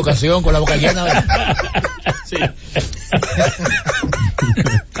es mala educación con la boca llena. Sí.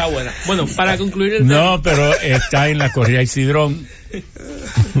 Está buena. Bueno, para concluir el tema, No, pero está en la Correa Isidrón,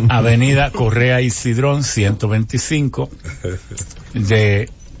 Avenida Correa Isidrón 125 de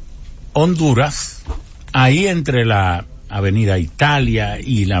Honduras, ahí entre la Avenida Italia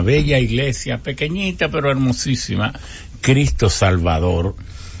y la bella iglesia, pequeñita pero hermosísima, Cristo Salvador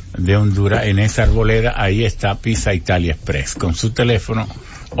de Honduras, en esa arboleda, ahí está Pizza Italia Express, con su teléfono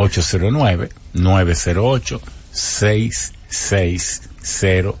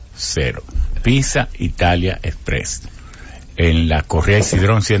 809-908-6600. Pizza Italia Express. En la Correa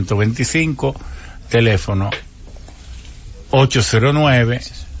Isidrón 125, teléfono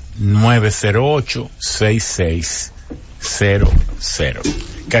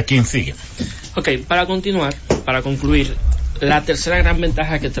 809-908-6600. ¿Quién sigue? ok, para concluir, la tercera gran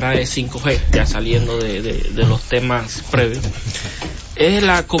ventaja que trae 5G, ya saliendo de los temas previos, es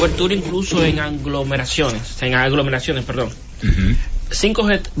la cobertura incluso en aglomeraciones, perdón.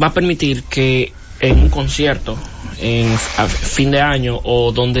 5G va a permitir que en un concierto, a fin de año,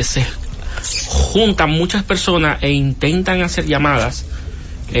 o donde se juntan muchas personas e intentan hacer llamadas,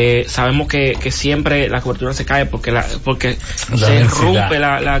 sabemos que siempre la cobertura se cae porque La se densidad. rompe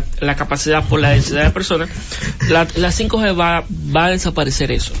la capacidad por la densidad de personas. La 5G va a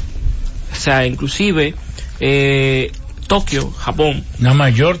desaparecer eso. O sea, inclusive Tokio, Japón, Una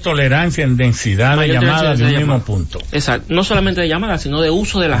mayor tolerancia en densidad de Mayor llamadas tolerancia de de un mismo llamadas. punto. exacto, no solamente de llamadas, sino de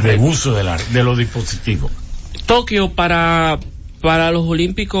uso de las De redes. uso de los dispositivos. Tokio para los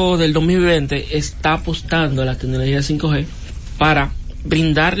Olímpicos del 2020 está apostando a la tecnología 5G para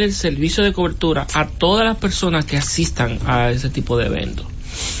brindarle el servicio de cobertura a todas las personas que asistan a ese tipo de eventos.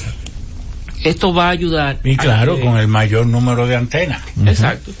 Esto va a ayudar Y claro, a que- con el mayor número de antenas.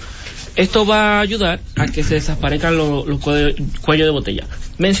 exacto. Esto va a ayudar a que se desaparezcan los cuellos de botella.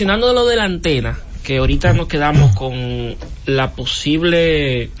 Mencionando lo de la antena, que ahorita nos quedamos con el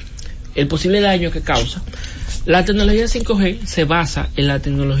posible daño que causa. La tecnología 5G se basa en la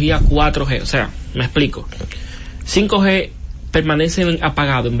tecnología 4G, o sea, me explico. 5G permanece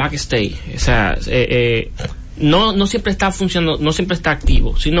apagado, en backstage, o sea, no siempre está funcionando, no siempre está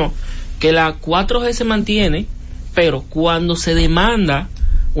activo, sino que la 4G se mantiene, pero cuando se demanda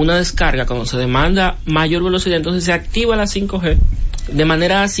una descarga, cuando se demanda mayor velocidad, entonces se activa la 5G de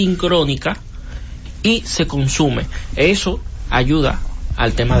manera asincrónica y se consume. Eso ayuda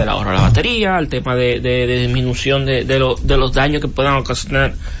al tema del ahorro de la batería, al tema de disminución de los daños que puedan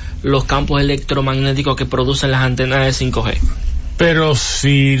ocasionar los campos electromagnéticos que producen las antenas de 5G. Pero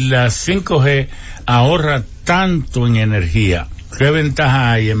si la 5G ahorra tanto en energía, ¿qué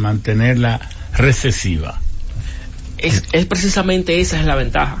ventaja hay en mantenerla recesiva? Es precisamente esa es la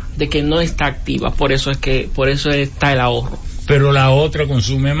ventaja, de que no está activa, por eso está el ahorro. Pero la otra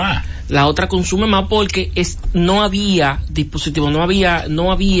consume más. La otra consume más porque no había dispositivo, no había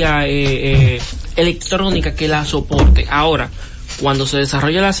electrónica que la soporte. Ahora, cuando se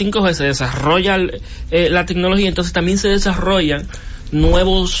desarrolla la 5G, se desarrolla la tecnología, entonces también se desarrollan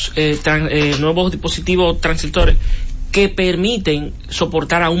nuevos dispositivos transistores que permiten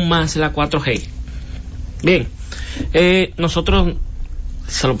soportar aún más la 4G. Bien, nosotros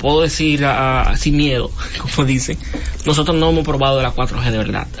se lo puedo decir sin miedo, como dicen, nosotros no hemos probado la 4G de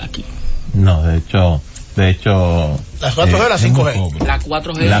verdad aquí. No, de hecho, ¿la 4G o la 5G? La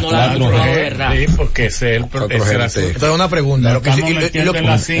 4G no la hemos probado de verdad. Sí, porque ese es el Entonces, una pregunta. Lo que estamos metiendo en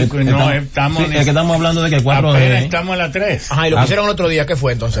la 5 y no estamos... es que estamos hablando de que 4G... Apenas estamos en la 3. Ajá, y lo que hicieron el otro día, ¿qué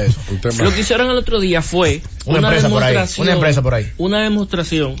fue entonces eso? Lo que hicieron el otro día fue una empresa por ahí. Una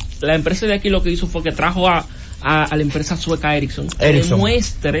demostración. La empresa de aquí lo que hizo fue que trajo a la empresa sueca Ericsson que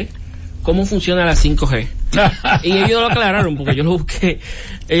demuestre cómo funciona la 5G. Y ellos lo aclararon, porque yo lo busqué.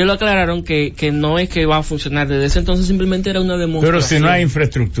 Ellos lo aclararon que no es que va a funcionar desde ese entonces, simplemente era una demostración. Pero si no hay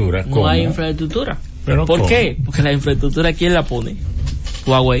infraestructura, ¿cómo? No hay infraestructura. ¿Pero ¿Por cómo? qué? Porque la infraestructura, ¿quién la pone?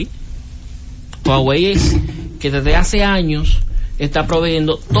 Huawei. Huawei es que desde hace años está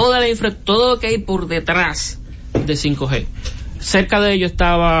proveyendo todo lo que hay por detrás de 5G. Cerca de ello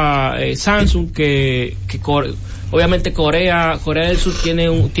estaba Samsung, que obviamente Corea del Sur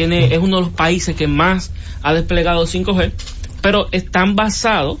es uno de los países que más ha desplegado 5G, pero están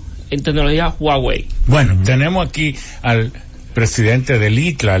basados en tecnología Huawei. Bueno, tenemos aquí al presidente del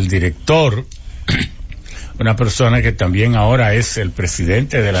ITLA, al director, una persona que también ahora es el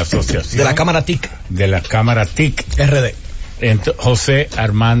presidente de la asociación. De la Cámara TIC. De la Cámara TIC. RD. José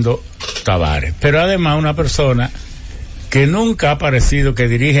Armando Tavares. Pero además una persona que nunca ha parecido que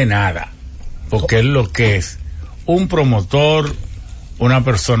dirige nada, porque es lo que es, un promotor, una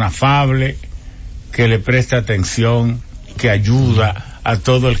persona afable, que le presta atención, que ayuda a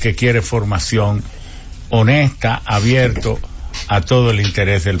todo el que quiere formación honesta, abierto a todo el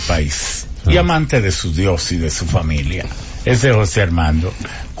interés del país, y amante de su Dios y de su familia. Ese es José Armando.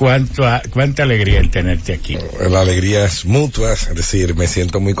 Cuánta alegría el tenerte aquí. La alegría es mutua, es decir, me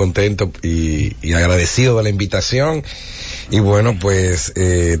siento muy contento y agradecido de la invitación, y bueno, pues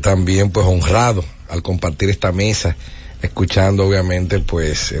también pues honrado al compartir esta mesa, escuchando obviamente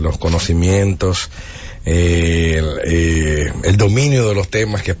pues los conocimientos, el dominio de los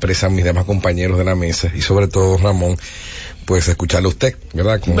temas que expresan mis demás compañeros de la mesa, y sobre todo Ramón, pues escucharle a usted,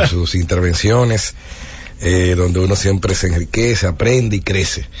 ¿verdad? Con sus intervenciones, donde uno siempre se enriquece, aprende y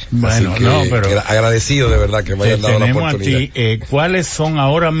crece. Bueno, así que, pero agradecido de verdad que me hayan dado la oportunidad. A ti, ¿cuáles son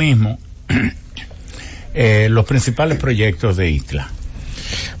ahora mismo los principales proyectos de ITLA?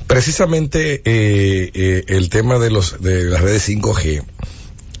 Precisamente el tema de las redes 5G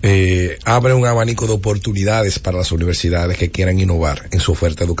abre un abanico de oportunidades para las universidades que quieran innovar en su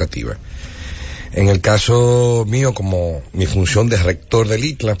oferta educativa. En el caso mío, como mi función de rector del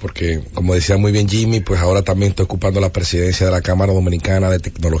ITLA, porque como decía muy bien Jimmy, pues ahora también estoy ocupando la presidencia de la Cámara Dominicana de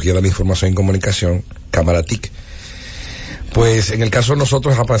Tecnología de la Información y Comunicación, Cámara TIC. Pues en el caso de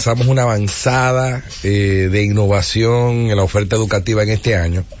nosotros pasamos una avanzada de innovación en la oferta educativa en este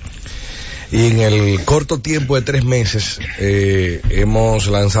año, y en el corto tiempo de 3 meses hemos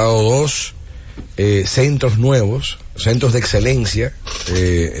lanzado 2 centros nuevos, centros de excelencia,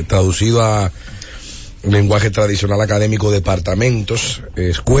 traducido a lenguaje tradicional académico, departamentos,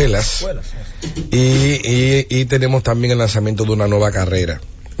 escuelas, y tenemos también el lanzamiento de una nueva carrera,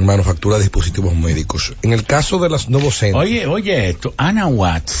 manufactura de dispositivos médicos. En el caso de los nuevos centros... Oye esto, Ana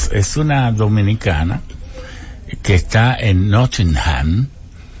Watts es una dominicana que está en Nottingham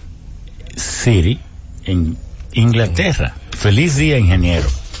City, en Inglaterra. Feliz día, ingeniero.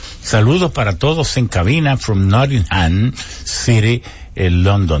 Saludos para todos en cabina from Nottingham City, en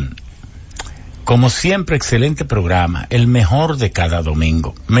London. Como siempre, excelente programa, el mejor de cada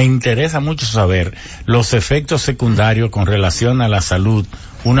domingo. Me interesa mucho saber los efectos secundarios con relación a la salud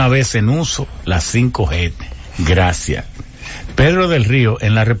una vez en uso la 5G. Gracias. Pedro del Río,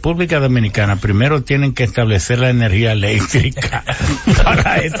 en la República Dominicana primero tienen que establecer la energía eléctrica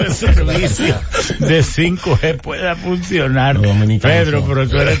para este servicio de 5G pueda funcionar. Pedro, pero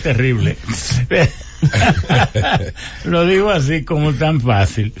tú eres terrible. Lo digo así como tan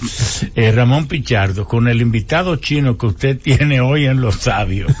fácil. Ramón Pichardo, con el invitado chino que usted tiene hoy en Los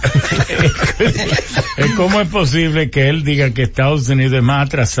Sabios, ¿cómo es posible que él diga que Estados Unidos es más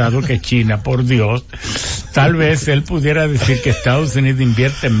atrasado que China? Por Dios, tal vez él pudiera decir que Estados Unidos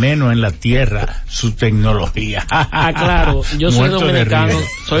invierte menos en la tierra su tecnología. Claro, yo soy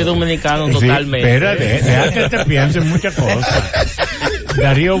dominicano sí, totalmente. Espérate, deja que te piensen muchas cosas.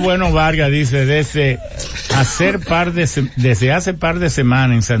 Darío Bueno Vargas dice, desde hace par de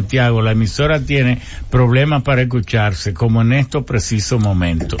semanas en Santiago la emisora tiene problemas para escucharse, como en estos precisos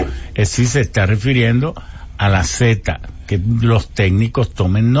momentos. Sí se está refiriendo a la Z, que los técnicos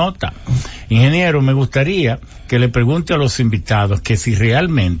tomen nota. Ingeniero, me gustaría que le pregunte a los invitados que si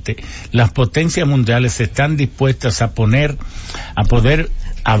realmente las potencias mundiales están dispuestas a poder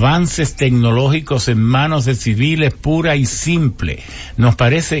avances tecnológicos en manos de civiles pura y simple. Nos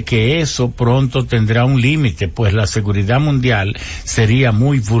parece que eso pronto tendrá un límite, pues la seguridad mundial sería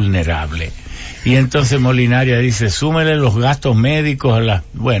muy vulnerable. Y entonces Molinaria dice, súmele los gastos médicos a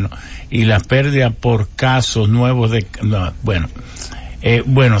y la pérdida por casos nuevos de... No,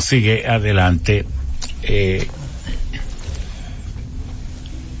 bueno, sigue adelante.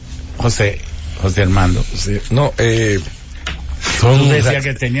 José Armando. Sí, Tú decías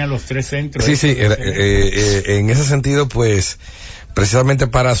que tenía los 3 centros. Sí, en ese sentido, pues, precisamente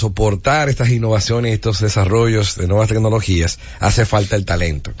para soportar estas innovaciones y estos desarrollos de nuevas tecnologías, hace falta el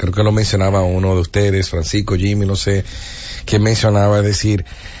talento. Creo que lo mencionaba uno de ustedes, Francisco, Jimmy, no sé quién mencionaba, es decir,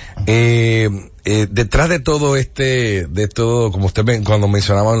 detrás de todo, como usted ven, cuando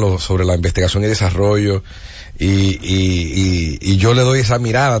mencionaban sobre la investigación y desarrollo, y yo le doy esa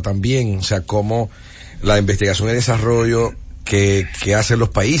mirada también, o sea, cómo la investigación y desarrollo que hacen los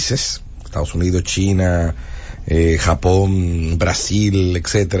países, Estados Unidos, China, Japón, Brasil,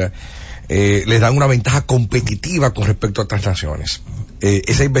 etcétera, les dan una ventaja competitiva con respecto a otras naciones.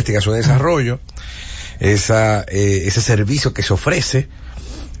 Esa investigación y desarrollo, ese servicio que se ofrece,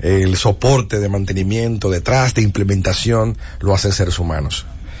 el soporte de mantenimiento detrás, de implementación, lo hacen seres humanos.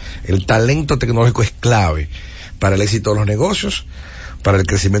 El talento tecnológico es clave para el éxito de los negocios, para el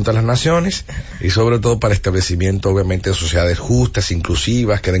crecimiento de las naciones y sobre todo para el establecimiento, obviamente, de sociedades justas,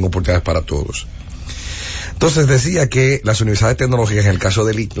 inclusivas, que den oportunidades para todos. Entonces decía que las universidades tecnológicas, en el caso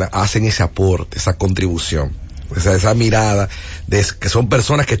del ICLA, hacen ese aporte, esa contribución, esa mirada de que son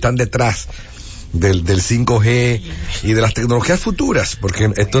personas que están detrás del 5G y de las tecnologías futuras, porque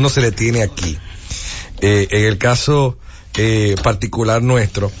esto no se le tiene aquí. En el caso particular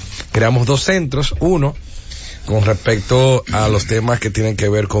nuestro, creamos 2 centros, uno con respecto a los temas que tienen que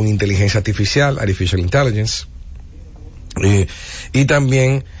ver con inteligencia artificial, artificial intelligence, y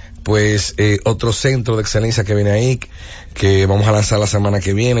también pues otro centro de excelencia que viene ahí, que vamos a lanzar la semana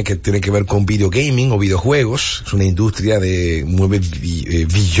que viene, que tiene que ver con video gaming o videojuegos. Es una industria de 9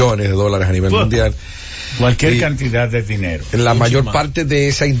 billones de dólares a nivel mundial. Cualquier cantidad de dinero. La mayor parte de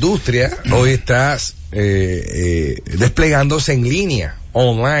esa industria hoy está desplegándose en línea,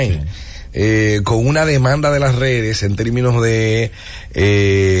 online. Con una demanda de las redes en términos de,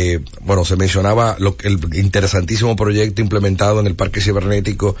 se mencionaba el interesantísimo proyecto implementado en el parque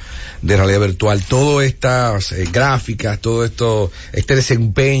cibernético de realidad virtual, todas estas gráficas, todo este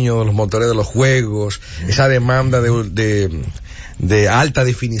desempeño de los motores de los juegos, esa demanda de alta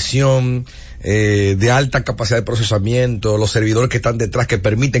definición, de alta capacidad de procesamiento, los servidores que están detrás que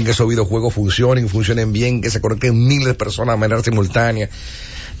permiten que esos videojuegos funcionen bien, que se conecten miles de personas de manera simultánea.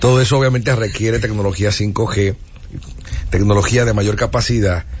 Todo eso obviamente requiere tecnología 5G, tecnología de mayor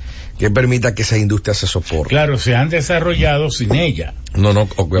capacidad, que permita que esa industria se soporte. Claro, se han desarrollado sin ella. No,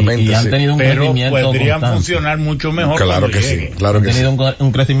 obviamente. Y han tenido un crecimiento podrían constante. Funcionar mucho mejor. Claro que sí, claro han que tenido sí.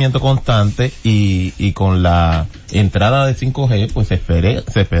 un crecimiento constante y con la entrada de 5G, pues se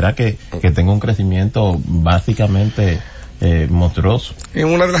espera que tenga un crecimiento básicamente monstruoso.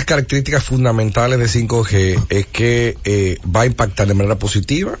 Una de las características fundamentales de 5G es que va a impactar de manera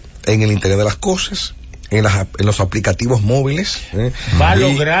positiva en el Internet de las cosas, en los aplicativos móviles. Va a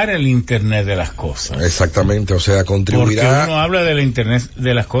lograr el Internet de las cosas. Exactamente, o sea, contribuirá. Porque uno habla del Internet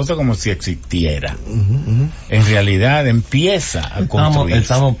de las cosas como si existiera. En realidad empieza a construir.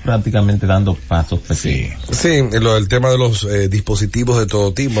 Estamos prácticamente dando pasos pequeños. Sí, el tema de los dispositivos de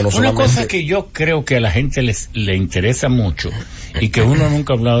todo tipo. Una cosa que yo creo que a la gente le interesa mucho y que uno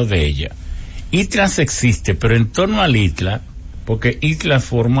nunca ha hablado de ella. ITLAS existe, pero en torno al ITLA, porque ITLA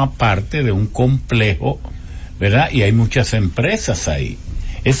forma parte de un complejo, ¿verdad? Y hay muchas empresas ahí.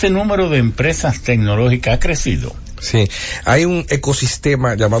 Ese número de empresas tecnológicas ha crecido. Sí, hay un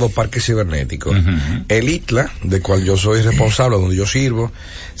ecosistema llamado Parque Cibernético. El ITLA, del cual yo soy responsable, donde yo sirvo,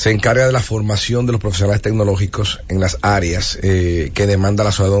 se encarga de la formación de los profesionales tecnológicos en las áreas que demanda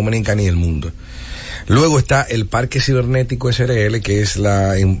la sociedad dominicana y el mundo. Luego está el Parque Cibernético SRL, que es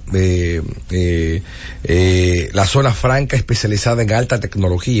la zona franca especializada en alta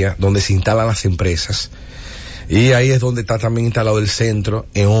tecnología, donde se instalan las empresas. Y ahí es donde está también instalado el centro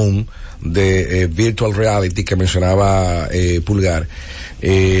EON de Virtual Reality que mencionaba Pulgar,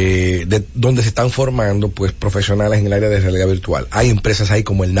 donde se están formando pues profesionales en el área de realidad virtual. Hay empresas ahí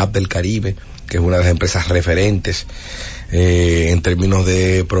como el NAP del Caribe, que es una de las empresas referentes en términos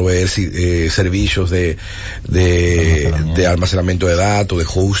de proveer servicios de almacenamiento de datos, de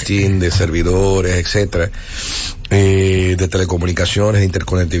hosting, de servidores, etcétera, de telecomunicaciones, de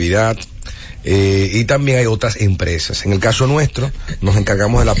interconectividad. Y también hay otras empresas. En el caso nuestro, nos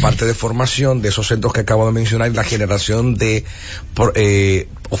encargamos de la parte de formación de esos centros que acabo de mencionar y la generación de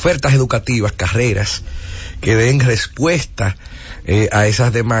ofertas educativas, carreras que den respuesta a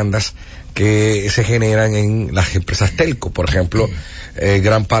esas demandas que se generan en las empresas telco. Por ejemplo,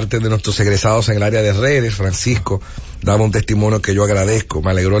 gran parte de nuestros egresados en el área de redes, Francisco daba un testimonio que yo agradezco, me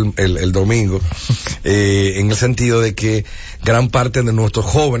alegró el domingo, en el sentido de que gran parte de nuestros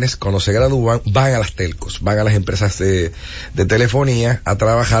jóvenes, cuando se gradúan, van a las telcos, van a las empresas de telefonía a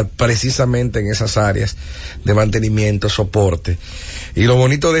trabajar precisamente en esas áreas de mantenimiento, soporte. Y lo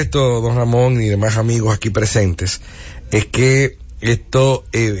bonito de esto, don Ramón y demás amigos aquí presentes, es que esto,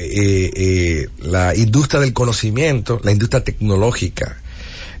 la industria del conocimiento, la industria tecnológica,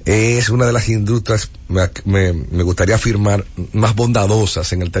 es una de las industrias, me gustaría afirmar, más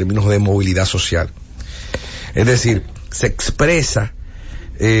bondadosas en el término de movilidad social. Es decir, se expresa,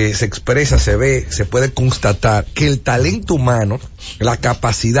 se ve, se puede constatar que el talento humano, la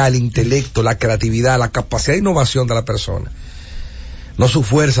capacidad, el intelecto, la creatividad, la capacidad de innovación de la persona, no su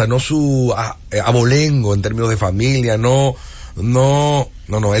fuerza, no su abolengo en términos de familia, no,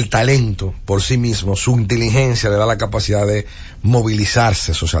 el talento por sí mismo, su inteligencia le da la capacidad de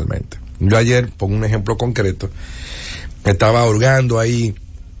movilizarse socialmente. Yo ayer, pongo un ejemplo concreto, estaba hurgando ahí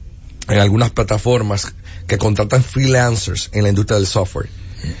en algunas plataformas que contratan freelancers en la industria del software.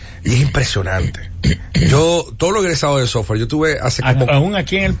 Y es impresionante. Todos los egresados del software, yo tuve hace como... ¿Aún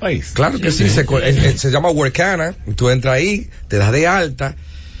aquí en el país? Claro que sí, se llama Workana, tú entras ahí, te das de alta,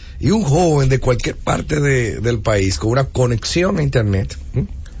 y un joven de cualquier parte del país con una conexión a internet,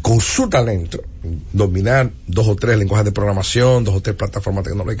 con su talento, dominar 2 o 3 lenguajes de programación, 2 o 3 plataformas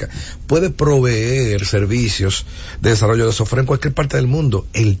tecnológicas, puede proveer servicios de desarrollo de software en cualquier parte del mundo.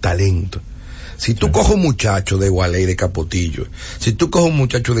 El talento. Si tú coges un muchacho de Gualey, de Capotillo, si tú coges un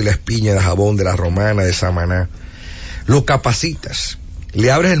muchacho de La Espiña, de Jabón, de La Romana, de Samaná, lo capacitas, le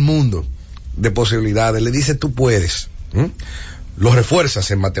abres el mundo de posibilidades, le dices tú puedes, lo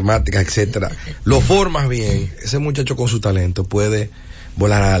refuerzas en matemáticas, etcétera, lo formas bien, ese muchacho con su talento puede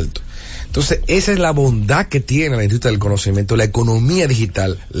volar alto. Entonces, esa es la bondad que tiene la industria del conocimiento, la economía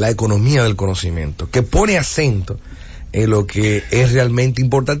digital, la economía del conocimiento, que pone acento en lo que es realmente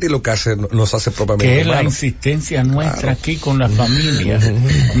importante y lo que nos hace propiamente que es la insistencia nuestra aquí con la familia.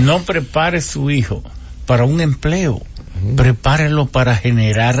 No prepare su hijo para un empleo, prepárelo para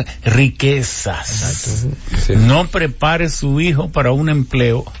generar riquezas. Sí. No prepare su hijo para un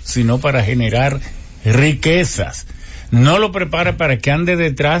empleo, sino para generar riquezas. No lo prepare para que ande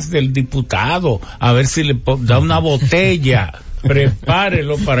detrás del diputado a ver si le da una botella.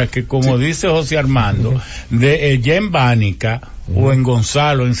 Prepárelo para que, como dice José Armando, ya en Bánica o en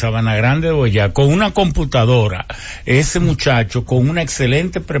Gonzalo, en Sabana Grande de Boyá, con una computadora, ese muchacho con una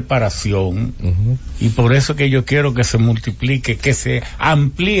excelente preparación, y por eso que yo quiero que se multiplique, que se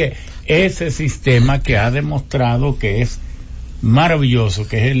amplíe ese sistema que ha demostrado que es maravilloso,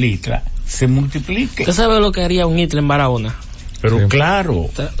 que es el ITLA, se multiplique. ¿Usted sabe lo que haría un ITLA en Barahona? Pero sí, claro,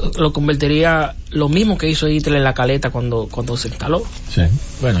 lo convertiría lo mismo que hizo ITLA en La Caleta cuando se instaló. Sí.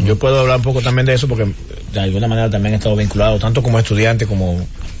 Bueno, yo puedo hablar un poco también de eso porque de alguna manera también he estado vinculado tanto como estudiante como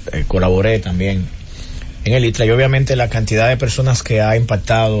colaboré también en el ITLA, y obviamente la cantidad de personas que ha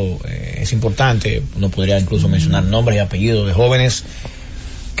impactado es importante. Uno podría incluso mencionar nombres y apellidos de jóvenes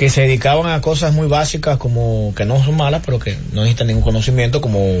que se dedicaban a cosas muy básicas, como que no son malas pero que no necesitan ningún conocimiento,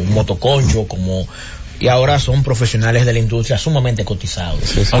 como un motoconcho, y ahora son profesionales de la industria sumamente cotizados.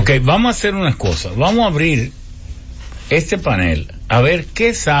 Sí. Ok, vamos a hacer unas cosas. Vamos a abrir este panel a ver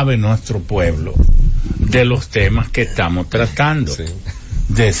qué sabe nuestro pueblo de los temas que estamos tratando. Sí.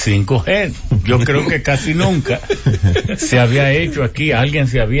 De 5G. Yo creo que casi nunca se había hecho aquí, alguien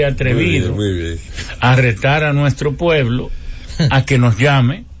se había atrevido muy bien. A retar a nuestro pueblo a que nos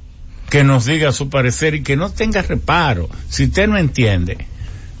llame, que nos diga su parecer y que no tenga reparo. Si usted no entiende,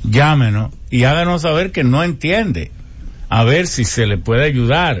 llámenos y háganos saber que no entiende, a ver si se le puede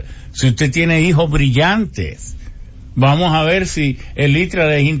ayudar. Si usted tiene hijos brillantes, vamos a ver si el ITRA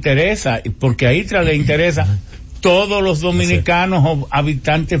les interesa, porque a ITRA les interesa todos los dominicanos o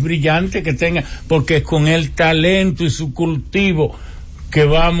habitantes brillantes que tengan, porque es con el talento y su cultivo que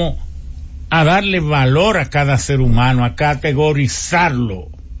vamos a darle valor a cada ser humano, a categorizarlo,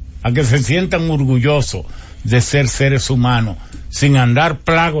 a que se sientan orgullosos de ser seres humanos, sin andar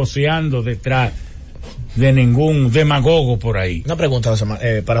plagoseando detrás de ningún demagogo por ahí. Una pregunta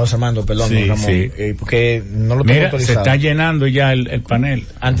para José Armando, perdón, sí, Ramón, sí. Porque no lo tengo autorizado. Se está llenando ya el panel.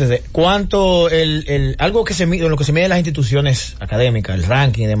 Antes de, ¿cuánto algo que se mide, lo que se mide en las instituciones académicas, el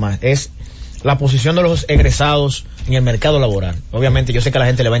ranking y demás, es la posición de los egresados en el mercado laboral. Obviamente, yo sé que a la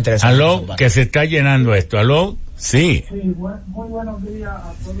gente le va a interesar. Aló, que se está llenando esto. Aló, sí. Muy buenos días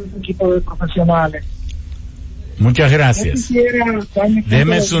a todo ese equipo de profesionales. Muchas gracias.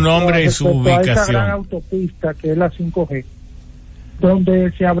 Deme su nombre y su ubicación. A esa gran autopista que es la 5G,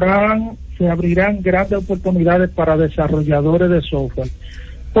 donde se abrirán grandes oportunidades para desarrolladores de software,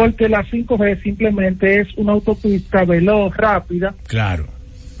 porque la 5G simplemente es una autopista veloz, rápida. Claro.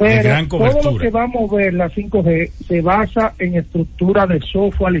 Pero de gran cobertura. todo lo que va a mover la 5G se basa en estructura de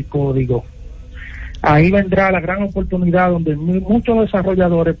software y código. Ahí vendrá la gran oportunidad donde muchos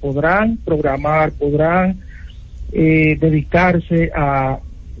desarrolladores podrán programar, podrán dedicarse a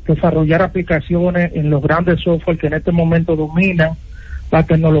desarrollar aplicaciones en los grandes software que en este momento dominan la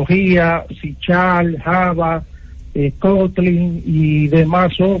tecnología, C#, Java, Kotlin y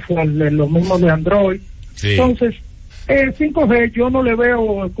demás software, los mismos de Android. Sí. Entonces, 5G yo no le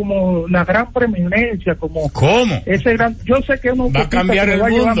veo como la gran preeminencia, como ¿cómo? Ese gran, yo sé que uno va a cambiar el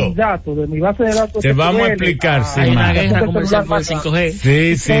mundo. Mis datos, de mi base de datos. Te vamos a explicar, sí, hay una guerra comercial por el 5G.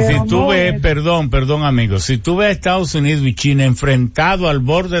 Sí, si tú ves, perdón amigo, si tú ves a Estados Unidos y China enfrentado al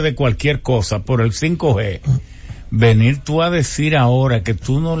borde de cualquier cosa por el 5G, venir tú a decir ahora que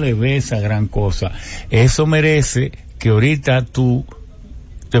tú no le ves esa gran cosa, eso merece que ahorita tú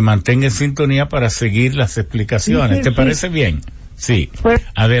te mantenga en sintonía para seguir las explicaciones. ¿Te parece bien? Sí.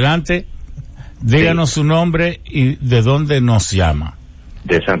 Adelante. Díganos su nombre y de dónde nos llama.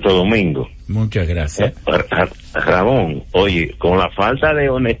 De Santo Domingo. Muchas gracias. Ramón, oye, con la falta de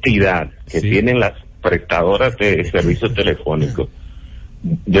honestidad que tienen las prestadoras de servicios telefónicos,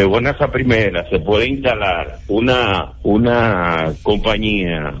 de buenas a primeras se puede instalar una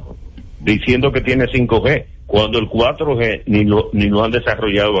compañía diciendo que tiene 5G. Cuando el 4G ni lo han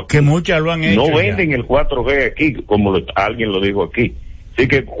desarrollado aquí. Que muchas lo han hecho. No venden el 4G aquí, como alguien lo dijo aquí. Así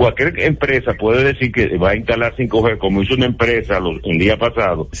que cualquier empresa puede decir que va a instalar 5G, como hizo una empresa el día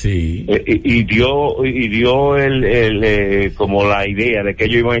pasado. Sí. Y dio como la idea de que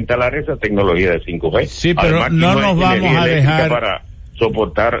ellos iban a instalar esa tecnología de 5G. Sí, pero además, no nos vamos a dejar para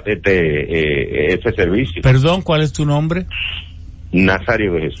soportar ese servicio. Perdón, ¿cuál es tu nombre?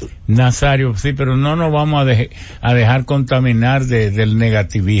 Nazario de Jesús. Nazario, sí, pero no nos vamos a dejar contaminar del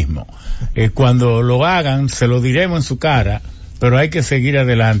negativismo. Cuando lo hagan, se lo diremos en su cara, pero hay que seguir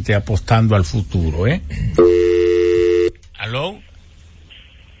adelante apostando al futuro, ¿eh? ¿Aló?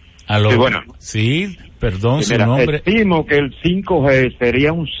 Sí, bueno. Sí, perdón, su nombre. Estimo que el 5G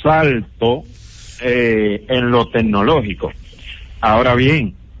sería un salto en lo tecnológico. Ahora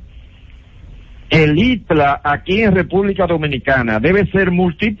bien, el ITLA aquí en República Dominicana debe ser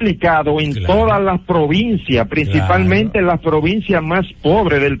multiplicado en todas las provincias, principalmente en las provincias más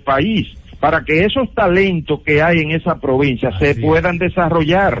pobres del país, para que esos talentos que hay en esa provincia se puedan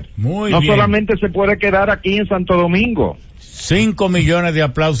desarrollar. No bien. Solamente se puede quedar aquí en Santo Domingo. 5 millones de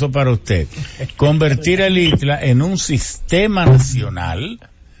aplausos para usted. Convertir el ITLA en un sistema nacional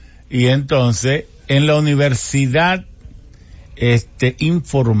y entonces en la universidad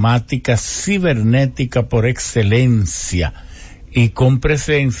informática cibernética por excelencia y con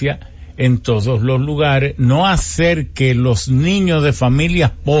presencia en todos los lugares, no hacer que los niños de familias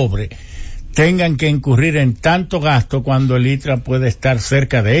pobres tengan que incurrir en tanto gasto cuando el ITLA puede estar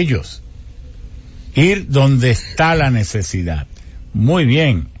cerca de ellos, ir donde está la necesidad. Muy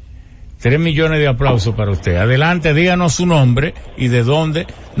bien, 3 millones de aplausos para usted. Adelante, díganos su nombre y de dónde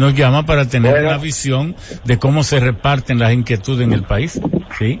nos llama para tener una visión de cómo se reparten las inquietudes en el país.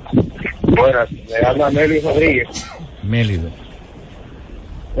 ¿Sí? Buenas, me habla Mélido Rodríguez. Mélido.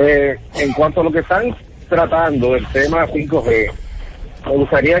 En cuanto a lo que están tratando del tema 5G, me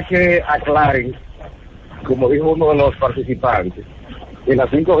gustaría que aclaren, como dijo uno de los participantes, que la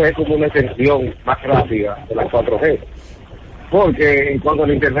 5G es como una extensión más rápida de la 4G. Porque en cuanto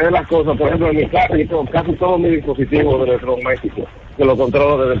al Internet de las cosas, por ejemplo, en mi casa, casi todos mis dispositivos de electrodomésticos, que lo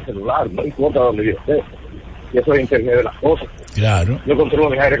controlo desde el celular, no importa dónde yo esté. Y eso es Internet de las cosas. Claro. Yo controlo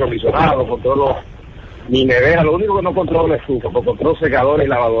mi aire acondicionado, controlo mi nevera, lo único que no controlo es estufa, pero controlo secadora y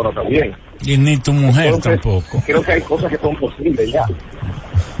lavadora también. Y ni tu mujer. Entonces, tampoco. Creo que hay cosas que son posibles ya.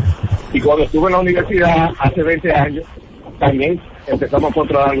 Y cuando estuve en la universidad, hace 20 años, también empezamos a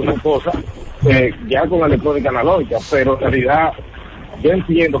controlar algunas cosas, ya con la electrónica analógica, pero en realidad yo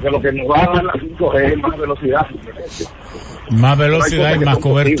entiendo que lo que nos va a dar la 5G es más velocidad. Más velocidad y más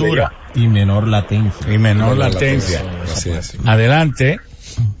cobertura. Y menor latencia. Y menor latencia. Adelante.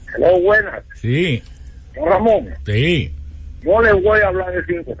 Hello, buenas. Sí. Ramón. Sí. No le voy a hablar de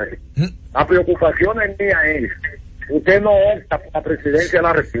 5G. La preocupación mía es que usted no opta por la presidencia de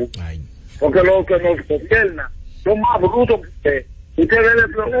la República. Porque los que nos gobiernan son más brutos que usted usted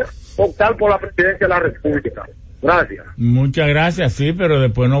debe optar por la presidencia de la República. Gracias. Muchas gracias, sí, pero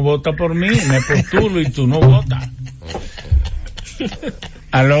después no vota por mí, me postulo y tú no votas.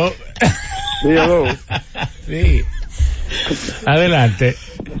 ¿Aló? Sí, aló. Sí. Adelante.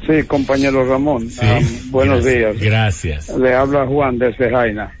 Sí, compañero Ramón. Sí. Buenos días. Gracias. Le habla Juan desde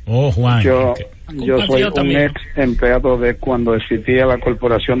Jaina. Oh, Juan. Yo soy un ex empleado de cuando existía la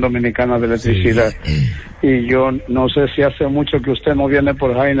Corporación Dominicana de Electricidad. Sí. Y yo no sé si hace mucho que usted no viene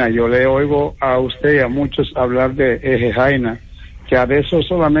por Jaina. Yo le oigo a usted y a muchos hablar de Eje Jaina, que a eso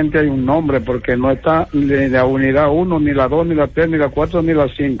solamente hay un nombre, porque no está ni la unidad 1, ni la 2, ni la 3, ni la 4, ni la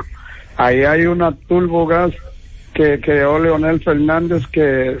 5. Ahí hay una turbogas que creó Leonel Fernández,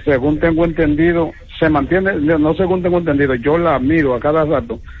 que según tengo entendido se mantiene, no según tengo entendido, yo la miro a cada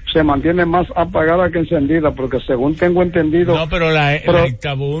rato, se mantiene más apagada que encendida, porque según tengo entendido... No, pero la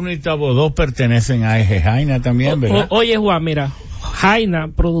Itabo 1 y Itabo 2 pertenecen a Eje Jaina también, ¿verdad? Oye, Juan, mira, Jaina,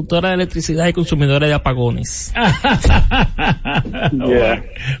 productora de electricidad y consumidora de apagones. Yeah.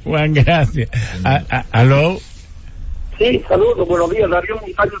 Juan, gracias. ¿Aló? Sí, saludos, buenos días, Darío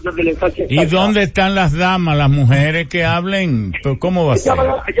Montaño desde el ensanche. ¿Y dónde están las damas, las mujeres que hablen? ¿Cómo va a ser?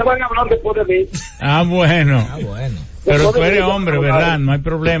 Ellas van a hablar después de mí. Ah, bueno. Pero tú eres hombre, ¿verdad? No hay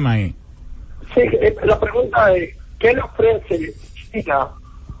problema ahí. Sí, la pregunta es, ¿qué le ofrece China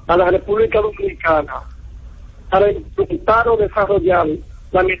a la República Dominicana para implementar o desarrollar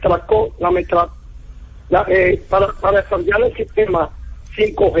para desarrollar el sistema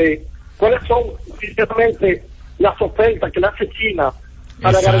 5G? ¿Cuáles son, sinceramente, las ofertas que le hace China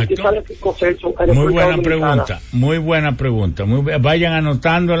para garantizar el proceso? Muy buena pregunta, muy buena pregunta. Vayan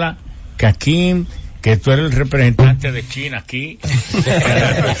anotándola, Caquín, que tú eres el representante de China aquí.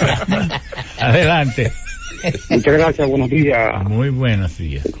 Adelante. Muchas gracias, buenos días. Muy buenos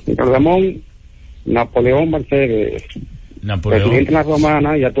días. Ramón, Napoleón Mercedes, presidente de la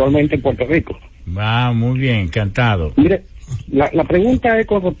Romana y actualmente en Puerto Rico. Va, muy bien, encantado. Mire, la pregunta es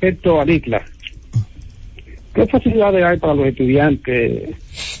con respecto al ICLA. ¿Qué facilidades hay para los estudiantes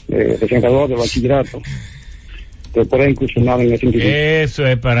recién graduados de bachillerato que pueden incursionar en ese instituto? Eso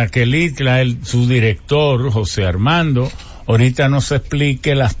es para que el ICLA, su director, José Armando, ahorita nos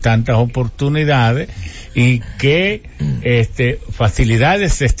explique las tantas oportunidades y qué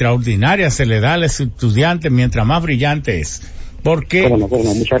facilidades extraordinarias se le da a los estudiantes mientras más brillante es. Porque, ¿Cómo no?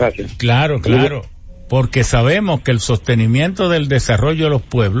 Muchas gracias. Claro. Porque sabemos que el sostenimiento del desarrollo de los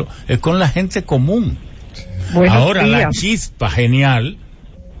pueblos es con la gente común. Ahora la chispa genial,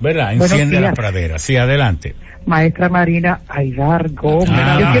 ¿verdad? Enciende la pradera. Sí, adelante. Maestra Marina Aidar Gómez.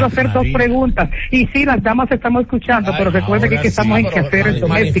 Yo quiero hacer dos preguntas. Y sí, las damas estamos escuchando, pero recuerde que estamos en quehaceres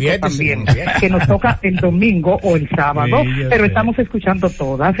domésticos también, que nos toca el domingo o el sábado, pero estamos escuchando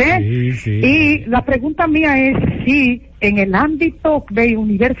todas, ¿eh? Sí. Y la pregunta mía es si en el ámbito de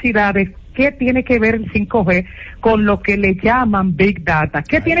universidades, ¿qué tiene que ver el 5G con lo que le llaman Big Data?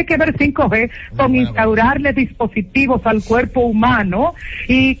 ¿Qué tiene que ver 5G con instaurarle dispositivos al cuerpo humano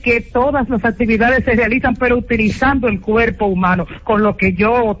y que todas las actividades se realizan pero utilizando el cuerpo humano, con lo que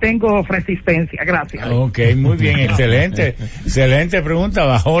yo tengo resistencia? Gracias. Ok, muy bien, excelente pregunta.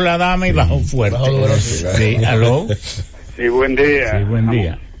 Bajó la dama y bajó fuerte. Sí, ¿aló? Sí, buen día. Sí, buen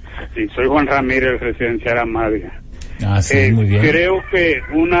día. Sí, soy Juan Ramírez, residencial Amalia. Sí, muy bien. Creo que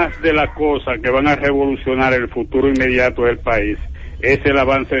una de las cosas que van a revolucionar el futuro inmediato del país es el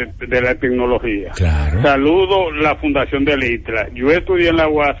avance de la tecnología. Claro. Saludo la fundación del ITRA. Yo estudié en la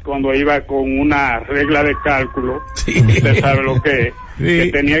UAS cuando iba con una regla de cálculo. Sí. Usted sabe lo que es. Sí.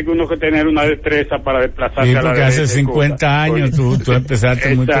 Que tenía que uno que tener una destreza para desplazarse a la porque hace 50 años tú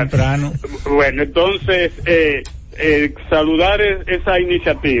empezaste muy temprano. Bueno, entonces, saludar esa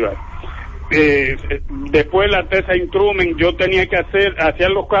iniciativa. Después la tesa intrumen, yo tenía que hacía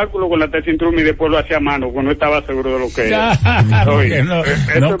los cálculos con la tesa intrumen y después lo hacía a mano, porque no estaba seguro de lo que era.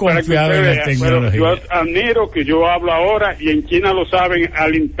 No confiaba en la tecnología. Yo admiro que yo hablo ahora y en China lo saben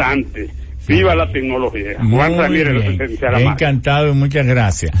al instante. Viva la tecnología. Juan Ramírez, encantado y muchas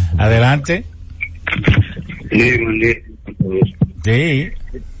gracias. Adelante. Sí.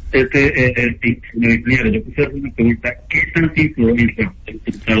 Yo quisiera hacer una pregunta. ¿Qué tan influencia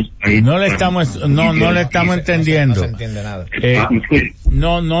no le estamos entendiendo? No se entiende nada.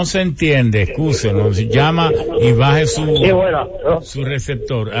 No se entiende, excúsenos. Llama y baje su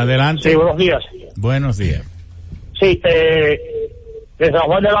receptor. Adelante. Sí, buenos días. Buenos días. Sí, de San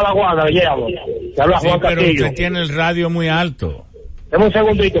Juan de la Laguana le llamo. Te habla Juan pero Castillo. usted tiene el radio muy alto. Deme un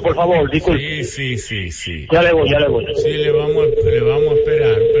segundito, por favor, disculpe. Sí. Ya le voy. Sí, le vamos a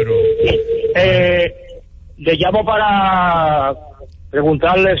esperar, pero... le llamo para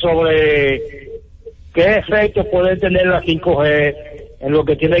preguntarle sobre ¿qué efecto puede tener la 5G en lo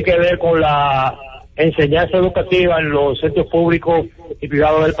que tiene que ver con la enseñanza educativa en los centros públicos y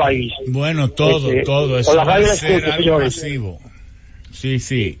privados del país? Bueno, todo eso va a ser algo masivo.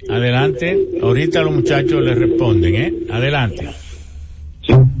 Sí, adelante. Ahorita los muchachos les responden, Adelante.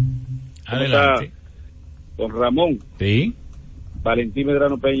 Sí. Adelante. Don Ramón. Sí. Valentín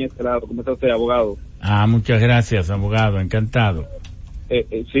Medrano Peña, este lado. ¿Cómo está usted, abogado? Muchas gracias, abogado. Encantado.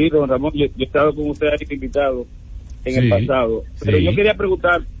 Sí, don Ramón, yo he estado con usted ahí invitado en el pasado. Pero yo quería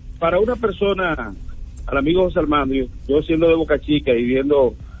preguntar, para una persona, al amigo José Armando, yo siendo de Boca Chica y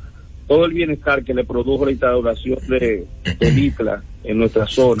viendo todo el bienestar que le produjo la instalación de ITLA en nuestra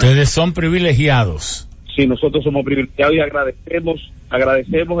zona. Ustedes son privilegiados. Sí, nosotros somos privilegiados y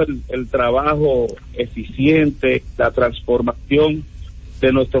agradecemos el trabajo eficiente, la transformación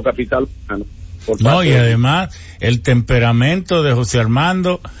de nuestro capital humano. Y además el temperamento de José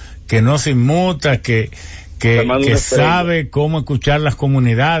Armando, que no se inmuta, que sabe cómo escuchar las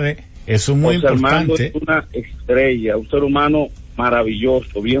comunidades, eso es muy José importante. Armando es una estrella, un ser humano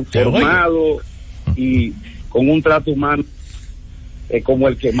maravilloso, bien formado y con un trato humano como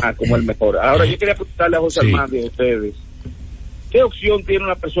el mejor. Ahora yo quería preguntarle a José Armando y a ustedes, ¿qué opción tiene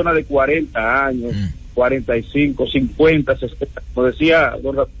una persona de 40 años, 45, 50, 60? Como decía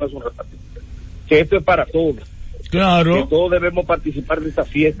don Rafael, que esto es para todos. Claro. Que todos debemos participar de esta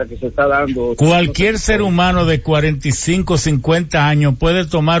fiesta que se está dando. Cualquier ser humano de 45, 50 años puede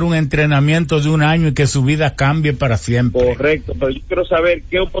tomar un entrenamiento de un año y que su vida cambie para siempre. Correcto, pero yo quiero saber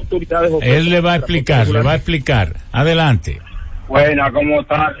qué oportunidades ofrece. Él le va a explicar. Adelante. Buena, ¿cómo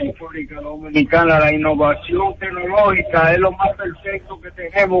está República Dominicana? La innovación tecnológica es lo más perfecto que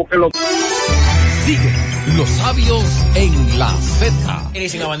tenemos. Sigue los sabios en la Z.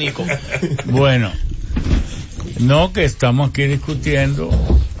 Eres sin abanico. Bueno, no, que estamos aquí discutiendo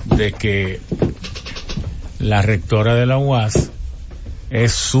de que la rectora de la UAS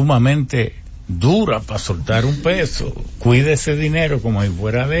es sumamente dura para soltar un peso. Cuide ese dinero como si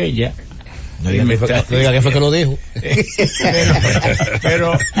fuera de ella. No diga que fue que lo dijo.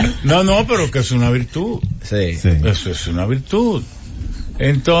 pero que es una virtud. Sí. Eso es una virtud.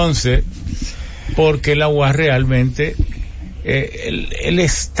 Entonces, porque la UAS realmente, el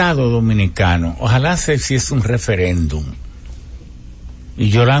Estado dominicano, ojalá se hiciese un referéndum, y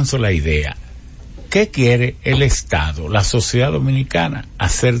yo lanzo la idea, ¿qué quiere el Estado, la sociedad dominicana,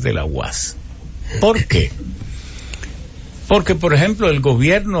 hacer de la UAS? ¿Por qué? Porque, por ejemplo, el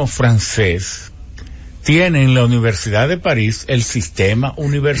gobierno francés tiene en la Universidad de París el sistema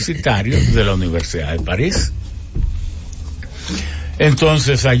universitario de la Universidad de París.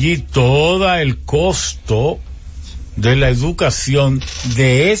 Entonces, allí todo el costo de la educación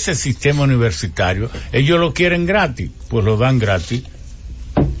de ese sistema universitario, ellos lo quieren gratis, pues lo dan gratis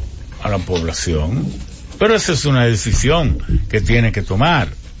a la población. Pero esa es una decisión que tiene que tomar.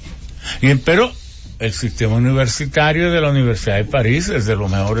 Pero el sistema universitario de la Universidad de París es de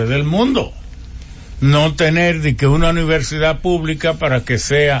los mejores del mundo. No tener de que una universidad pública para que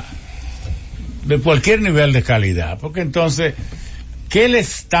sea de cualquier nivel de calidad, porque entonces, ¿qué le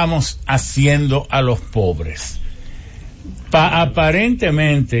estamos haciendo a los pobres?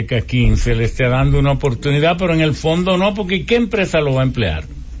 Aparentemente que aquí se le esté dando una oportunidad, pero en el fondo no, porque ¿qué empresa lo va a emplear?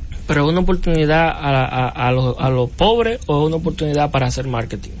 Pero una oportunidad a los pobres o una oportunidad para hacer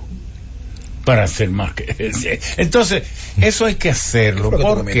marketing. Para hacer marketing. Entonces, eso hay que hacerlo.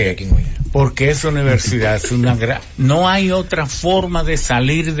 ¿Por qué? Porque esa universidad es no hay otra forma de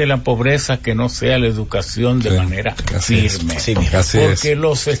salir de la pobreza que no sea la educación de manera firme. Porque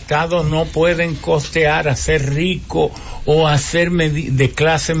los estados no pueden costear hacer rico o hacer de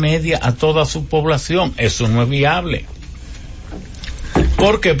clase media a toda su población. Eso no es viable.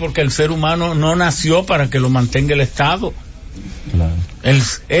 ¿Por qué? Porque el ser humano no nació para que lo mantenga el Estado. Claro.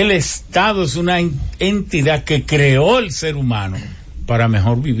 El Estado es una entidad que creó el ser humano para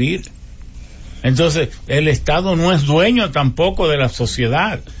mejor vivir. Entonces, el Estado no es dueño tampoco de la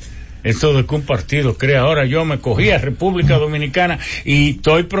sociedad. Esto de que un partido crea, ahora yo me cogí a República Dominicana y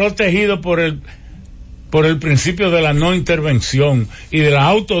estoy protegido por el principio de la no intervención y de la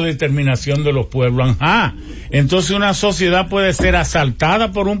autodeterminación de los pueblos. Entonces una sociedad puede ser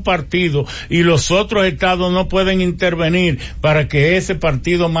asaltada por un partido y los otros estados no pueden intervenir para que ese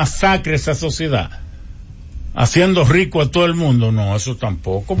partido masacre esa sociedad, haciendo rico a todo el mundo. No, eso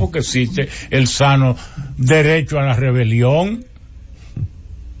tampoco, porque existe el sano derecho a la rebelión.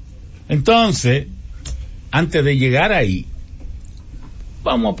 Entonces, antes de llegar ahí,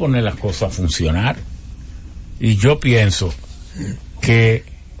 vamos a poner las cosas a funcionar. Y yo pienso que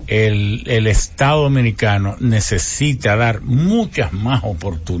el Estado dominicano necesita dar muchas más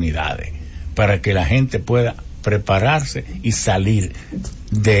oportunidades para que la gente pueda prepararse y salir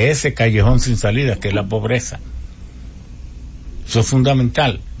de ese callejón sin salida que es la pobreza. Eso es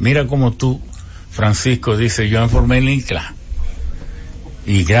fundamental. Mira como tú, Francisco, dice, yo me formé en ITLA.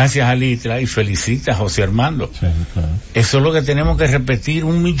 Y gracias a ITLA, y felicita a José Armando. Sí, claro. Eso es lo que tenemos que repetir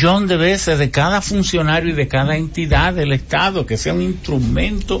 1.000.000 de veces de cada funcionario y de cada entidad del Estado, que sea un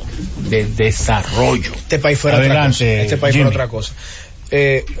instrumento de desarrollo. Este país fuera Adelante, otra cosa. Este país Jimmy. fuera otra cosa.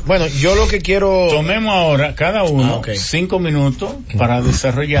 Bueno, yo lo que quiero... Tomemos ahora cada uno 5 minutos para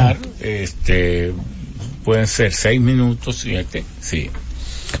desarrollar, pueden ser 6 minutos, 7, sí.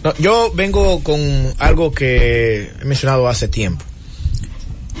 No, yo vengo con algo que he mencionado hace tiempo.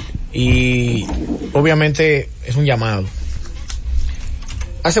 Y obviamente es un llamado.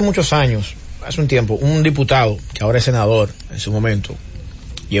 Hace muchos años, hace un tiempo, un diputado, que ahora es senador en su momento,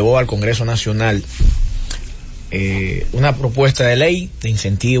 llevó al Congreso Nacional una propuesta de ley de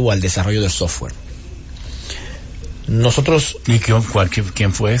incentivo al desarrollo del software. Nosotros... ¿Y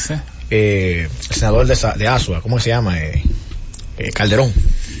quién fue ese? El senador de Asua, ¿cómo se llama? Calderón.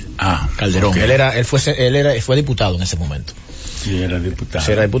 Calderón. Okay. Él fue diputado en ese momento. Sí, era diputado.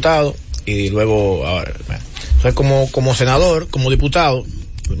 Sí, era diputado y luego, ahora, bueno. Entonces como senador, como diputado,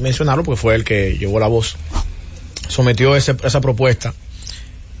 mencionarlo porque fue el que llevó la voz, sometió esa propuesta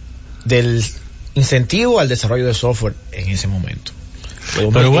del incentivo al desarrollo de software en ese momento.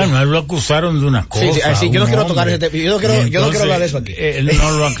 Pero bueno, a él lo acusaron de una cosa. Sí, yo no quiero tocar ese tema. Yo no quiero hablar de eso aquí. Él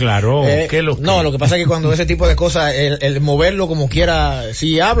no lo aclaró. No, lo que pasa es que cuando ese tipo de cosas, el moverlo como quiera,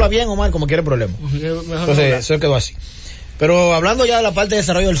 si habla bien o mal, como quiera, problema. Entonces, eso quedó así. Pero hablando ya de la parte de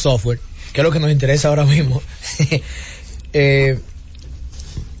desarrollo del software, que es lo que nos interesa ahora mismo,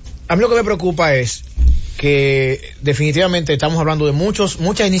 a mí lo que me preocupa es que definitivamente estamos hablando de muchas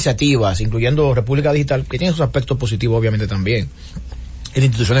iniciativas, incluyendo República Digital, que tienen sus aspectos positivos obviamente también, en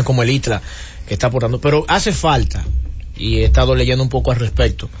instituciones como el ITLA, que está aportando, pero hace falta, y he estado leyendo un poco al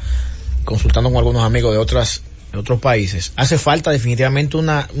respecto, consultando con algunos amigos de otros países, hace falta definitivamente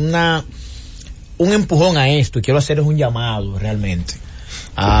un empujón a esto, y quiero hacerles un llamado realmente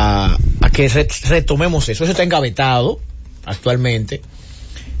a que retomemos eso. Eso está engavetado actualmente.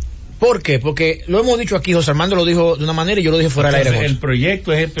 ¿Por qué? Porque lo hemos dicho aquí, José Armando lo dijo de una manera y yo lo dije fuera del aire. El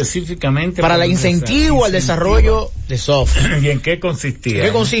proyecto es específicamente para el incentivo al desarrollo de software. ¿Y en qué consistía? ¿En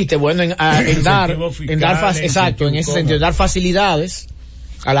qué consiste? Bueno, en dar exacto, en ese sentido, dar facilidades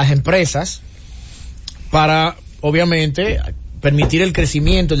a las empresas para, obviamente, permitir el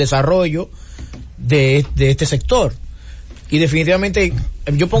crecimiento, el desarrollo de este sector. Y definitivamente,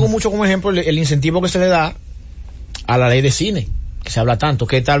 yo pongo mucho como ejemplo el incentivo que se le da a la ley de cine, que se habla tanto,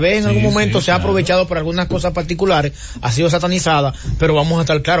 que tal vez en algún momento se ha aprovechado por algunas cosas particulares, ha sido satanizada, pero vamos a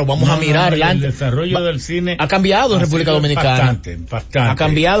estar claros, vamos a mirar el desarrollo del cine ha cambiado en República Dominicana. Bastante. Ha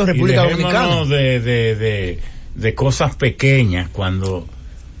cambiado en República Dominicana. De cosas pequeñas, cuando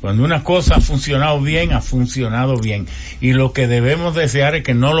una cosa ha funcionado bien, y lo que debemos desear es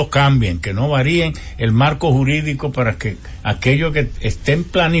que no lo cambien, que no varíen el marco jurídico para que aquellos que estén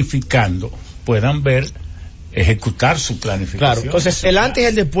planificando puedan ejecutar su planificación. Claro, entonces el antes y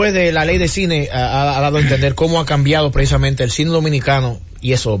el después de la ley de cine ha dado a entender cómo ha cambiado precisamente el cine dominicano,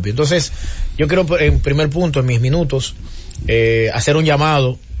 y es obvio. Entonces yo quiero, en primer punto, en mis minutos, hacer un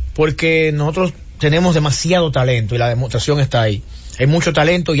llamado, porque nosotros tenemos demasiado talento y la demostración está ahí. Hay mucho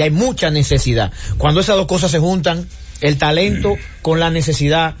talento y hay mucha necesidad. Cuando esas dos cosas se juntan, el talento con la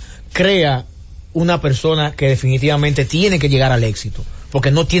necesidad crea una persona que definitivamente tiene que llegar al éxito, porque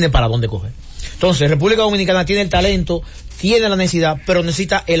no tiene para dónde coger. Entonces, República Dominicana tiene el talento, tiene la necesidad, pero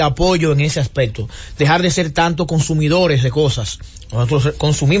necesita el apoyo en ese aspecto. Dejar de ser tanto consumidores de cosas. Nosotros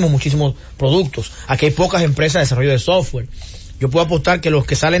consumimos muchísimos productos. Aquí hay pocas empresas de desarrollo de software. Yo puedo apostar que los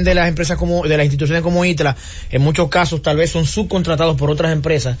que salen de las empresas de las instituciones como ITLA, en muchos casos tal vez son subcontratados por otras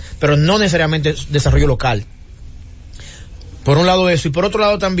empresas, pero no necesariamente desarrollo local. Por un lado eso, y por otro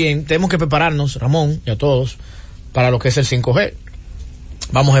lado también tenemos que prepararnos, Ramón y a todos, para lo que es el 5G.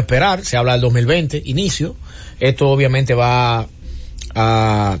 Vamos a esperar, se habla del 2020, inicio. Esto obviamente va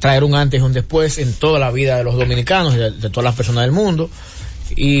a traer un antes y un después en toda la vida de los dominicanos y de todas las personas del mundo.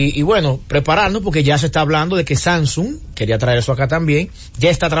 Y bueno, prepararnos, porque ya se está hablando de que Samsung, quería traer eso acá también, ya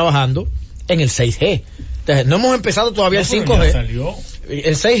está trabajando en el 6G. Entonces, no hemos empezado todavía el 5G.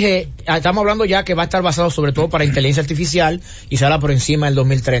 El 6G, estamos hablando ya que va a estar basado sobre todo para inteligencia artificial y se habla por encima del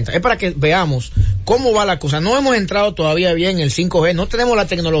 2030. Es para que veamos cómo va la cosa. No hemos entrado todavía bien en el 5G, no tenemos la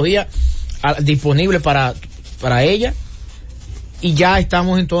tecnología disponible para ella, y ya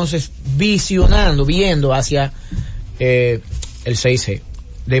estamos entonces viendo hacia el 6G.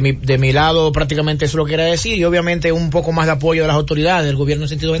 De mi lado prácticamente eso lo quería decir, y obviamente un poco más de apoyo de las autoridades del gobierno en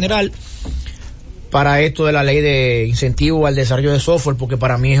sentido general, para esto de la ley de incentivo al desarrollo de software, porque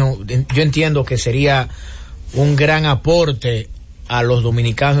para mí yo entiendo que sería un gran aporte a los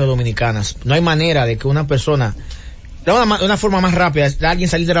dominicanos y dominicanas. No hay manera de que una persona, de una forma más rápida de alguien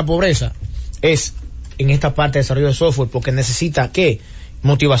salir de la pobreza es en esta parte de desarrollo de software, porque necesita ¿qué?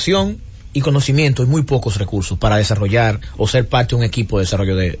 Motivación y conocimiento y muy pocos recursos para desarrollar o ser parte de un equipo de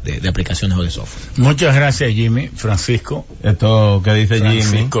desarrollo de aplicaciones o de software. Muchas gracias, Jimmy. Francisco. Esto que dice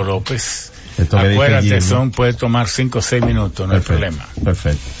Francisco López. Esto que acuérdate, dice Jimmy, puede tomar 5 o 6 minutos, no hay problema.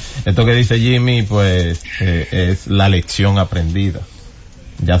 Perfecto. Esto que dice Jimmy, pues, es la lección aprendida.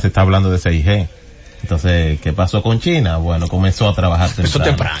 Ya se está hablando de 6G. Entonces, ¿qué pasó con China? Bueno, comenzó a trabajar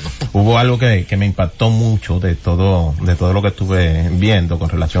temprano. Hubo algo que me impactó mucho de todo lo que estuve viendo con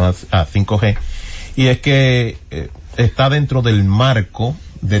relación a 5G, y es que está dentro del marco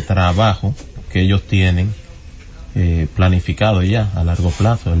de trabajo que ellos tienen planificado ya a largo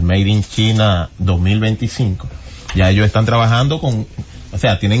plazo, el Made in China 2025. Ya ellos están trabajando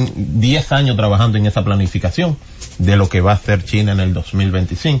tienen 10 años trabajando en esa planificación de lo que va a hacer China en el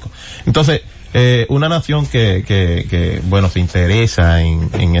 2025. Entonces, una nación que se interesa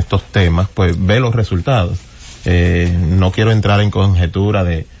en estos temas, pues ve los resultados. No quiero entrar en conjetura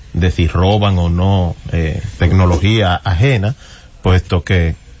de si roban o no tecnología ajena, puesto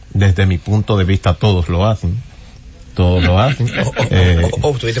que desde mi punto de vista todos lo hacen.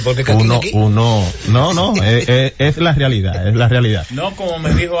 Es la realidad. No, como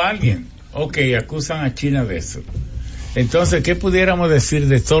me dijo alguien, acusan a China de eso. Entonces, ¿qué pudiéramos decir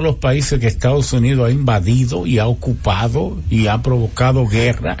de todos los países que Estados Unidos ha invadido y ha ocupado y ha provocado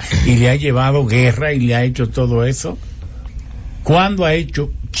guerra y le ha llevado guerra y le ha hecho todo eso? ¿Cuándo ha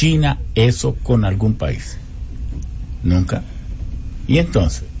hecho China eso con algún país? Nunca. ¿Y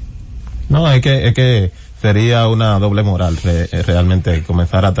entonces? No, es que sería una doble moral realmente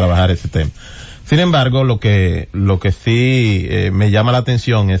comenzar a trabajar ese tema. Sin embargo, lo que sí me llama la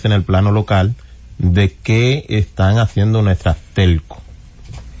atención es en el plano local de qué están haciendo nuestras telco.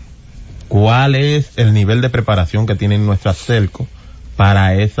 ¿Cuál es el nivel de preparación que tienen nuestras telco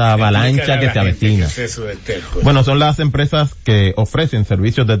para esa avalancha que se avecina? Bueno, son las empresas que ofrecen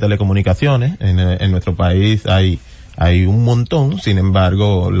servicios de telecomunicaciones. En nuestro país hay un montón. Sin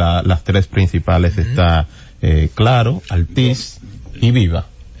embargo, las tres principales está Claro, Altiz y Viva.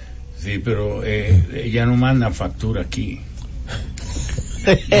 Sí, pero ella no manda factura aquí.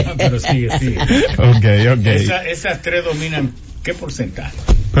 No, pero sigue. Okay. Esas tres dominan ¿qué porcentaje?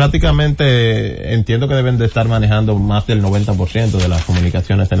 Prácticamente entiendo que deben de estar manejando más del 90% de las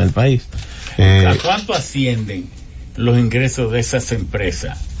comunicaciones en el país. ¿A cuánto ascienden los ingresos de esas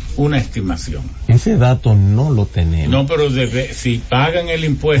empresas? Una estimación. Ese dato no lo tenemos. No, pero si pagan el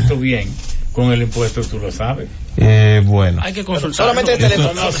impuesto bien, con el impuesto tú lo sabes. Bueno. Hay que consultar.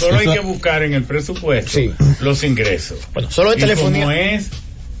 Solo hay que buscar en el presupuesto los ingresos. Bueno, solo de telefonía. Como es,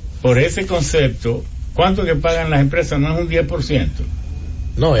 por ese concepto, ¿cuánto que pagan las empresas? No es un 10%.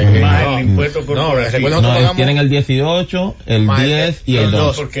 No, más el impuesto corporativo. Tienen el 18, el 10 y el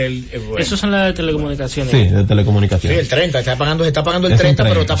 2. Porque esos son las de telecomunicaciones. Sí, de telecomunicaciones. Sí, el 30, se está pagando el 30,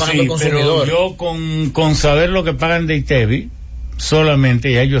 pero está pagando el consumidor. Pero yo con saber lo que pagan de ITEVI,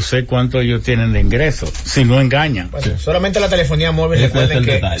 solamente ya yo sé cuánto ellos tienen de ingresos, si no engañan. Bueno, solamente la telefonía móvil, recuerden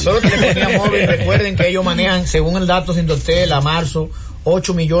que ellos manejan, según el dato de Indotel, a marzo,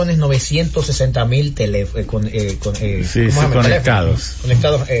 8.960.000 conectados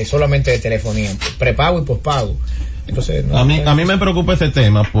solamente de telefonía, prepago y pospago. Entonces, a mí me preocupa ese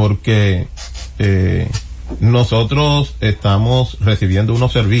tema porque nosotros estamos recibiendo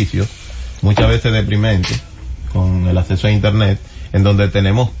unos servicios muchas veces deprimentes con el acceso a internet, en donde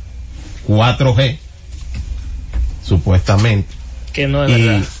tenemos 4G supuestamente, que no es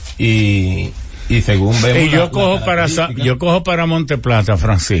verdad, y según vemos yo cojo para Monteplata,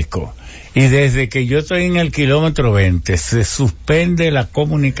 Francisco, y desde que yo estoy en el kilómetro 20 se suspende la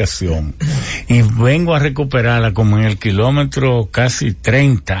comunicación y vengo a recuperarla como en el kilómetro casi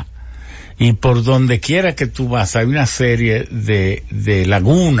 30, y por donde quiera que tú vas hay una serie de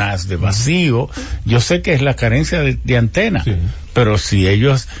lagunas, de vacío. Yo sé que es la carencia de antenas, pero si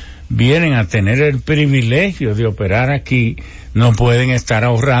ellos vienen a tener el privilegio de operar aquí, no pueden estar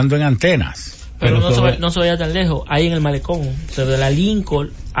ahorrando en antenas. Pero no se vaya tan lejos. Ahí en el malecón, desde la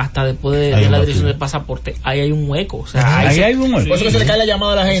Lincoln hasta después de la dirección del pasaporte, ahí hay un hueco. O sea, ahí hay un hueco. Por eso que se le cae la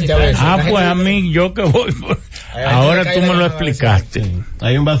llamada a la gente a veces. Pues a mí, yo que voy. Ahora tú me lo explicaste.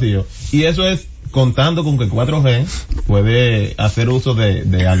 Hay un vacío. Y eso es contando con que 4G puede hacer uso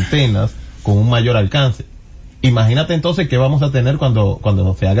de antenas con un mayor alcance. Imagínate entonces qué vamos a tener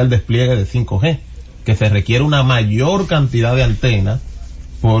cuando se haga el despliegue de 5G, que se requiere una mayor cantidad de antenas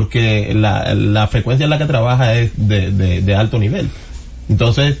porque la frecuencia en la que trabaja es de alto nivel.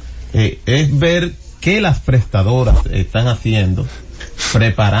 Entonces, es ver qué las prestadoras están haciendo,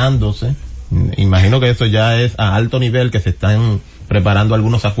 preparándose. Imagino que eso ya es a alto nivel, que se están preparando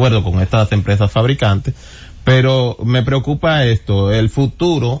algunos acuerdos con estas empresas fabricantes, pero me preocupa esto, el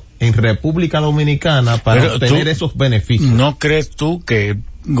futuro en República Dominicana para obtener esos beneficios. ¿No crees tú que el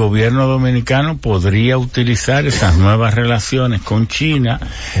gobierno dominicano podría utilizar esas nuevas relaciones con China?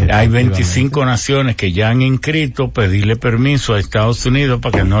 Hay 25 naciones que ya han inscrito, pedirle permiso a Estados Unidos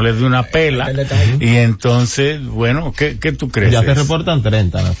para que no les dé una pela, y entonces, bueno, ¿qué tú crees? Ya se reportan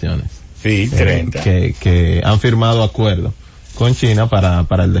 30 naciones. Sí, 30. Que han firmado acuerdos con China para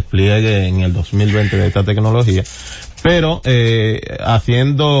el despliegue en el 2020 de esta tecnología, pero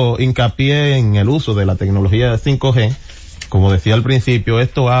haciendo hincapié en el uso de la tecnología de 5G, como decía al principio,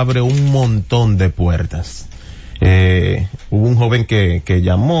 esto abre un montón de puertas. Hubo un joven que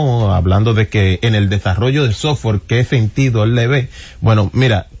llamó hablando de que en el desarrollo de software, ¿qué sentido él le ve? Bueno,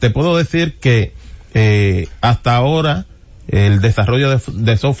 mira, te puedo decir que hasta ahora el desarrollo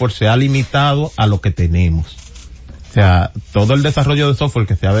de software se ha limitado a lo que tenemos. O sea, todo el desarrollo de software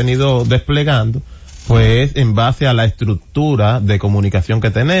que se ha venido desplegando, pues en base a la estructura de comunicación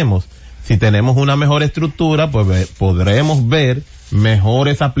que tenemos. Si tenemos una mejor estructura, pues podremos ver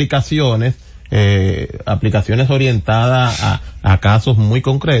mejores aplicaciones, aplicaciones orientadas a casos muy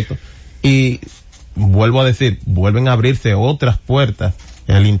concretos. Y vuelvo a decir, vuelven a abrirse otras puertas.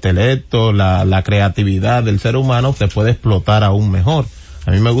 El intelecto, la creatividad del ser humano se puede explotar aún mejor.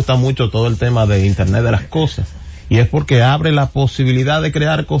 A mí me gusta mucho todo el tema de Internet de las cosas. Y es porque abre la posibilidad de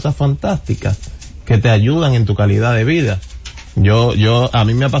crear cosas fantásticas que te ayudan en tu calidad de vida. A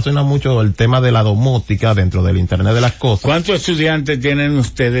mí me apasiona mucho el tema de la domótica dentro del Internet de las cosas. ¿Cuántos estudiantes tienen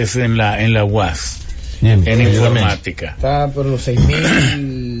ustedes en la UAS? Bien, en informática. Está por los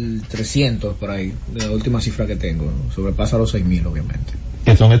 6.300 por ahí, de la última cifra que tengo. Sobrepasa los 6.000, obviamente.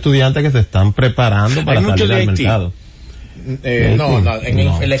 Que son estudiantes que se están preparando para salir al mercado. En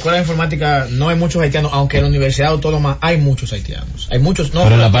la escuela de informática no hay muchos haitianos, aunque en la Universidad Autónoma hay muchos haitianos. Hay muchos, no.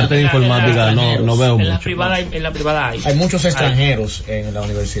 Pero en la parte de informática no veo mucho. En la privada hay. Hay muchos extranjeros en la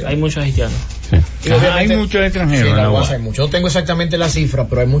universidad. Hay muchos haitianos. Sí. Hay muchos extranjeros. Sí, en la UAS hay muchos. No tengo exactamente la cifra,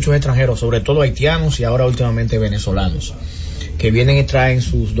 pero hay muchos extranjeros, sobre todo haitianos y ahora últimamente venezolanos, que vienen y traen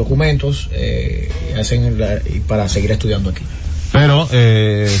sus documentos para seguir estudiando aquí. Pero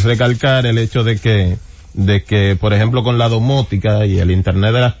recalcar el hecho de que, por ejemplo, con la domótica y el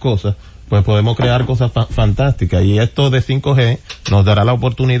Internet de las cosas, pues podemos crear cosas fantásticas. Y esto de 5G nos dará la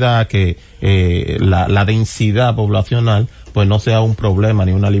oportunidad a que la densidad poblacional pues no sea un problema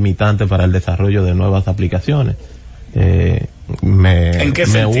ni una limitante para el desarrollo de nuevas aplicaciones. ¿En qué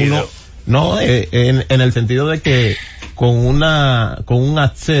sentido? En el sentido de que con un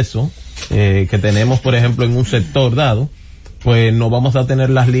acceso que tenemos, por ejemplo, en un sector dado, pues no vamos a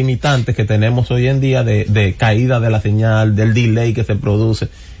tener las limitantes que tenemos hoy en día de caída de la señal, del delay que se produce.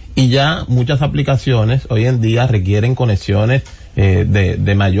 Y ya muchas aplicaciones hoy en día requieren conexiones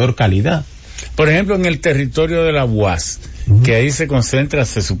de mayor calidad. Por ejemplo, en el territorio de la UAS, que ahí se concentra,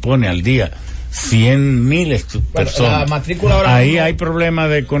 se supone, al día 100,000 personas. La matrícula ahora ahí hay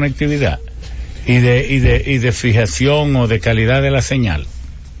problemas de conectividad y de fijación o de calidad de la señal.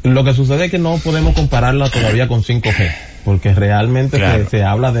 Lo que sucede es que no podemos compararla todavía con 5G, porque realmente se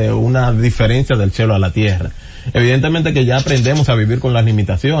habla de una diferencia del cielo a la tierra. Evidentemente que ya aprendemos a vivir con las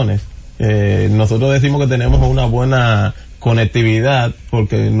limitaciones. Nosotros decimos que tenemos una buena conectividad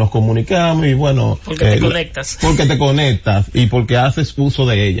porque nos comunicamos y bueno... Porque te conectas. Porque te conectas y porque haces uso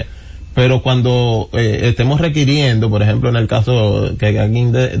de ella. Pero cuando estemos requiriendo, por ejemplo, en el caso que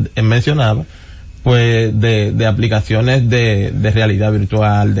aquí mencionaba, pues de aplicaciones de realidad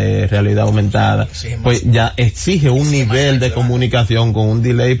virtual, de realidad aumentada, pues ya exige un nivel de comunicación con un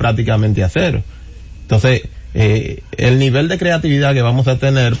delay prácticamente a cero. Entonces, el nivel de creatividad que vamos a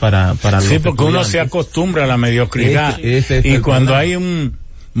tener para sí, porque uno se acostumbra a la mediocridad y cuando hay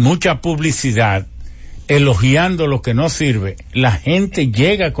mucha publicidad elogiando lo que no sirve, la gente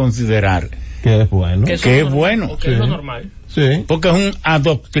llega a considerar que es bueno, que es bueno, que es lo normal. Sí. Porque es un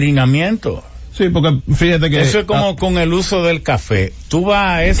adoctrinamiento. Sí, porque fíjate que... Eso es como con el uso del café. Tú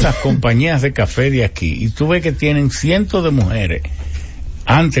vas a esas compañías de café de aquí y tú ves que tienen cientos de mujeres,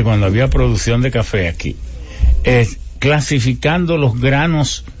 antes cuando había producción de café aquí, clasificando los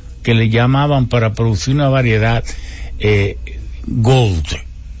granos que le llamaban para producir una variedad gold,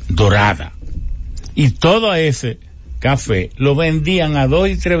 dorada. Y todo ese café lo vendían a 2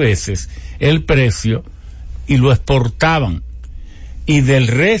 y 3 veces el precio y lo exportaban. Y del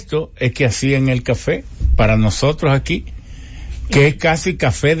resto es que hacían el café para nosotros aquí. que es casi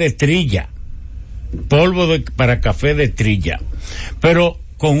café de trilla, polvo para café de trilla, pero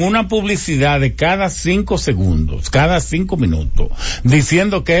con una publicidad de cada 5 segundos, cada 5 minutos,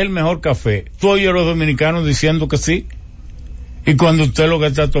 diciendo que es el mejor café. Tú oyes a los dominicanos diciendo que sí, y cuando usted lo que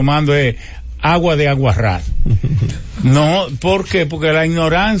está tomando es agua de aguarrás. No, ¿por qué? Porque la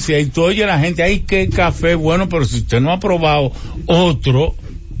ignorancia, y tú oyes a la gente, ay, qué café bueno, pero si usted no ha probado otro,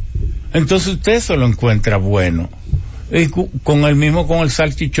 entonces usted se lo encuentra bueno. Y con el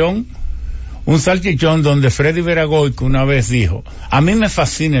salchichón, un salchichón donde Freddy Veragoico una vez dijo, a mí me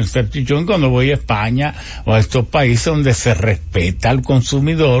fascina el salchichón cuando voy a España o a estos países donde se respeta al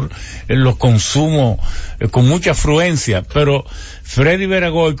consumidor, lo consumo con mucha afluencia, pero Freddy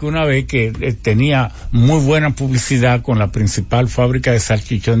Veragoico una vez que tenía muy buena publicidad con la principal fábrica de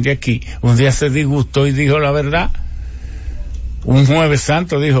salchichón de aquí, un día se disgustó y dijo la verdad. Un Jueves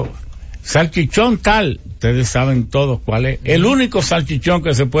Santo dijo, salchichón tal, ustedes saben todos cuál es, el único salchichón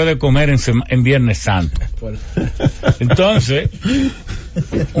que se puede comer en Viernes Santo. Entonces,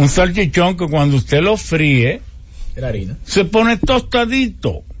 un salchichón que cuando usted lo fríe, se pone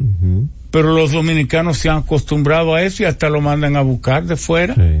tostadito. Pero los dominicanos se han acostumbrado a eso y hasta lo mandan a buscar de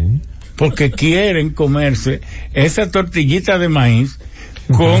fuera, porque quieren comerse esa tortillita de maíz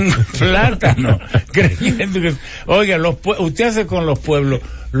con plátano, creyendo que, oiga, usted hace con los pueblos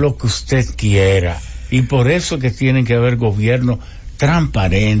lo que usted quiera, y por eso que tienen que haber gobierno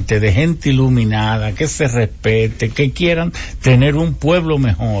transparente, de gente iluminada, que se respete, que quieran tener un pueblo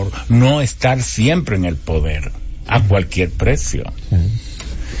mejor, no estar siempre en el poder a cualquier precio.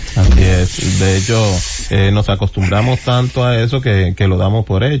 Así es, de hecho nos acostumbramos tanto a eso que lo damos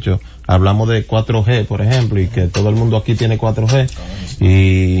por hecho. Hablamos de 4G, por ejemplo, y que todo el mundo aquí tiene 4G,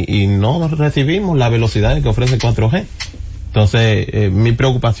 y no recibimos la velocidad que ofrece 4G. Entonces, mi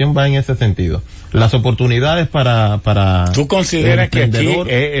preocupación va en ese sentido. Las oportunidades para ¿tú consideras que aquí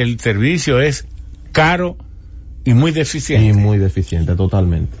el servicio es caro y muy deficiente? Y muy deficiente,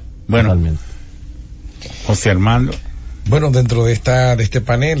 totalmente. Bueno, totalmente. José Armando. Bueno, dentro de este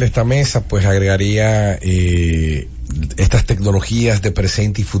panel, de esta mesa, pues agregaría estas tecnologías de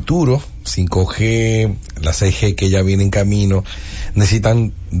presente y futuro, 5G, la 6G que ya viene en camino,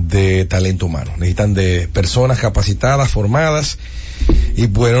 necesitan de talento humano, necesitan de personas capacitadas, formadas, y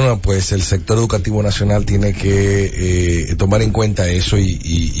bueno, pues el sector educativo nacional tiene que tomar en cuenta eso,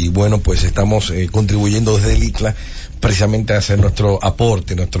 y bueno, pues estamos contribuyendo desde el ITLA precisamente a hacer nuestro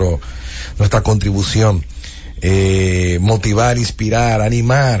aporte, nuestra contribución. Motivar, inspirar,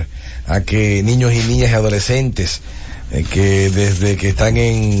 animar a que niños y niñas y adolescentes que desde que están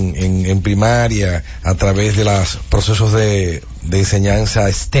en primaria, a través de los procesos de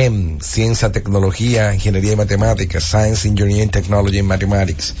enseñanza STEM, ciencia, tecnología, ingeniería y matemáticas, Science, Engineering, Technology and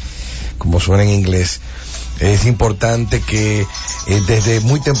Mathematics, como suena en inglés, es importante que desde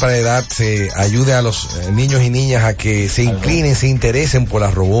muy temprana edad se ayude a los niños y niñas a que se inclinen, se interesen por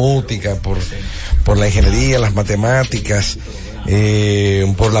la robótica, por la ingeniería, las matemáticas,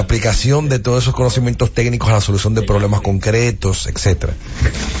 por la aplicación de todos esos conocimientos técnicos a la solución de problemas concretos, etcétera.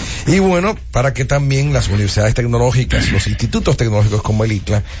 Y bueno, para que también las universidades tecnológicas, los institutos tecnológicos como el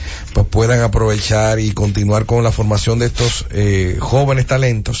ITLA, pues puedan aprovechar y continuar con la formación de estos jóvenes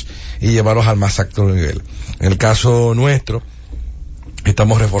talentos y llevarlos al más alto nivel. En el caso nuestro,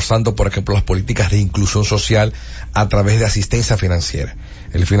 estamos reforzando, por ejemplo, las políticas de inclusión social a través de asistencia financiera.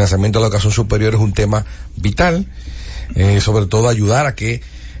 El financiamiento de la educación superior es un tema vital, sobre todo ayudar a que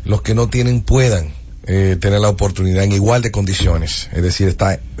los que no tienen puedan tener la oportunidad en igual de condiciones. Es decir,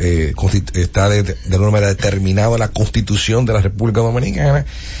 está de alguna manera determinado en la Constitución de la República Dominicana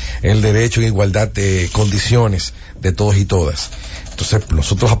el derecho en igualdad de condiciones de todos y todas. Entonces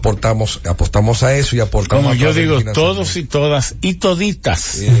nosotros apostamos a eso y aportamos. Como yo digo, todos y todas y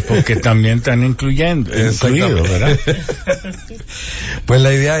toditas, porque también están incluidos, ¿verdad? Pues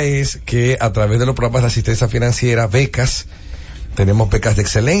la idea es que a través de los programas de asistencia financiera, becas, tenemos becas de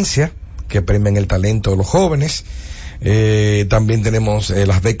excelencia que premian el talento de los jóvenes. También tenemos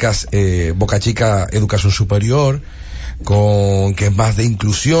las becas Boca Chica Educación Superior, que es más de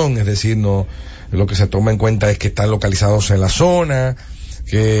inclusión, es decir, no, lo que se toma en cuenta es que están localizados en la zona,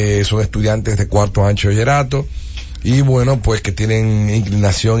 que son estudiantes de cuarto año de bachillerato, y bueno, pues que tienen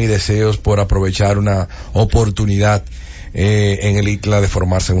inclinación y deseos por aprovechar una oportunidad en el ITLA de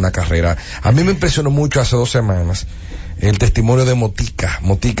formarse en una carrera. A mí me impresionó mucho hace 2 semanas el testimonio de Motica.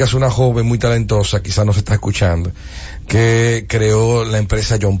 Motica es una joven muy talentosa, quizás nos está escuchando, que creó la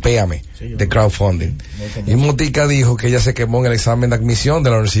empresa John Péame, de crowdfunding. Y Motica dijo que ella se quemó en el examen de admisión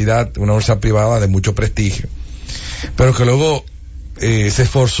de la universidad, una universidad privada de mucho prestigio, pero que luego se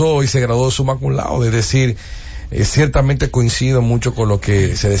esforzó y se graduó de summa cum laude, es decir, Ciertamente coincido mucho con lo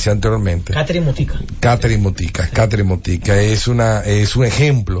que se decía anteriormente. Catherine Motica es un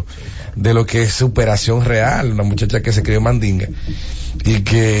ejemplo de lo que es superación real, una muchacha que se crió en Mandinga y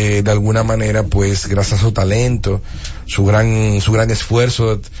que de alguna manera, pues gracias a su talento, su gran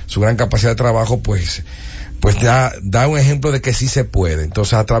esfuerzo, su gran capacidad de trabajo, pues da un ejemplo de que sí se puede.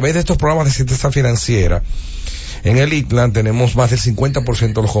 Entonces, a través de estos programas de asistencia financiera, en el ITLAN tenemos más del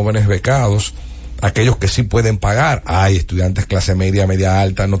 50% de los jóvenes becados, aquellos que sí pueden pagar. Hay estudiantes clase media, media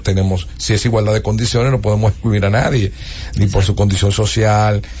alta, no tenemos, si es igualdad de condiciones, no podemos excluir a nadie, ni por su condición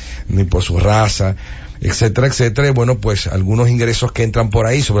social, ni por su raza, etcétera, etcétera. Y bueno, pues algunos ingresos que entran por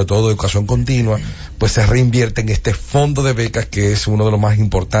ahí, sobre todo de educación continua, pues se reinvierten en este fondo de becas, que es uno de los más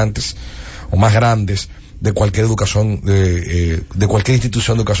importantes o más grandes de cualquier educación, de cualquier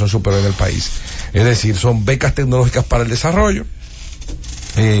institución de educación superior en el país. Es decir, son becas tecnológicas para el desarrollo.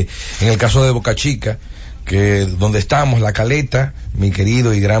 En el caso de Boca Chica, que donde estamos, La Caleta, mi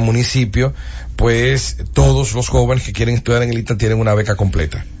querido y gran municipio, pues todos los jóvenes que quieren estudiar en el ITA tienen una beca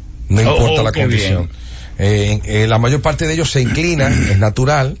completa, no importa la condición. La mayor parte de ellos se inclina, es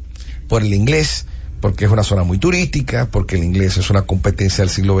natural, por el inglés, porque es una zona muy turística, porque el inglés es una competencia del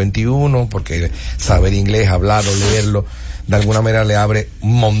siglo XXI, porque saber inglés, hablarlo, leerlo, de alguna manera le abre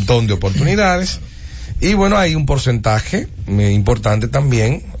un montón de oportunidades. Y bueno, hay un porcentaje importante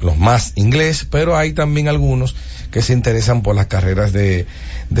también, los más inglés, pero hay también algunos que se interesan por las carreras de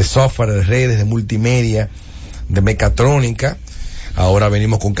software, de redes, de multimedia, de mecatrónica. Ahora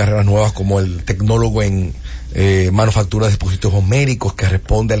venimos con carreras nuevas como el tecnólogo en manufactura de dispositivos médicos, que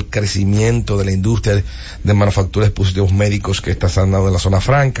responde al crecimiento de la industria de manufactura de dispositivos médicos que está sanando en la zona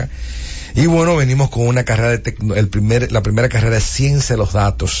franca. Y bueno, venimos con una carrera la primera carrera de ciencia de los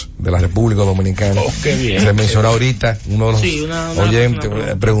datos de la República Dominicana. Qué bien. Se mencionó ahorita, uno de los oyentes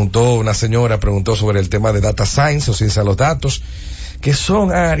una señora preguntó sobre el tema de data science o ciencia de los datos, que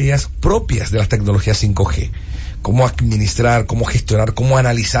son áreas propias de las tecnologías 5G. Cómo administrar, cómo gestionar, cómo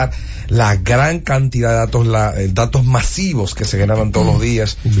analizar la gran cantidad de datos, datos masivos que se generan todos los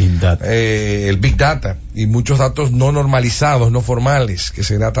días. El Big Data y muchos datos no normalizados, no formales, que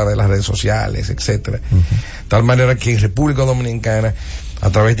se trata de las redes sociales, etcétera. Tal manera que en República Dominicana, a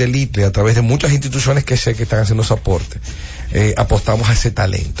través del ITLE, a través de muchas instituciones que sé que están haciendo ese aporte, apostamos a ese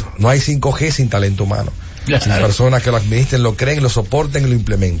talento. No hay 5G sin talento humano. Sin personas que lo administren, lo creen, lo soporten y lo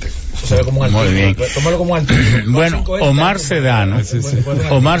implementen. Muy bien. Tómalo como alto. Bueno, Omar Sedano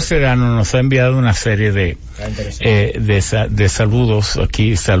nos ha enviado una serie de saludos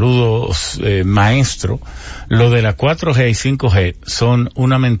aquí, maestro. Lo de la 4G y 5G son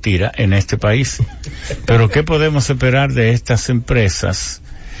una mentira en este país. Pero ¿qué podemos esperar de estas empresas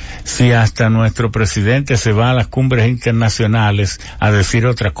si hasta nuestro presidente se va a las cumbres internacionales a decir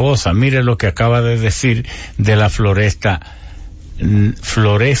otra cosa? Mire lo que acaba de decir de la floresta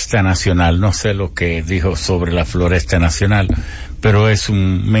nacional. No sé lo que dijo sobre la floresta nacional, pero es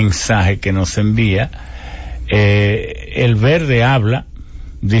un mensaje que nos envía. El Verde habla,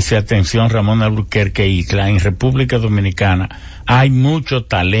 dice: atención Ramón Albuquerque Isla, en República Dominicana hay mucho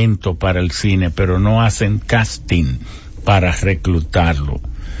talento para el cine, pero no hacen casting para reclutarlo.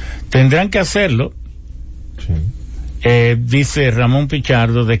 Tendrán que hacerlo. Sí. Dice Ramón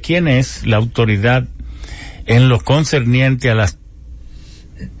Pichardo: ¿de quién es la autoridad en lo concerniente a las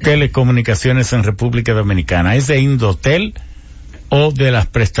telecomunicaciones en República Dominicana? ¿Es de Indotel o de las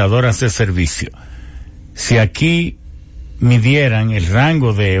prestadoras de servicio? Si aquí midieran el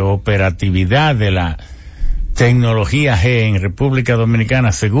rango de operatividad de la tecnología G en República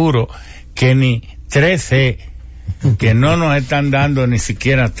Dominicana, seguro que ni 3G, que no nos están dando ni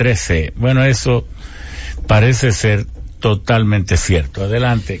siquiera 3C. Bueno, eso parece ser totalmente cierto.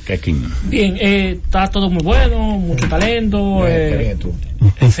 Adelante, Caquín. Bien, está todo muy bueno, mucho talento.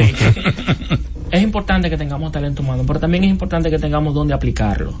 Sí. Es importante que tengamos talento humano, pero también es importante que tengamos dónde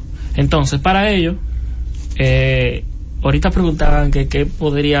aplicarlo. Entonces, para ello, ahorita preguntaban que qué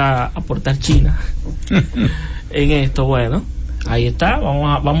podría aportar China en esto. Bueno, ahí está.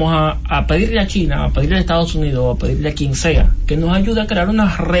 Vamos a pedirle a China, a pedirle a Estados Unidos, a pedirle a quien sea que nos ayude a crear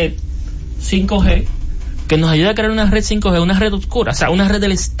una red 5G, que nos ayude a crear una red 5G, una red oscura, o sea, una red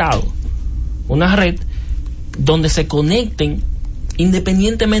del Estado, una red donde se conecten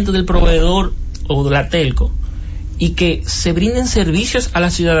independientemente del proveedor o de la telco, y que se brinden servicios a la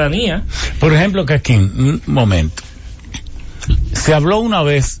ciudadanía. Por ejemplo, Caquín, un momento. Se habló una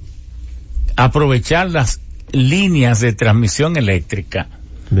vez aprovechar las líneas de transmisión eléctrica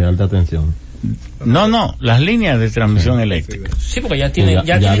de alta tensión No, las líneas de transmisión eléctrica. Sí, porque ya tienen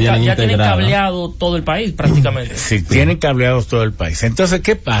cableado todo el país prácticamente. Sí, tienen cableado todo el país. Entonces,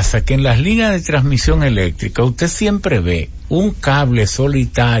 ¿qué pasa? Que en las líneas de transmisión eléctrica usted siempre ve un cable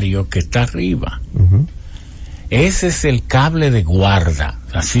solitario que está arriba. Ese es el cable de guarda,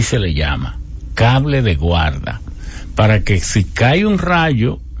 así se le llama, cable de guarda, para que si cae un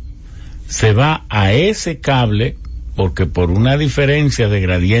rayo, se va a ese cable, porque por una diferencia de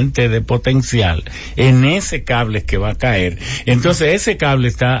gradiente de potencial, en ese cable es que va a caer. Entonces ese cable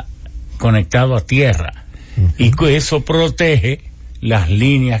está conectado a tierra, y eso protege las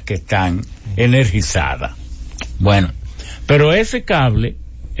líneas que están energizadas. Bueno, pero ese cable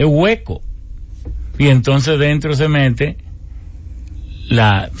es hueco, y entonces dentro se mete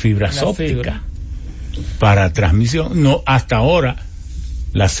la fibra óptica para transmisión. No, hasta ahora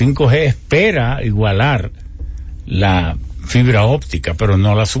la 5G espera igualar la fibra óptica, pero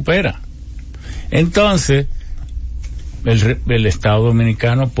no la supera. Entonces el Estado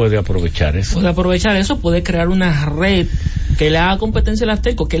Dominicano puede aprovechar eso. Puede crear una red que le haga competencia a las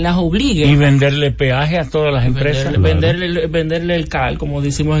telcos, que las obligue. Y venderle peaje a todas las empresas. Venderle el CAL, como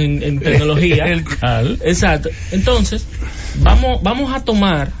decimos en tecnología. El CAL. Exacto. Entonces, vamos a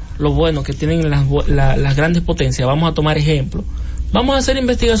tomar lo bueno que tienen las grandes potencias, vamos a tomar ejemplo. Vamos a hacer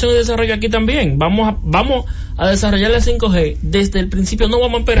investigación y desarrollo aquí también. Vamos a desarrollar la 5G desde el principio. No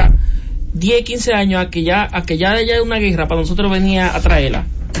vamos a esperar 10, 15 años a que ya haya una guerra para nosotros venir a traerla.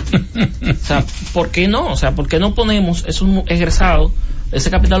 O sea, ¿por qué no? O sea, ¿por qué no ponemos esos egresados, ese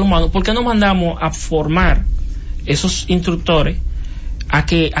capital humano? ¿Por qué no mandamos a formar esos instructores a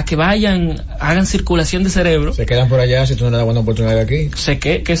que vayan, hagan circulación de cerebro? Se quedan por allá si tú no le das buena oportunidad aquí.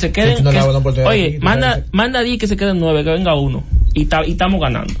 Que se queden. Si tú no le das buena oportunidad oye, aquí, manda a 10 que se queden 9, que venga uno. Y estamos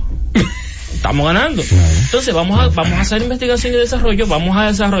ganando. Estamos ganando. Entonces vamos a hacer investigación y desarrollo, vamos a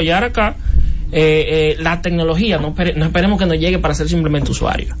desarrollar acá la tecnología, no esperemos que nos llegue para ser simplemente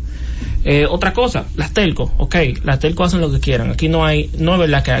usuarios. Otra cosa, las telcos, las telcos hacen lo que quieran. Aquí no es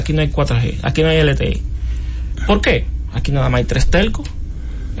verdad que aquí no hay 4G, aquí no hay LTE. ¿Por qué? Aquí nada más hay 3 telcos.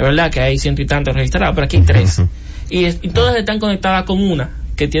 Es verdad que hay 100 y tantos registrados, pero aquí hay 3. Y todas están conectadas con una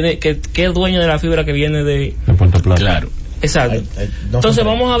que es dueño de la fibra que viene de Puerto Plata. Claro. Exacto. Entonces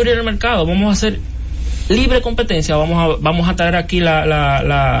vamos a abrir el mercado, vamos a hacer libre competencia, vamos a traer aquí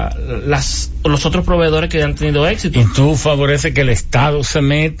los otros proveedores que han tenido éxito. ¿Y tú favoreces que el Estado se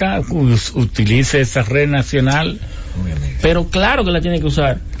meta, utilice esa red nacional? Obviamente. Pero claro que la tiene que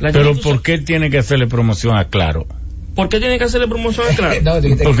usar. Pero ¿por qué tiene que hacerle promoción a Claro? ¿Por qué tiene que hacerle promoción a Claro?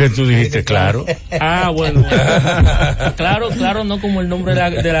 Porque tú dijiste Claro. Bueno. Claro, no como el nombre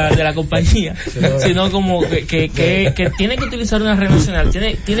de la compañía, sino como que tiene que utilizar una red nacional,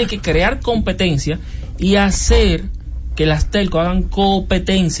 tiene que crear competencia y hacer que las telcos hagan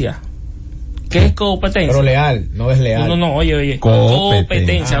competencia. ¿Qué es competencia? Pero leal, no es leal. No, oye.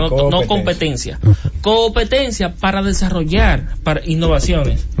 Competencia, no competencia. Competencia para desarrollar para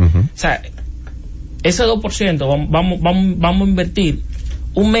innovaciones. O sea, ese 2%, vamos a invertir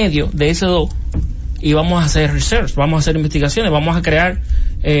un medio de ese 2 y vamos a hacer research, vamos a hacer investigaciones, vamos a crear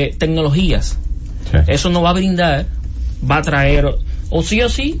tecnologías. Sí. Eso nos va a brindar, va a traer, o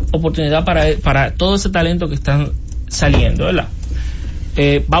sí, oportunidad para todo ese talento que están saliendo, ¿verdad?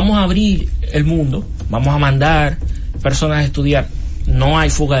 Vamos a abrir el mundo, vamos a mandar personas a estudiar. No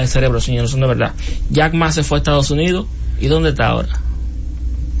hay fuga de cerebro, señores, eso no es verdad. Jack Ma se fue a Estados Unidos, ¿y dónde está ahora?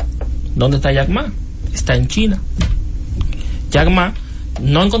 ¿Dónde está Jack Ma? Está en China. Jack Ma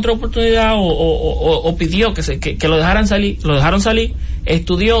no encontró oportunidad o pidió que lo dejaron salir,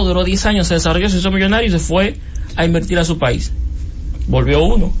 estudió, duró 10 años, se desarrolló, se hizo millonario y se fue a invertir a su país. Volvió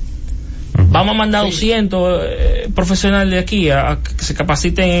uno. Vamos a mandar 200 profesionales de aquí a que se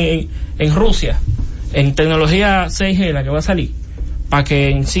capaciten en Rusia en tecnología 6G, la que va a salir, para que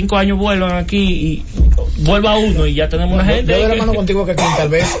en 5 años vuelvan aquí y vuelva uno y ya tenemos una gente. Yo de la mano contigo que tal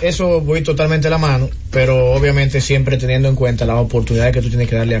vez eso voy totalmente a la mano, pero obviamente siempre teniendo en cuenta las oportunidades que tú tienes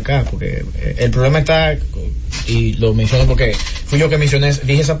que darle acá, porque el problema está, y lo menciono porque fui yo que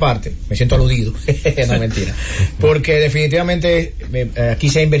dije esa parte, me siento aludido, no mentira, porque definitivamente aquí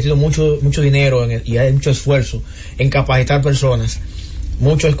se ha invertido mucho dinero y hay mucho esfuerzo en capacitar personas.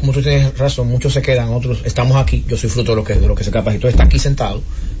 Muchos, como tú tienes razón, muchos se quedan, otros estamos aquí. Yo soy fruto de lo que se capacitó, está aquí sentado.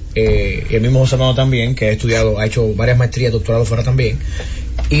 El mismo José Manuel también, que ha estudiado, ha hecho varias maestrías, doctorado fuera también.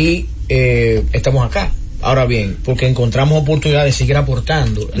 Y estamos acá. Ahora bien, porque encontramos oportunidades de seguir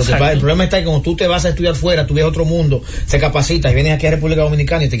aportando. El problema está que cuando tú te vas a estudiar fuera, tú ves otro mundo, se capacitas y vienes aquí a República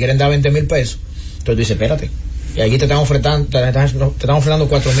Dominicana y te quieren dar 20,000 pesos. Entonces tú dices, espérate, Y aquí te están ofertando, te están ofreciendo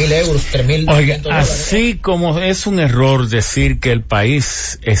 4.000 euros, 3.000. Oiga, así como es un error decir que el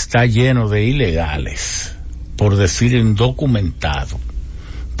país está lleno de ilegales, por decir indocumentado,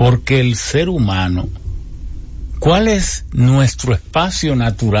 porque el ser humano, ¿cuál es nuestro espacio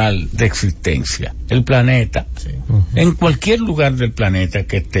natural de existencia? El planeta. Sí. En cualquier lugar del planeta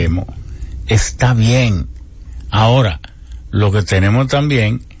que estemos, está bien. Ahora, lo que tenemos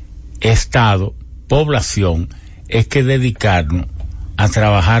también, Estado, población, es que dedicarnos a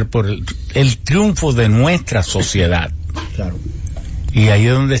trabajar por el triunfo de nuestra sociedad. Claro. Y ahí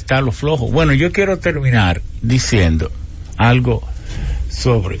es donde está lo flojo. Bueno, yo quiero terminar diciendo algo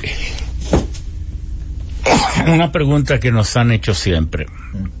sobre una pregunta que nos han hecho siempre.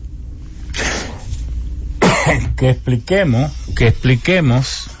 Que expliquemos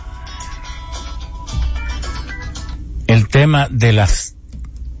el tema de la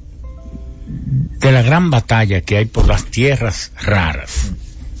gran batalla que hay por las tierras raras.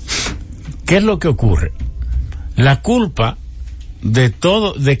 ¿Qué es lo que ocurre? La culpa de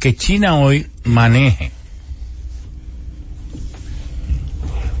que China hoy maneje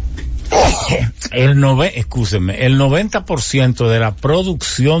el 90% de la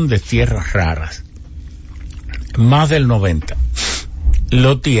producción de tierras raras, más del 90%,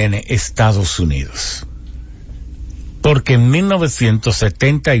 lo tiene Estados Unidos. Porque en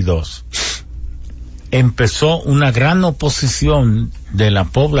 1972 empezó una gran oposición de la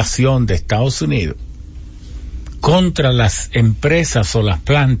población de Estados Unidos contra las empresas o las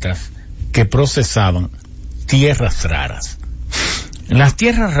plantas que procesaban tierras raras. Las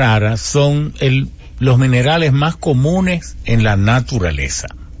tierras raras son los minerales más comunes en la naturaleza.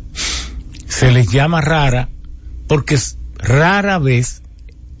 Se les llama rara porque rara vez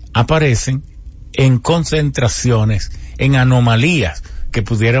aparecen en concentraciones, en anomalías que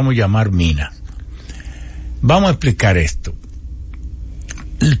pudiéramos llamar minas. Vamos a explicar esto.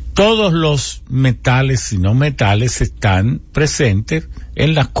 Todos los metales y no metales están presentes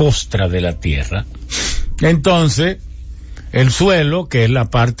en la costra de la Tierra. Entonces, el suelo, que es la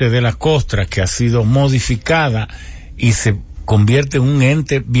parte de la costra que ha sido modificada y se convierte en un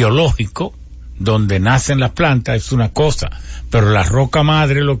ente biológico, donde nacen las plantas, es una cosa, pero la roca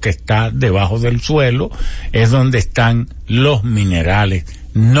madre, lo que está debajo del suelo, es donde están los minerales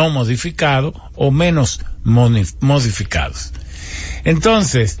no modificados o menos modificados.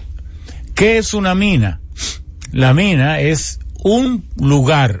 Entonces, ¿qué es una mina? La mina es un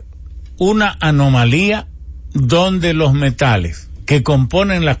lugar, una anomalía donde los metales que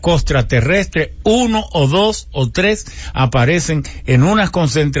componen la costra terrestre, 1 o 2 o 3, aparecen en unas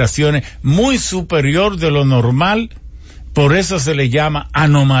concentraciones muy superior de lo normal. Por eso se le llama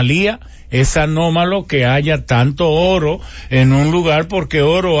anomalía. Es anómalo que haya tanto oro en un lugar, porque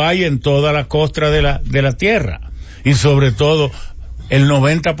oro hay en toda la costra de la tierra. Y sobre todo, el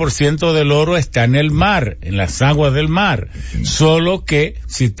 90% del oro está en el mar, en las aguas del mar. Solo que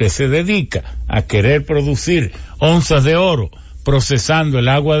si usted se dedica a querer producir onzas de oro procesando el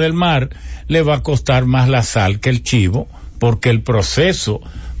agua del mar, le va a costar más la sal que el chivo, porque el proceso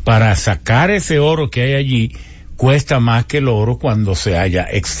para sacar ese oro que hay allí cuesta más que el oro cuando se haya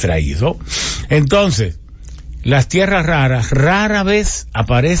extraído. Entonces, las tierras raras rara vez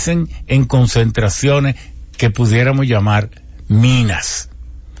aparecen en concentraciones que pudiéramos llamar minas,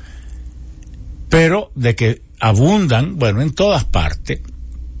 pero de que abundan, bueno, en todas partes,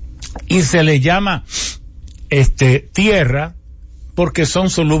 y se le llama tierra porque son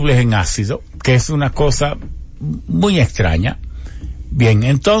solubles en ácido, que es una cosa muy extraña. Bien,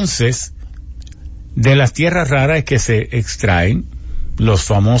 entonces, de las tierras raras es que se extraen los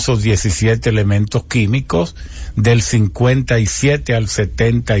famosos 17 elementos químicos del 57 al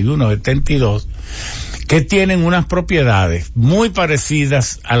 71, 72, que tienen unas propiedades muy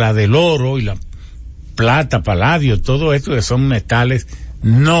parecidas a la del oro y la plata, paladio, todo esto, que son metales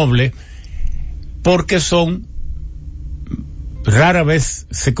nobles, porque rara vez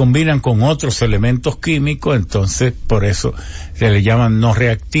se combinan con otros elementos químicos, entonces por eso se le llaman no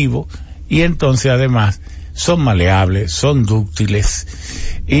reactivos, y entonces además son maleables, son dúctiles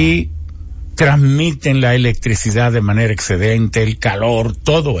y transmiten la electricidad de manera excedente, el calor,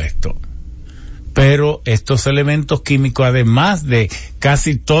 todo esto. Pero estos elementos químicos, además de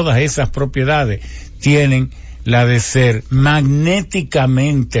casi todas esas propiedades, tienen la de ser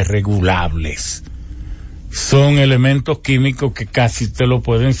magnéticamente regulables. Son elementos químicos que casi te lo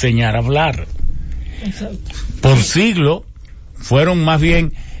puedo enseñar a hablar. Exacto. Por siglos fueron más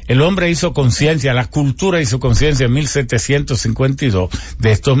bien, el hombre hizo conciencia, la cultura hizo conciencia en 1752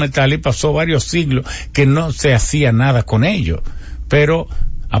 de estos metales, y pasó varios siglos que no se hacía nada con ellos. Pero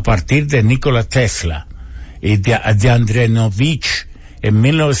a partir de Nikola Tesla de Andrenovich en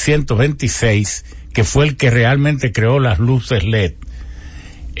 1926, que fue el que realmente creó las luces LED,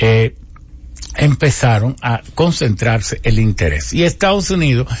 empezaron a concentrarse el interés. Y Estados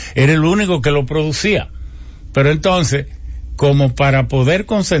Unidos era el único que lo producía. Pero entonces, como para poder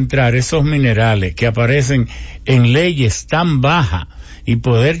concentrar esos minerales que aparecen en leyes tan bajas y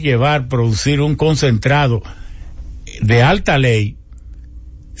poder producir un concentrado de alta ley,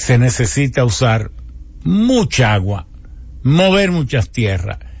 se necesita usar mucha agua, mover muchas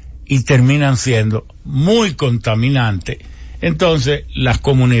tierras, y terminan siendo muy contaminantes. Entonces, las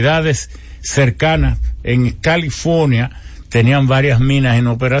comunidades cercanas en California tenían varias minas en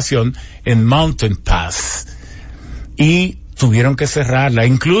operación en Mountain Pass y tuvieron que cerrarla.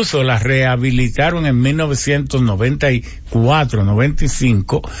 Incluso las rehabilitaron en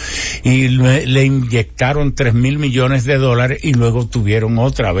 1994-95 y le inyectaron $3,000 millones y luego tuvieron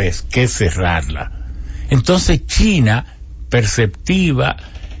otra vez que cerrarla. Entonces China, perceptiva,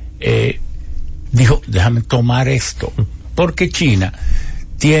 dijo, déjame tomar esto, porque China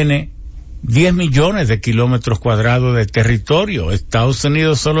tiene 10 millones de kilómetros cuadrados de territorio. Estados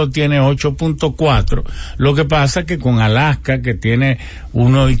Unidos solo tiene 8.4. Lo que pasa que con Alaska, que tiene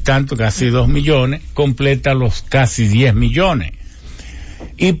uno y tanto, casi 2 millones, completa los casi 10 millones.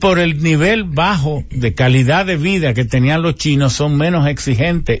 Y por el nivel bajo de calidad de vida que tenían los chinos, son menos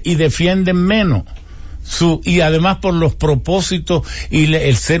exigentes y defienden menos y además por los propósitos y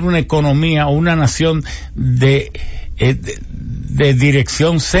el ser una economía, una nación de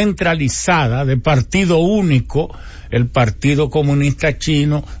dirección centralizada, de partido único. El Partido Comunista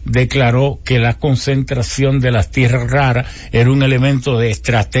Chino declaró que la concentración de las tierras raras era un elemento de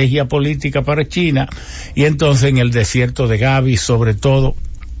estrategia política para China, y entonces en el desierto de Gobi, sobre todo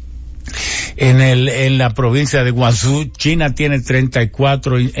en la provincia de Guangzhou, China tiene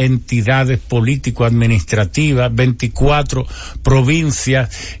 34 entidades político-administrativas, 24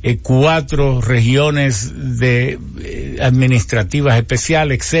 provincias, 4 regiones administrativas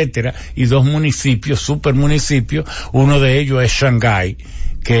especiales, etcétera, y 2 municipios, supermunicipios. Uno de ellos es Shanghái,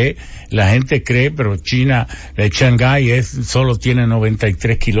 que la gente cree, pero China, Shanghái solo tiene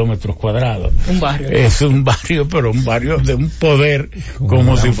 93 kilómetros cuadrados. Un barrio. Es un barrio, pero un barrio de un poder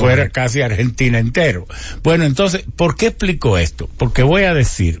como si fuera casi Argentina entero. Bueno, entonces, ¿por qué explico esto? Porque voy a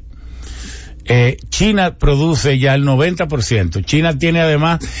decir, China produce ya el 90%. China tiene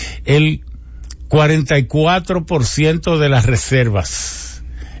además el 44% de las reservas.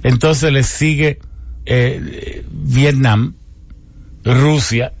 Entonces le sigue Vietnam,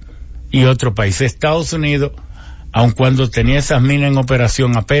 Rusia y otro país. Estados Unidos, aun cuando tenía esas minas en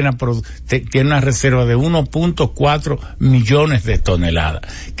operación, apenas tiene una reserva de 1.4 millones de toneladas.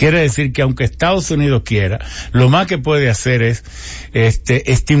 Quiere decir que aunque Estados Unidos quiera, lo más que puede hacer es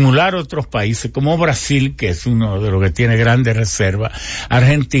estimular otros países como Brasil, que es uno de los que tiene grandes reservas,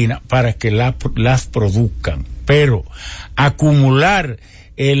 Argentina, para que las produzcan. Pero acumular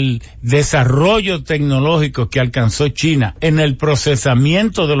el desarrollo tecnológico que alcanzó China en el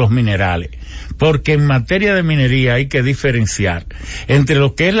procesamiento de los minerales, porque en materia de minería hay que diferenciar entre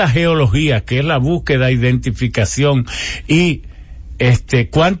lo que es la geología, que es la búsqueda, identificación y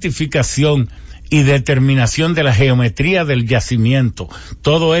cuantificación y determinación de la geometría del yacimiento.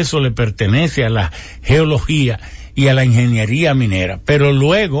 Todo eso le pertenece a la geología y a la ingeniería minera, pero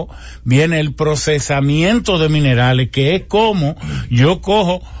luego viene el procesamiento de minerales, que es como yo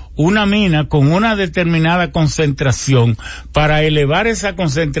cojo una mina con una determinada concentración para elevar esa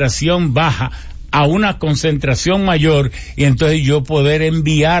concentración baja a una concentración mayor, y entonces yo poder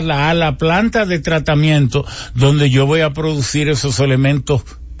enviarla a la planta de tratamiento donde yo voy a producir esos elementos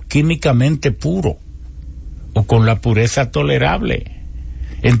químicamente puros o con la pureza tolerable.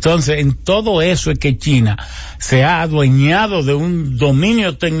 Entonces, en todo eso es que China se ha adueñado de un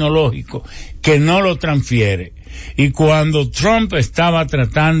dominio tecnológico que no lo transfiere. Y cuando Trump estaba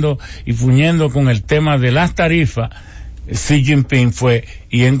tratando y fuñendo con el tema de las tarifas, Xi Jinping fue,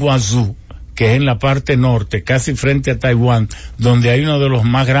 y en Guangzhou, que es en la parte norte, casi frente a Taiwán, donde hay uno de los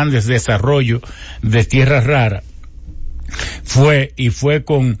más grandes desarrollos de tierras raras, fue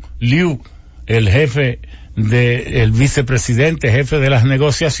con Liu, el vicepresidente, jefe de las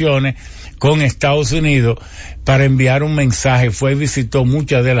negociaciones con Estados Unidos, para enviar un mensaje. Fue y visitó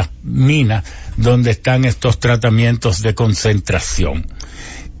muchas de las minas donde están estos tratamientos de concentración.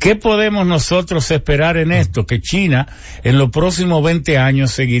 ¿Qué podemos nosotros esperar en esto? Que China en los próximos 20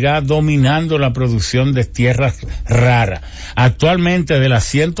 años seguirá dominando la producción de tierras raras. Actualmente, de las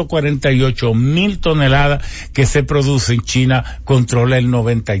 148,000 toneladas que se producen, China controla el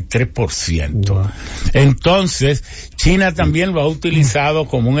 93%. Wow. Entonces, China también lo ha utilizado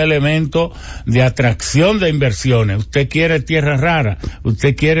como un elemento de atracción de inversiones. Usted quiere tierras raras,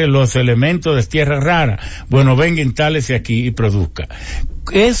 usted quiere los elementos de tierras raras. Bueno, venga, instálese aquí y produzca.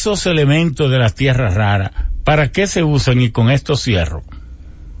 Esos elementos de las tierras raras, ¿para qué se usan? Y con esto cierro.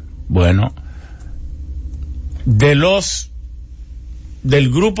 Bueno, del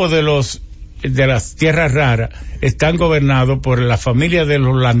grupo de las tierras raras están gobernados por la familia de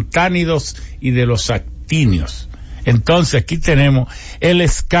los lantánidos y de los actinios. Entonces aquí tenemos el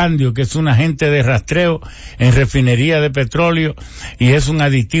escandio, que es un agente de rastreo en refinería de petróleo y es un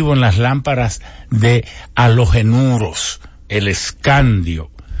aditivo en las lámparas de halogenuros. El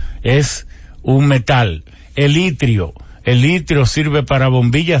escandio es un metal. El itrio sirve para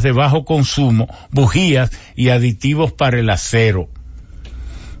bombillas de bajo consumo, bujías y aditivos para el acero.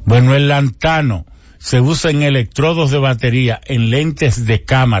 Bueno, el lantano se usa en electrodos de batería, en lentes de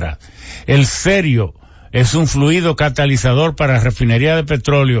cámara. El cerio es un fluido catalizador para refinería de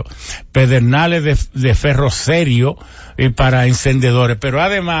petróleo, pedernales de ferrocerio y para encendedores. Pero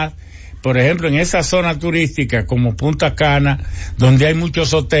además, por ejemplo, en esa zona turística como Punta Cana, donde hay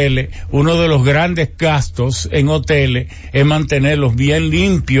muchos hoteles, uno de los grandes gastos en hoteles es mantenerlos bien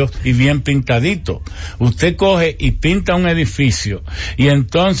limpios y bien pintaditos. Usted coge y pinta un edificio y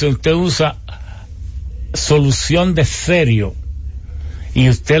entonces usted usa solución de cerio y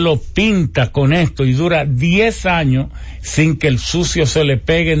usted lo pinta con esto y dura 10 años sin que el sucio se le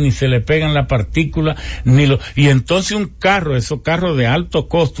pegue, ni se le pegan las partículas, y entonces un carro, esos carros de alto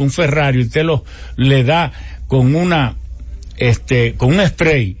costo, un Ferrari, usted le da con con un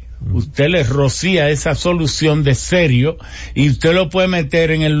spray, usted le rocía esa solución de cerio y usted lo puede meter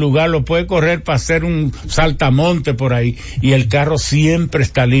en el lugar, lo puede correr para hacer un saltamonte por ahí y el carro siempre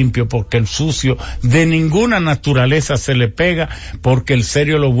está limpio porque el sucio de ninguna naturaleza se le pega porque el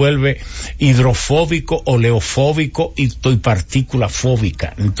cerio lo vuelve hidrofóbico, oleofóbico y partícula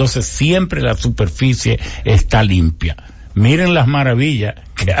fóbica. Entonces siempre la superficie está limpia. Miren las maravillas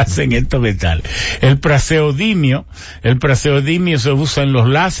que hacen estos metales. El praseodimio se usa en los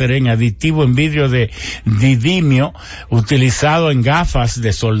láseres, en aditivo en vidrio de didimio, utilizado en gafas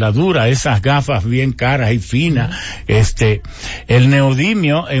de soldadura, esas gafas bien caras y finas. El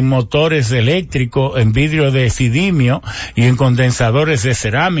neodimio en motores eléctricos, en vidrio de sidimio y en condensadores de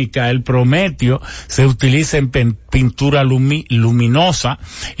cerámica. El prometio se utiliza en pintura luminosa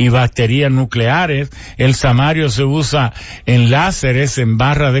y baterías nucleares. El samario se usa en láseres, en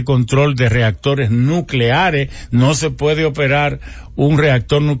barra de control de reactores nucleares. No se puede operar un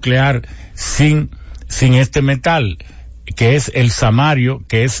reactor nuclear sin este metal, que es el samario,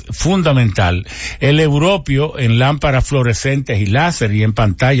 que es fundamental. El europio en lámparas fluorescentes y láser y en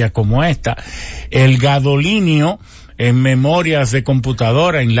pantallas como esta. El gadolinio en memorias de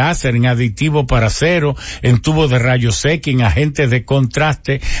computadora, en láser, en aditivo para acero, en tubos de rayos X, en agentes de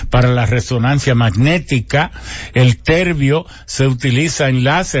contraste para la resonancia magnética. El terbio se utiliza en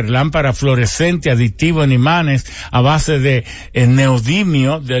láser, lámpara fluorescente, aditivo en imanes a base de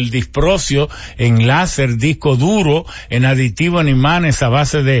neodimio, del disprosio, en láser, disco duro, en aditivo en imanes a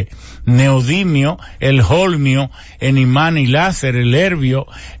base de neodimio. El holmio en imán y láser, el herbio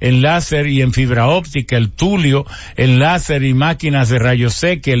en láser y en fibra óptica, el tulio en láser y máquinas de rayos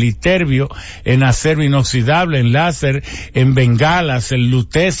X, el iterbio en acero inoxidable, en láser, en bengalas, el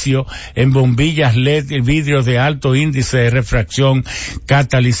lutecio en bombillas LED, vidrios de alto índice de refracción,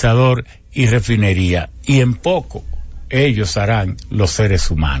 catalizador y refinería. Y en poco ellos harán los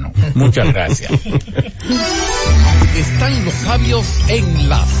seres humanos. Muchas gracias. Están los sabios en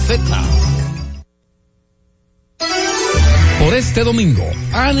la Z. Por este domingo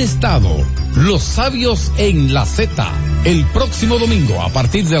han estado los sabios en la Z. El próximo domingo a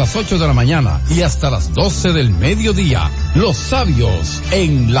partir de las 8 de la mañana y hasta las 12 del mediodía, los sabios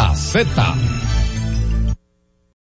en la Z.